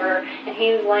looked over, and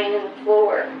he was laying in the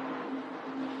floor.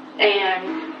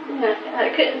 And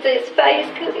I couldn't see his face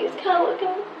because he was kind of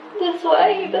looking this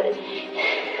way, but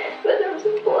there was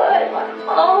some blood like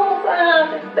all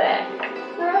behind his back,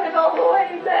 running all the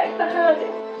way back behind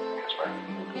him.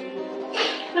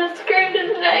 I screamed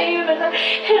his name, and I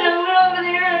went over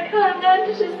there and I climbed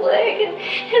under his leg and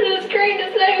I screamed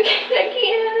his name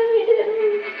again, and he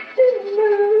didn't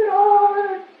move at all.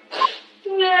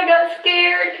 And then I got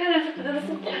scared because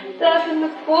the stuff in the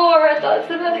floor. I thought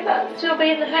somebody might still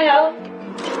be in the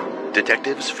house.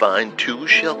 Detectives find 2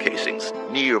 shell casings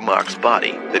near Mark's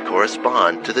body that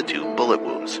correspond to the 2 bullet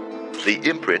wounds. The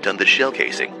imprint on the shell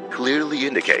casing clearly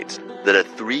indicates that a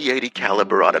 .380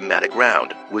 caliber automatic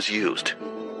round was used.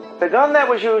 The gun that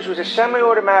was used was a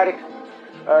semi-automatic,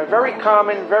 very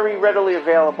common, very readily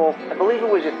available. I believe it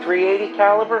was a .380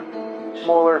 caliber,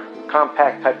 smaller,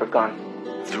 compact type of gun.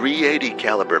 .380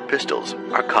 caliber pistols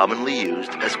are commonly used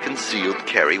as concealed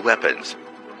carry weapons.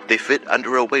 They fit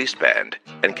under a waistband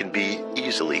and can be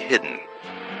easily hidden.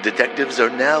 Detectives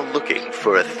are now looking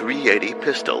for a .380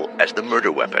 pistol as the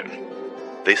murder weapon.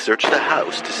 They search the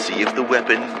house to see if the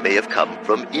weapon may have come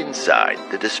from inside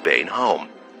the Despain home.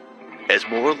 As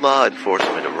more law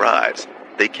enforcement arrives,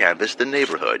 they canvass the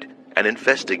neighborhood and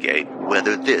investigate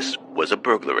whether this was a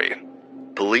burglary.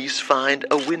 Police find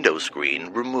a window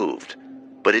screen removed,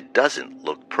 but it doesn't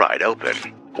look pried open.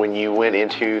 When you went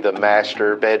into the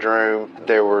master bedroom,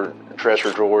 there were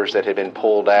dresser drawers that had been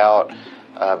pulled out,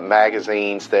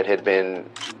 magazines that had been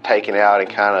taken out and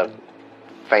kind of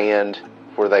fanned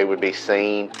where they would be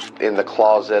seen. In the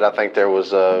closet, I think there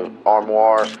was an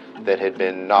armoire that had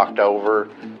been knocked over.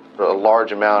 A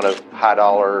large amount of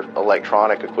high-dollar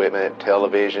electronic equipment,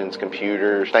 televisions,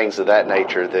 computers, things of that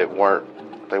nature that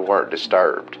weren't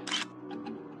disturbed.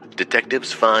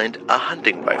 Detectives find a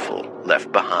hunting rifle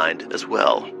left behind as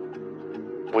well.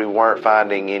 We weren't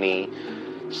finding any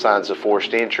signs of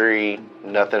forced entry.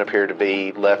 Nothing appeared to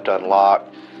be left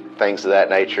unlocked, things of that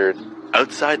nature.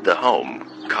 Outside the home,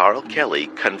 Carl Kelly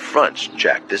confronts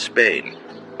Jack Despain,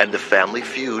 and the family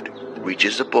feud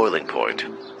reaches a boiling point.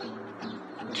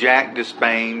 Jack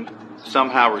Despain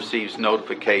somehow receives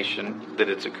notification that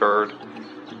it's occurred,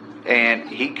 and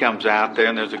he comes out there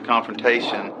and there's a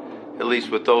confrontation, at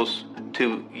least with those 2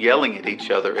 two yelling at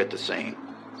each other at the scene.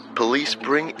 Police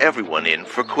bring everyone in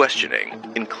for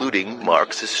questioning, including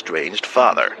Mark's estranged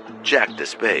father, Jack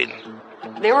Despain.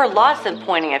 There were lots of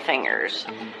pointing of fingers.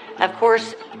 Of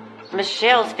course,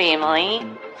 Michelle's family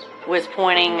was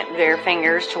pointing their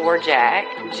fingers toward Jack.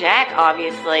 Jack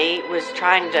obviously was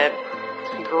trying to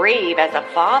grieve as a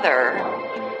father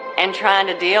and trying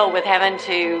to deal with having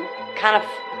to kind of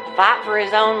fight for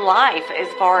his own life as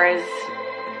far as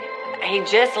he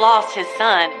just lost his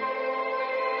son.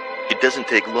 It doesn't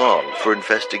take long for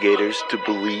investigators to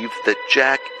believe that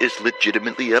Jack is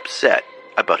legitimately upset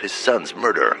about his son's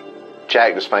murder.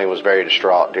 Jack Despain was very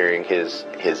distraught during his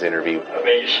interview. I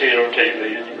mean, you see it on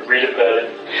TV and you read about it,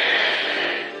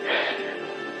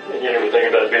 and you never think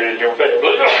about being in your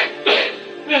family.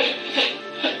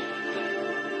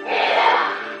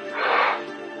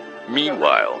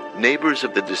 Meanwhile, neighbors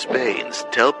of the Despains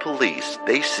tell police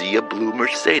they see a blue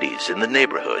Mercedes in the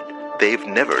neighborhood they've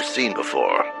never seen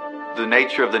before. The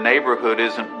nature of the neighborhood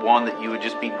isn't one that you would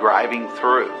just be driving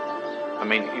through. I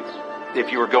mean,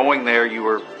 if you were going there, you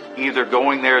were either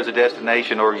going there as a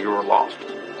destination or you were lost.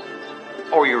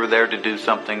 Or you were there to do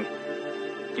something,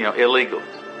 illegal.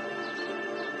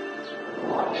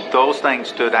 Those things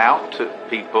stood out to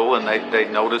people, and they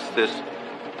noticed this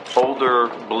older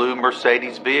blue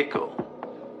Mercedes vehicle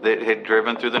that had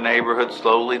driven through the neighborhood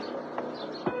slowly.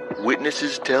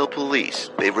 Witnesses tell police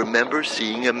they remember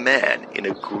seeing a man in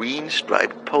a green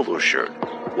striped polo shirt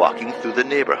walking through the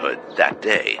neighborhood that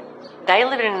day. They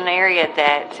lived in an area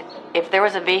that if there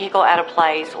was a vehicle out of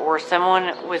place or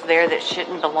someone was there that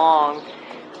shouldn't belong,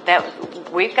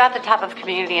 that we've got the type of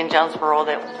community in Jonesboro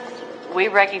that we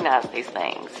recognize these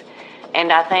things.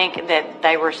 And I think that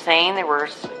they were seen, there were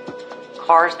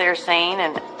cars there seen,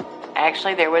 and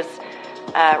actually there was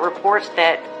reports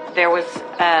that there was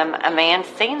a man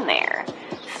seen there,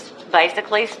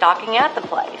 basically stalking out the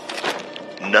place.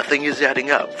 Nothing is adding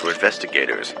up for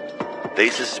investigators. They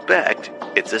suspect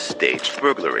it's a staged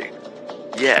burglary.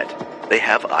 Yet, they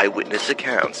have eyewitness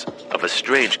accounts of a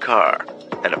strange car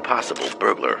and a possible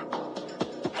burglar.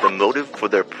 The motive for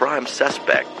their prime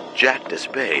suspect, Jack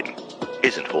Despain,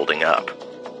 isn't holding up.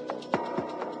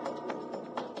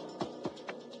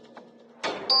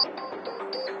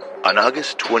 On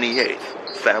August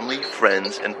 28th, family,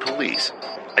 friends, and police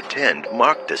attend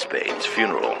Mark Despain's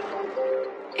funeral.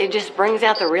 It just brings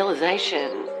out the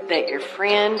realization that your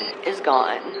friend is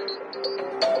gone.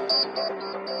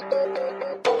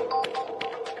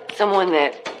 Someone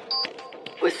that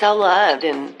was so loved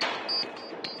and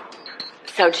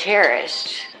so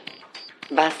cherished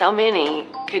by so many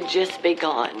could just be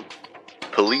gone.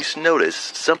 Police notice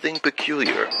something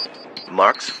peculiar.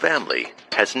 Mark's family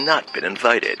has not been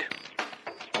invited.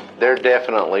 There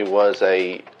definitely was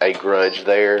a grudge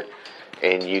there,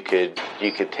 and you could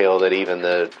tell that even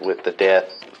with the death,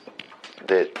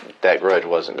 that grudge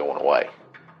wasn't going away.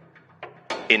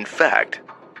 In fact,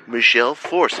 Michelle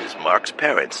forces Mark's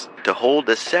parents to hold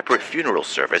a separate funeral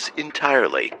service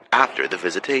entirely after the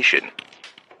visitation.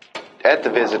 At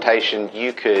the visitation,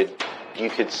 you could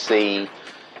see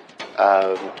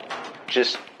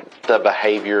just the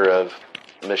behavior of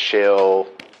Michelle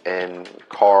and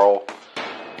Carl.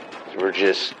 It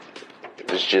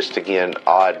was just again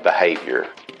odd behavior.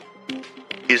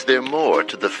 Is there more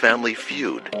to the family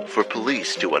feud for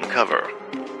police to uncover?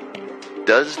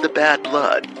 Does the bad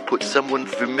blood put someone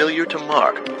familiar to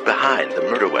Mark behind the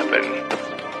murder weapon?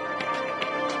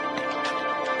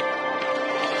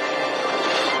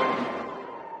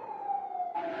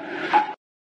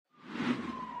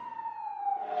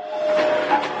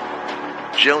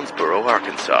 Jonesboro,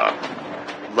 Arkansas.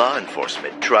 Law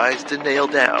enforcement tries to nail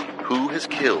down who has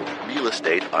killed real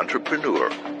estate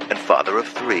entrepreneur and father of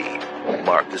three,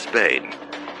 Mark Despain.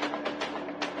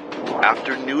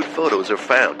 After nude photos are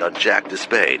found on Jack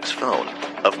Despain's phone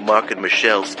of Mark and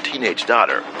Michelle's teenage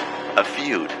daughter, a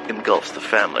feud engulfs the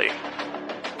family.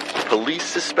 Police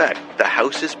suspect the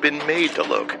house has been made to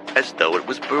look as though it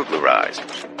was burglarized,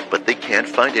 but they can't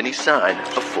find any sign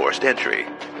of forced entry.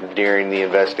 During the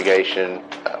investigation,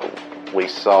 we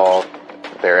saw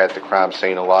there at the crime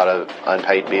scene a lot of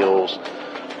unpaid bills,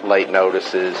 late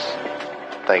notices,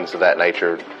 things of that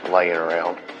nature laying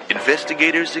around.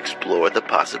 Investigators explore the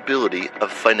possibility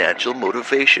of financial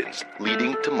motivations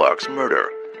leading to Mark's murder.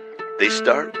 They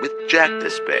start with Jack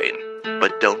Despain,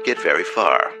 but don't get very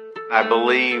far. I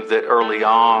believe that early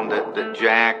on that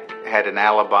Jack had an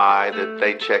alibi, that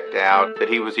they checked out, that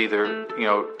he was either,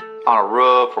 on a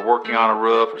roof or working on a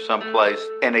roof or someplace.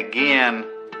 And again,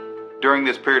 during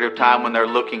this period of time when they're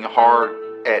looking hard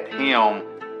at him,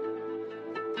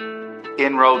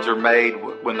 inroads are made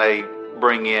when they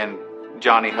bring in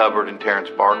Johnny Hubbard and Terrence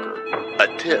Barker. A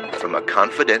tip from a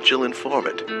confidential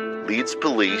informant leads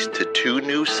police to 2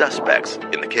 new suspects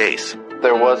in the case.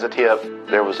 There was a tip.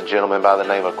 There was a gentleman by the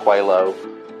name of Quelo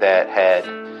that had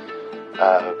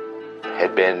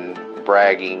been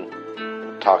bragging,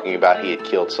 talking about he had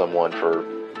killed someone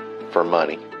for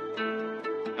money.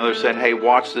 They're saying, hey,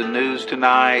 watch the news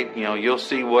tonight. You'll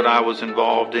see what I was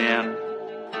involved in.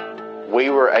 We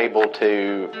were able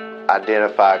to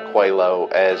identify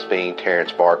Quelo as being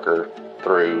Terrence Barker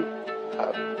through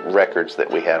records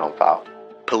that we had on file.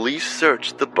 Police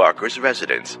searched the Barkers'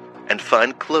 residence and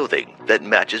find clothing that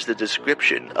matches the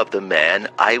description of the man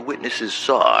eyewitnesses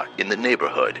saw in the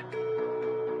neighborhood.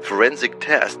 Forensic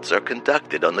tests are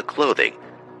conducted on the clothing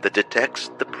that detects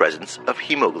the presence of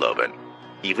hemoglobin,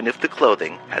 even if the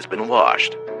clothing has been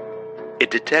washed. It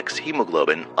detects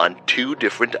hemoglobin on 2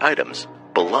 different items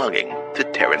belonging to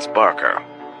Terrence Barker.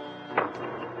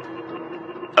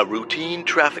 A routine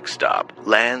traffic stop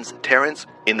lands Terrence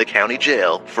in the county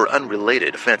jail for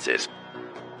unrelated offenses.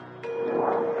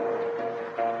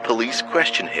 Police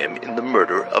question him in the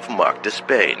murder of Mark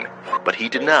Despain, but he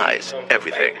denies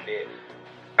everything.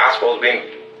 I supposed to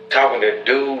be talking to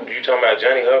dude, you talking about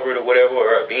Johnny Hubbard or whatever,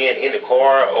 or being in the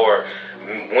car, or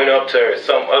went up to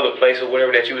some other place or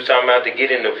whatever that you was talking about to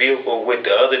get in the vehicle with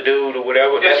the other dude or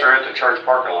whatever. Yes, sir, at the church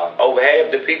parking lot. Over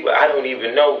half the people I don't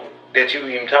even know that you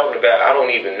even talking about, I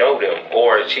don't even know them.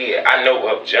 Or I know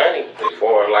of Johnny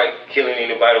before, like killing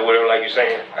anybody or whatever, like you're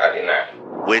saying. I did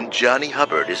not. When Johnny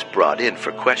Hubbard is brought in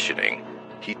for questioning,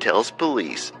 he tells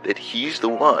police that he's the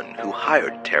one who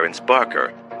hired Terrence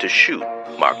Barker to shoot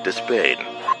Mark Despain.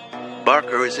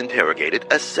 Barker is interrogated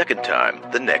a second time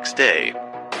the next day.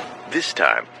 This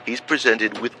time, he's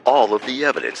presented with all of the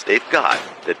evidence they've got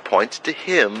that points to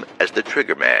him as the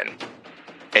trigger man.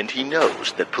 And he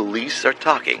knows that police are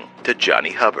talking to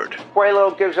Johnny Hubbard.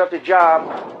 Quelo gives up the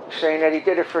job, saying that he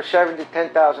did it for $7,000 to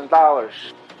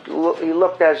 $10,000. He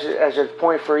looked as a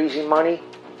point for easy money,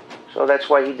 so that's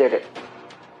why he did it.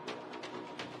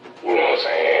 You know what I'm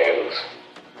saying? It was,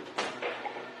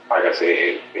 like I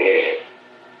said, it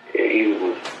either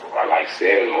was like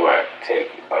 7 or 10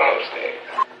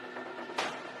 stacks.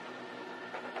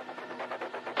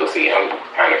 So see, I'm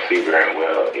kind of figuring,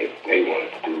 well, if they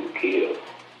wanted to do a kill,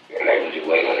 and they was just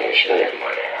waiting on the insurance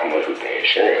money, how much would the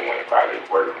insurance money probably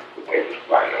worth? But they was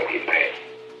probably going to get paid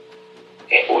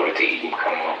in order to even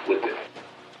come up with the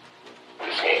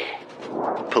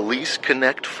scheme. Police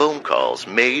connect phone calls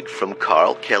made from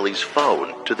Carl Kelly's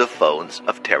phone to the phones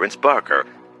of Terrence Barker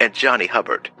and Johnny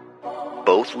Hubbard.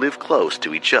 Both live close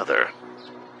to each other.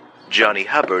 Johnny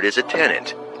Hubbard is a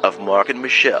tenant of Mark and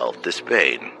Michelle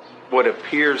Despain. What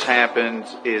appears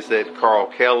happens is that Carl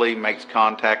Kelly makes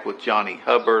contact with Johnny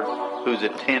Hubbard, who's a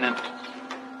tenant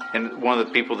and one of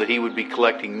the people that he would be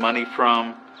collecting money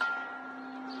from,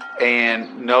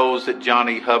 and knows that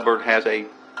Johnny Hubbard has a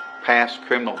past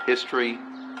criminal history,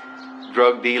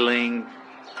 drug dealing,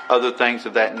 other things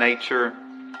of that nature,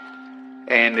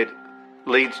 and it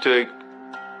leads to,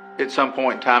 at some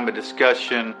point in time, a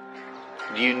discussion.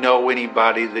 Do you know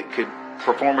anybody that could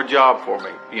perform a job for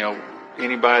me?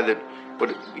 Anybody that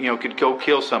would, could go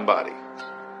kill somebody.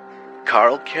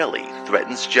 Carl Kelly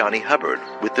threatens Johnny Hubbard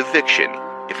with eviction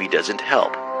if he doesn't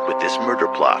help with this murder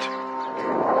plot.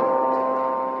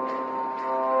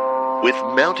 With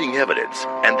mounting evidence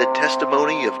and the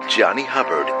testimony of Johnny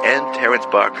Hubbard and Terrence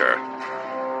Barker,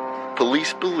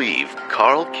 police believe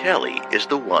Carl Kelly is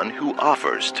the one who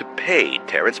offers to pay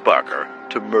Terrence Barker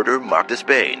to murder Mark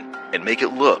Despain and make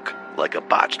it look like a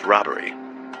botched robbery.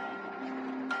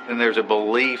 And there's a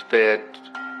belief that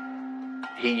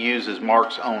he uses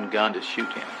Mark's own gun to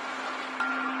shoot him.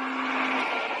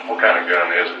 What kind of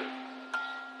gun is it?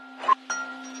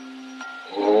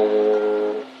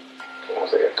 I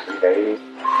say a 380.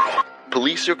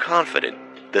 Police are confident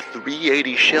the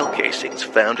 .380 shell casings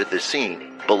found at the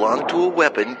scene belong to a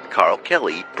weapon Carl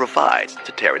Kelly provides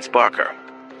to Terrence Barker.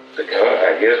 The gun,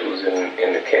 I guess, was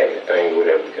in the cabinet thing or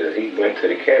whatever, because he went to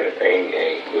the cabinet thing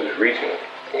and was reaching,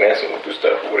 messing with the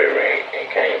stuff or whatever, and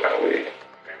came out with it.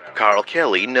 Carl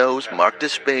Kelly knows Mark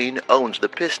Despain owns the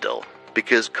pistol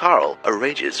because Carl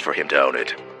arranges for him to own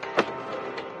it.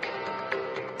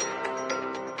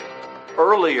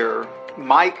 Earlier,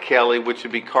 Mike Kelly, which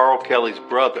would be Carl Kelly's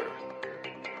brother,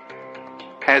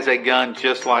 has a gun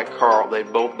just like Carl. They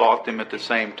both bought them at the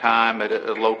same time at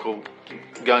a local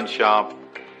gun shop.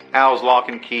 Al's Lock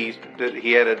and Keys, that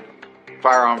he had a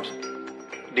firearms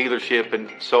dealership and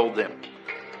sold them.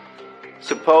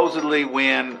 Supposedly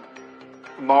when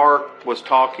Mark was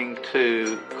talking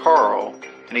to Carl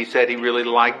and he said he really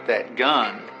liked that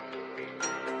gun,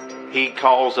 he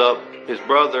calls up his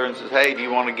brother and says, hey, do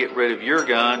you want to get rid of your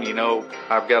gun? You know,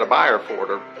 I've got a buyer for it.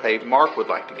 Or, hey, Mark would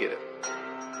like to get it.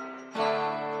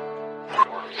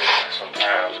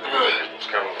 Sometimes it's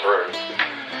coming through.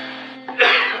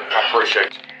 I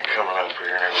appreciate you coming up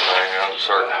here and everything. Under the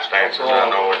circumstances, I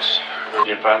know it's... You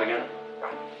didn't find the gun?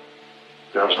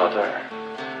 Gun's not there.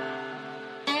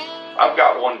 I've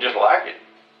got one just like it.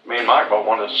 Me and Mike bought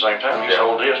one at the same time. He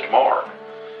sold his to Mark.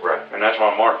 Right. And that's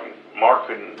why Mark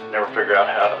couldn't never figure out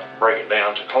how to break it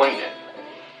down to clean it.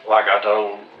 Like I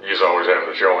told... You just always having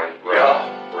to show him. Right.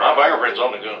 Yeah. My fingerprints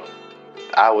on the gun.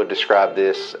 I would describe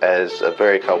this as a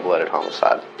very cold-blooded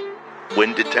homicide.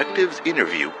 When detectives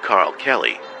interview Carl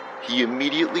Kelly, he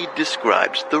immediately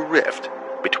describes the rift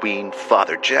between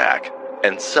Father Jack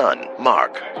and son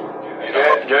Mark.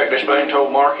 Jack Despain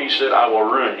told Mark, he said, I will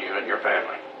ruin you and your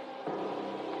family.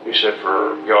 He said,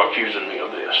 for y'all accusing me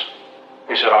of this.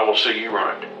 He said, I will see you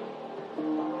ruined.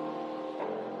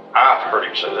 I've heard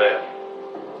him say that.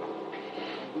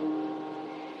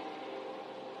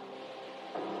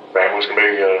 Family's gonna be,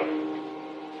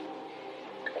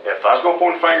 if I was going to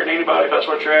point a finger at anybody, if that's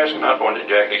what you're asking, I'd point at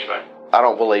Jack Despain. I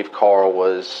don't believe Carl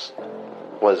was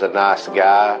a nice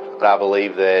guy, but I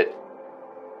believe that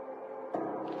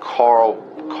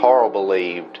Carl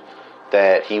believed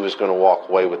that he was going to walk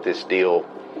away with this deal.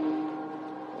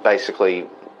 Basically,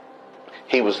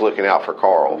 he was looking out for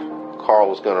Carl. Carl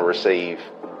was going to receive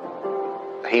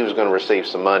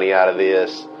some money out of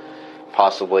this,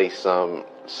 possibly some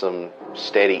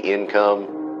steady income.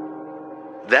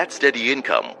 That steady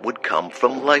income would come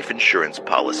from life insurance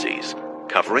policies,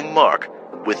 covering Mark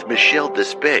with Michelle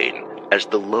Despain as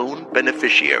the lone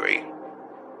beneficiary.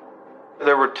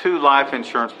 There were 2 life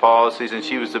insurance policies, and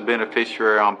she was the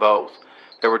beneficiary on both.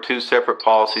 There were 2 separate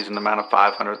policies in the amount of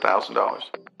 $500,000.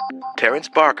 Terrence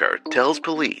Barker tells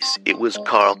police it was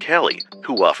Carl Kelly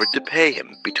who offered to pay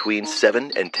him between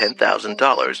 $7,000 and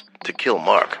 $10,000 to kill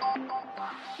Mark.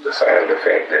 The side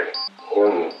effect that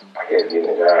when I guess getting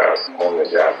the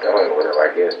job done, whatever,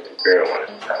 I guess the girl wanted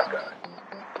the job done.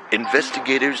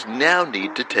 Investigators now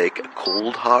need to take a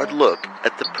cold, hard look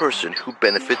at the person who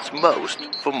benefits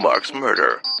most from Mark's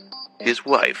murder, his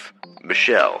wife,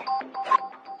 Michelle.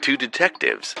 To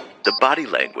detectives, the body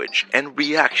language and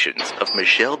reactions of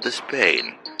Michelle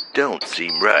Despain don't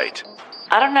seem right.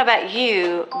 I don't know about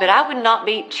you, but I would not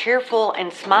be cheerful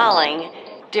and smiling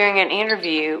during an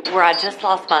interview where I just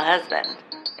lost my husband.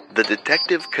 The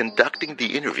detective conducting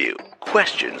the interview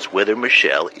questions whether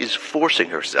Michelle is forcing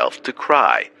herself to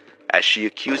cry as she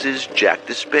accuses Jack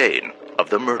Despain of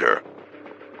the murder.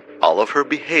 All of her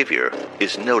behavior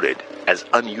is noted as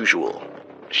unusual.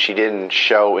 She didn't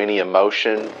show any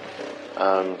emotion.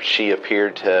 She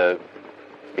appeared to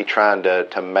be trying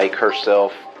to make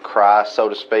herself cry, so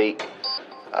to speak.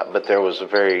 But there was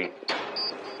the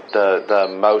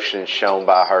emotions shown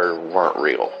by her weren't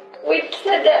real. We've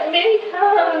said that many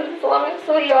times. As long as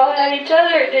we all had each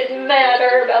other, it didn't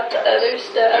matter about the other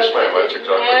stuff. Yes, ma'am, it didn't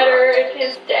matter if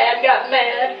his dad got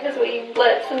mad because we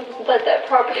let that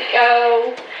property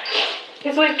go.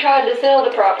 Because we've tried to sell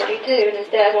the property too, and his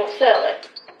dad won't sell it.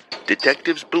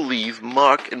 Detectives believe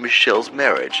Mark and Michelle's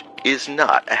marriage is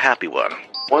not a happy one.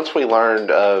 Once we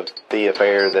learned of the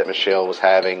affair that Michelle was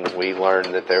having, we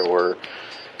learned that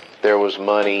there was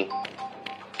money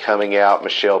coming out,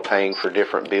 Michelle paying for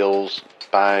different bills,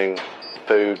 buying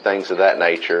food, things of that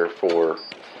nature for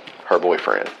her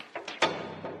boyfriend.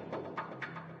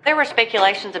 There were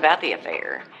speculations about the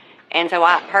affair, and so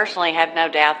I personally have no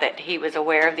doubt that he was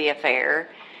aware of the affair,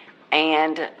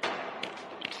 and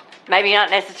maybe not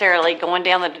necessarily going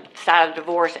down the side of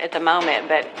divorce at the moment,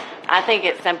 but I think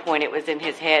at some point it was in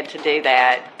his head to do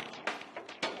that.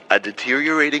 A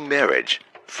deteriorating marriage,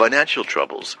 financial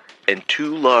troubles, and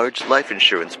 2 large life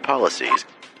insurance policies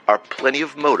are plenty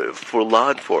of motive for law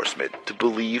enforcement to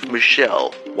believe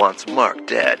Michelle wants Mark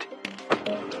dead.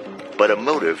 But a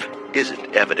motive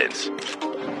isn't evidence.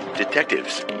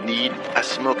 Detectives need a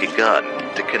smoking gun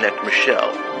to connect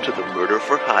Michelle to the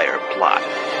murder-for-hire plot.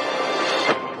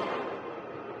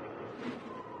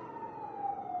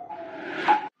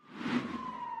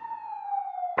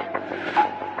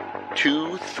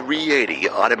 Two .380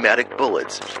 automatic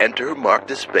bullets enter Mark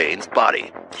Despain's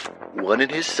body, one in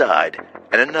his side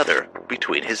and another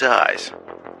between his eyes.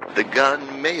 The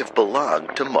gun may have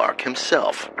belonged to Mark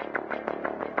himself.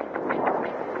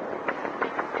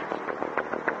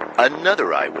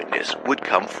 Another eyewitness would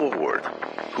come forward,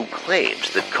 who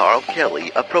claims that Carl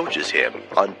Kelly approaches him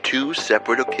on 2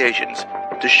 separate occasions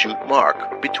to shoot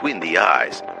Mark between the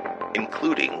eyes,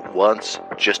 including once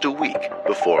just a week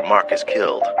before Mark is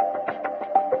killed.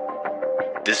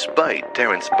 Despite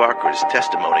Terrence Barker's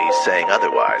testimony saying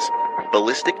otherwise,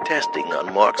 ballistic testing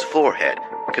on Mark's forehead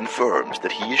confirms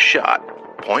that he is shot,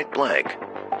 point blank,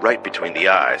 right between the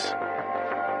eyes.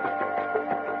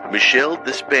 Michelle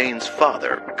Despain's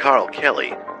father, Carl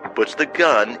Kelly, puts the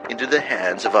gun into the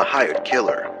hands of a hired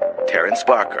killer, Terrence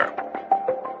Barker.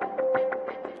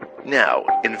 Now,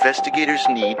 investigators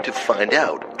need to find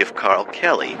out if Carl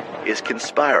Kelly is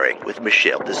conspiring with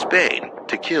Michelle Despain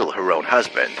to kill her own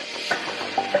husband.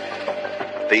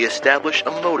 They establish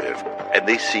a motive and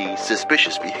they see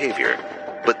suspicious behavior,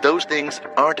 but those things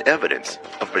aren't evidence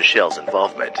of Michelle's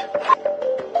involvement.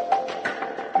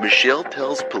 Michelle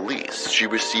tells police she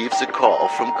receives a call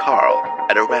from Carl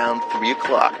at around 3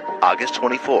 o'clock, August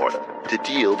 24th, to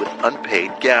deal with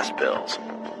unpaid gas bills.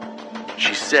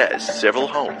 She says several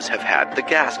homes have had the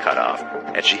gas cut off,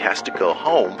 and she has to go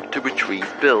home to retrieve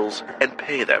bills and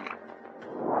pay them.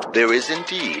 There is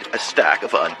indeed a stack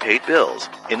of unpaid bills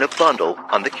in a bundle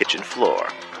on the kitchen floor.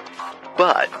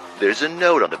 But there's a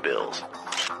note on the bills.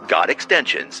 Got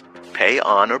extensions. Pay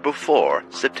on or before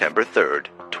September 3rd,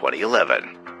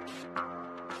 2011.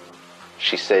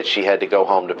 She said she had to go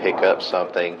home to pick up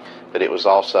something, but it was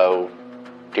also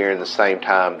during the same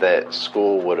time that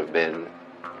school would have been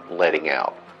letting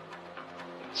out.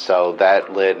 So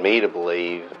that led me to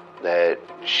believe that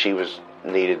she was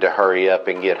needed to hurry up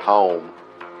and get home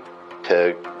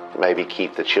to maybe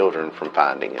keep the children from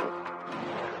finding him.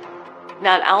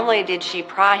 Not only did she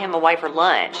pry him away for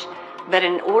lunch, but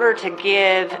in order to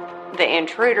give the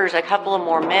intruders a couple of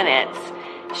more minutes,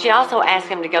 she also asked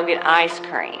him to go get ice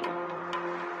cream.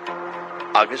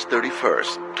 August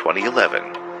 31st,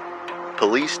 2011.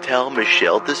 Police tell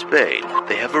Michelle Despain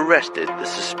they have arrested the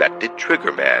suspected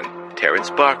triggerman, Terrence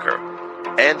Barker,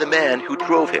 and the man who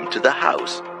drove him to the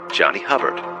house, Johnny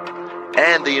Hubbard.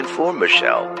 And they inform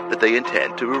Michelle that they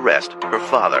intend to arrest her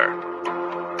father.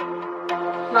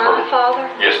 My father?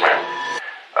 Yes, ma'am.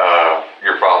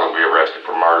 Your father will be arrested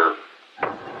for murder.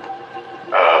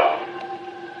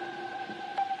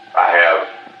 I have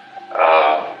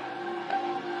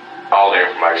all the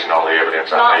information, all the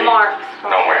evidence I need. Not Mark.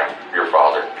 No, ma'am. Your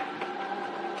father,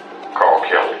 Carl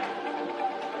Kelly,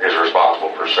 is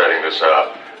responsible for setting this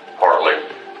up, partly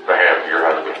to have your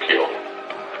husband killed.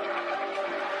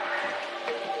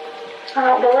 I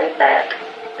don't believe that.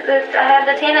 I had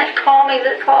the tenant call me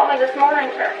this morning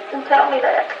and tell me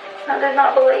that. I did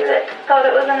not believe it. Thought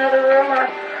it was another rumor.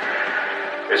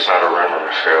 It's not a rumor,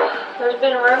 Michelle. There's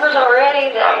been rumors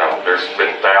already that... I know. There's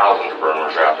been thousands of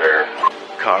rumors out there.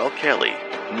 Carl Kelly,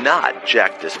 not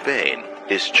Jack Despain,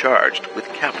 is charged with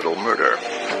capital murder.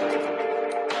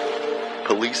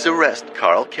 Police arrest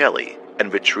Carl Kelly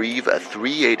and retrieve a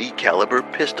 .380 caliber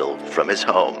pistol from his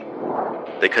home.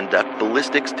 They conduct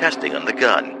ballistics testing on the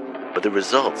gun, but the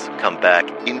results come back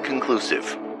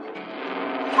inconclusive.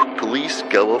 Police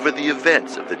go over the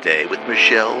events of the day with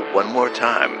Michelle one more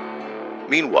time.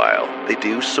 Meanwhile, they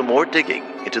do some more digging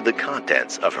into the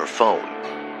contents of her phone.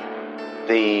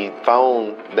 The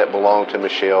phone that belonged to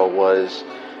Michelle was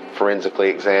forensically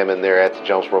examined there at the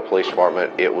Jonesboro Police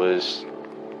Department. It was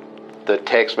the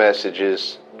text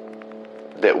messages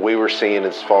that we were seeing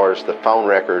as far as the phone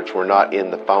records were not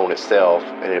in the phone itself,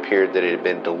 and it appeared that it had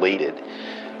been deleted.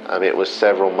 It was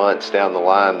several months down the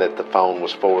line that the phone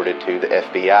was forwarded to the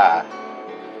FBI,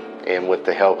 and with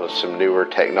the help of some newer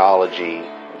technology,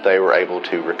 they were able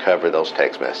to recover those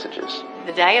text messages.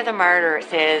 The day of the murder, it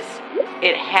says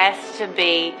it has to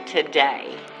be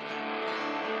today.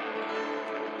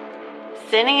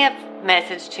 Sending a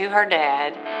message to her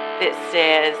dad that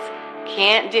says,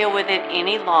 can't deal with it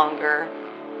any longer,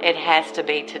 it has to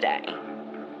be today.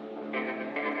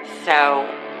 So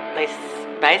they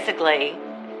basically,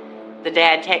 the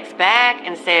dad texts back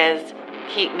and says,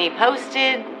 keep me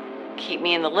posted, keep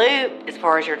me in the loop as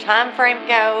far as your time frame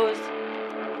goes.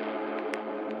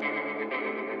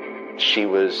 She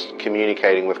was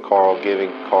communicating with Carl,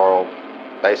 giving Carl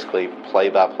basically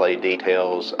play-by-play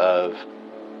details of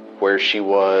where she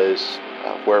was,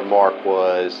 where Mark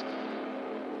was.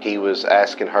 He was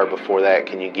asking her before that,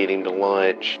 can you get him to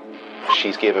lunch?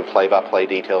 She's giving play-by-play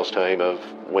details to him of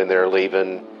when they're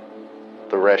leaving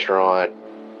the restaurant,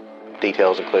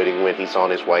 details including when he's on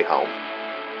his way home.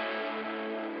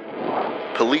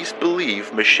 Police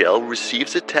believe Michelle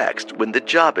receives a text when the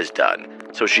job is done,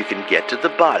 so she can get to the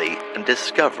body and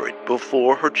discover it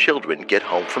before her children get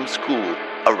home from school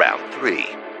around 3.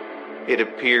 It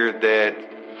appeared that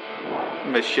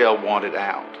Michelle wanted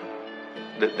out,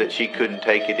 that she couldn't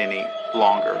take it any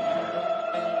longer.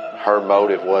 Her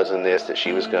motive wasn't this, that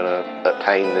she was going to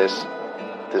obtain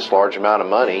this large amount of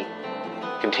money,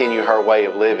 continue her way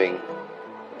of living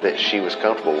that she was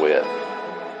comfortable with.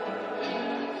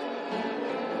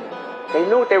 They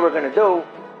knew what they were going to do.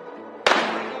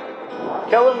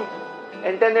 Kill him,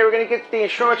 and then they were going to get the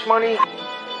insurance money.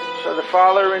 So the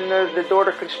father and the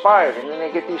daughter conspired, and then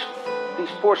they get these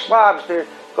poor slobs to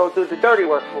go do the dirty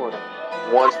work for them.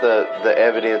 Once the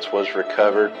evidence was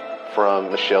recovered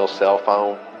from Michelle's cell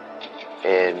phone,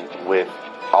 and with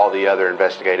all the other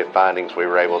investigative findings, we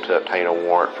were able to obtain a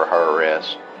warrant for her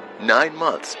arrest. 9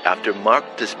 months after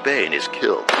Mark Despain is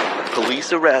killed,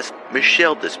 police arrest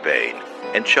Michelle Despain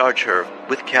and charge her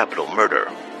with capital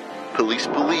murder. Police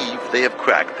believe they have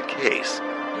cracked the case,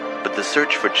 but the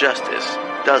search for justice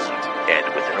doesn't end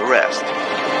with an arrest.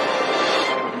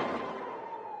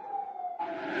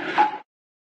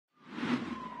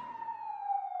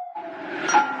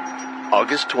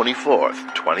 August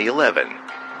 24th, 2011.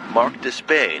 Mark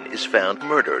Despain is found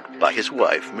murdered by his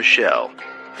wife, Michelle.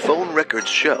 Phone records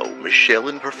show Michelle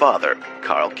and her father,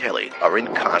 Carl Kelly, are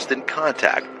in constant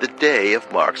contact the day of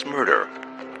Mark's murder.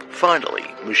 Finally,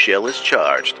 Michelle is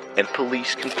charged, and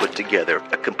police can put together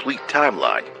a complete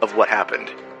timeline of what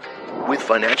happened. With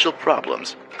financial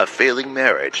problems, a failing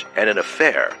marriage, and an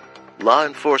affair, law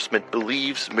enforcement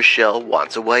believes Michelle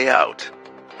wants a way out.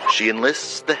 She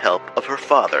enlists the help of her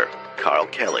father, Carl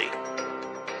Kelly.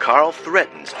 Carl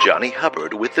threatens Johnny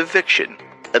Hubbard with eviction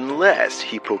unless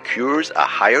he procures a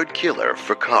hired killer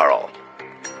for Carl.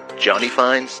 Johnny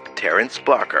finds Terrence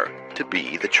Barker to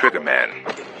be the triggerman.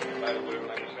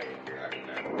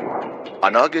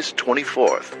 On August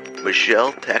 24th,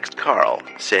 Michelle texts Carl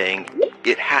saying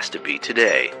it has to be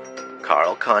today.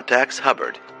 Carl contacts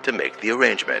Hubbard to make the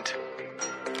arrangement.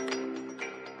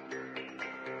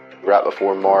 Right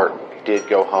before Mark did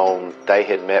go home, they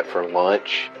had met for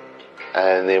lunch,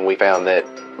 and then we found that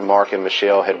Mark and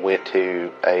Michelle had went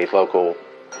to a local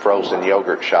frozen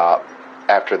yogurt shop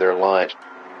after their lunch.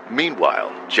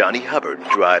 Meanwhile, Johnny Hubbard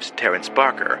drives Terrence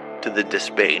Barker to the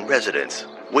Despain residence.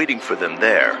 Waiting for them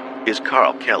there is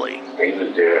Carl Kelly. He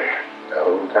was there the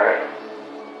whole time.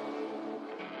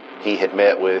 He had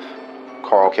met with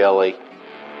Carl Kelly.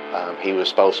 He was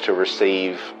supposed to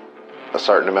receive a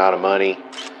certain amount of money.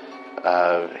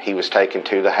 He was taken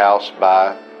to the house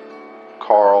by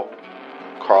Carl.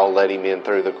 Carl let him in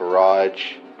through the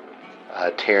garage.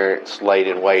 Terrence laid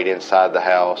in wait inside the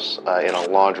house in a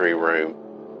laundry room.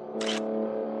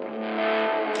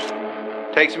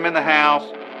 Takes him in the house,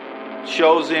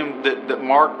 shows him that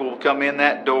Mark will come in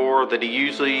that door, that he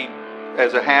usually,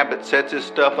 as a habit, sets his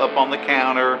stuff up on the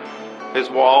counter, his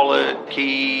wallet,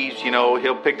 keys,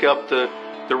 he'll pick up the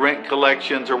rent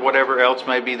collections or whatever else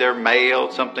may be there,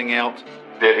 mail, something else.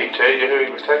 Did he tell you who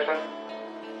he was texting?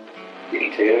 Did he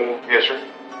tell you? Yes, sir.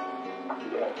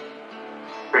 Yeah.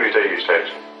 Who did he tell you he was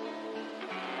texting?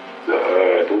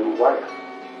 The dude's wife.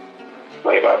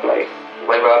 Play by play.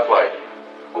 Play by play.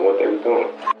 On what they were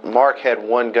doing. Mark had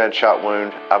one gunshot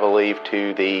wound, I believe,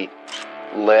 to the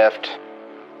left,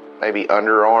 maybe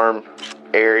underarm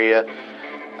area.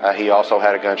 He also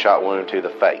had a gunshot wound to the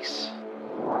face.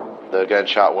 The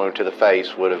gunshot wound to the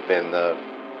face would have been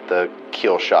the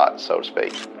kill shot, so to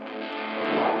speak.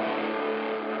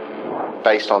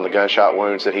 Based on the gunshot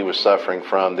wounds that he was suffering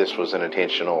from, this was an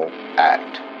intentional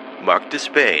act. Mark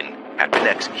Despain had been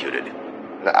executed.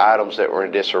 The items that were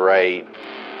in disarray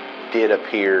did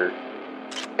appear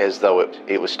as though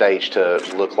it was staged to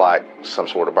look like some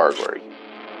sort of burglary.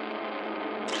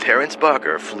 Terrence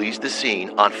Barker flees the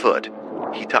scene on foot.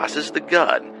 He tosses the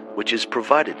gun, which is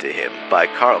provided to him by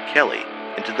Carl Kelly,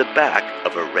 into the back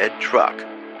of a red truck.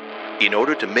 In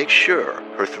order to make sure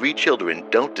her 3 children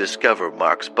don't discover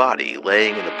Mark's body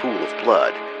laying in a pool of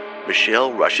blood,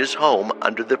 Michelle rushes home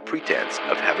under the pretense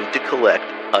of having to collect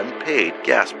unpaid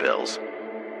gas bills.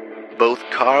 Both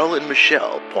Carl and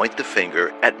Michelle point the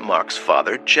finger at Mark's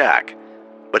father, Jack,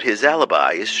 but his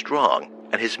alibi is strong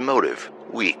and his motive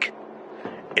weak.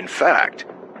 In fact,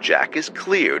 Jack is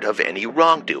cleared of any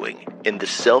wrongdoing in the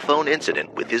cell phone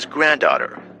incident with his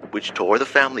granddaughter, which tore the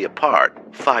family apart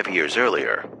 5 years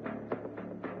earlier.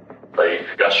 They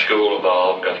got school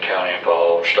involved, got the county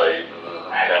involved, state,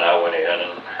 and I went in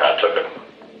and I took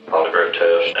a polygraph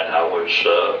test, and I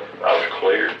was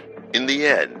cleared. In the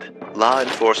end, law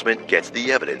enforcement gets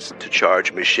the evidence to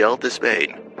charge Michelle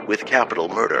Despain with capital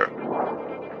murder.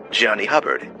 Johnny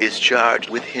Hubbard is charged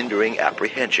with hindering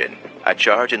apprehension, a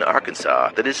charge in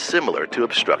Arkansas that is similar to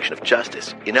obstruction of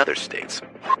justice in other states.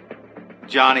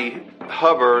 Johnny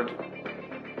Hubbard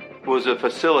was a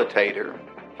facilitator.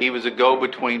 He was a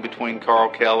go-between between Carl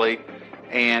Kelly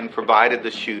and provided the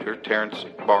shooter, Terrence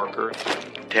Barker.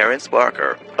 Terrence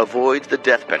Barker avoids the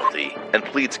death penalty and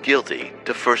pleads guilty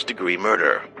to first-degree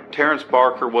murder. Terrence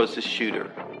Barker was the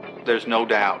shooter. There's no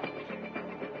doubt.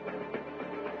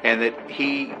 And that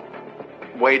he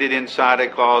waited inside a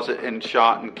closet and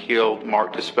shot and killed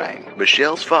Mark Despain.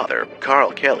 Michelle's father,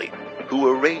 Carl Kelly, who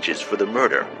arranges for the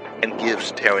murder and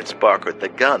gives Terrence Barker the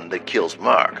gun that kills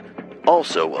Mark,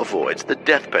 also avoids the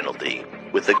death penalty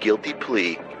with a guilty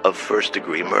plea of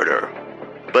first-degree murder.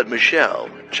 But Michelle,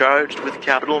 charged with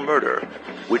capital murder,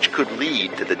 which could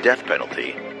lead to the death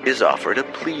penalty, is offered a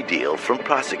plea deal from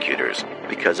prosecutors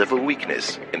because of a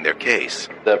weakness in their case.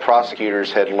 The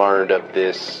prosecutors had learned of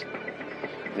this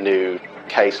new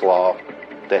case law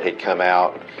that had come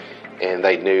out, and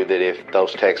they knew that if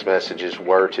those text messages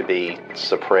were to be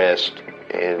suppressed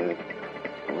and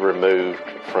removed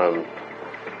from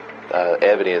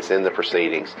evidence in the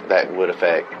proceedings, that would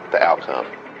affect the outcome.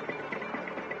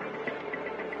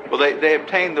 Well, they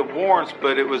obtained the warrants,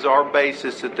 but it was our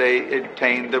basis that they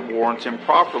obtained the warrants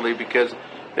improperly, because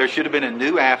there should have been a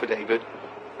new affidavit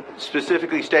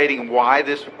specifically stating why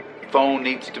this phone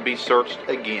needs to be searched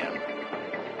again.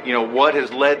 You know, what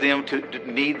has led them to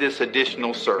need this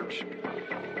additional search.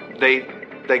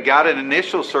 They got an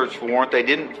initial search warrant. They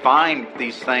didn't find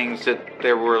these things that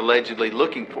they were allegedly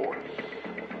looking for.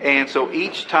 And so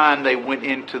each time they went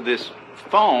into this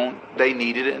phone, they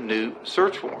needed a new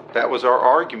search warrant. That was our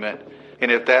argument.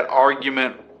 And if that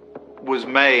argument was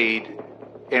made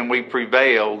and we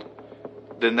prevailed,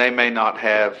 then they may not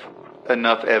have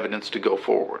enough evidence to go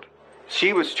forward.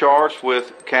 She was charged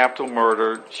with capital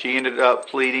murder. She ended up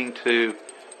pleading to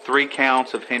 3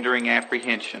 counts of hindering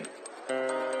apprehension.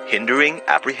 Hindering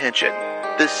apprehension,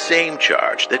 the same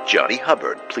charge that Johnny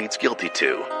Hubbard pleads guilty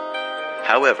to.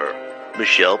 However,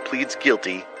 Michelle pleads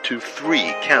guilty to 3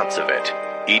 counts of it.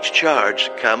 Each charge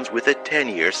comes with a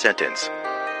 10-year sentence.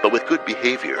 But with good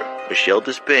behavior, Michelle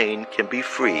Despain can be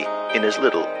free in as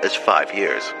little as 5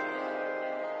 years.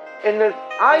 In the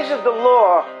eyes of the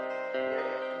law,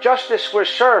 justice was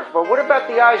served, but what about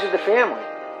the eyes of the family?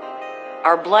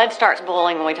 Our blood starts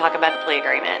boiling when we talk about the plea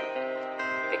agreement,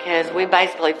 because we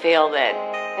basically feel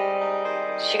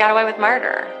that she got away with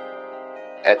murder.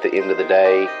 At the end of the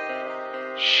day,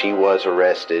 she was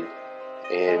arrested,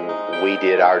 and we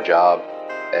did our job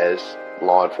as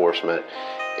law enforcement,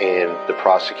 and the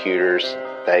prosecutors,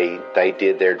 they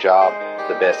did their job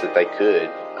the best that they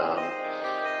could.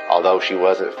 Although she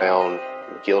wasn't found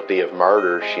guilty of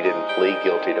murder, she didn't plead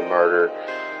guilty to murder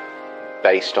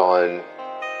based on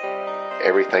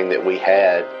everything that we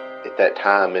had at that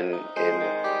time and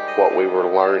what we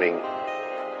were learning.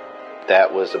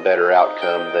 That was a better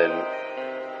outcome than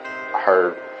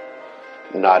her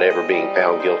not ever being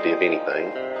found guilty of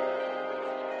anything.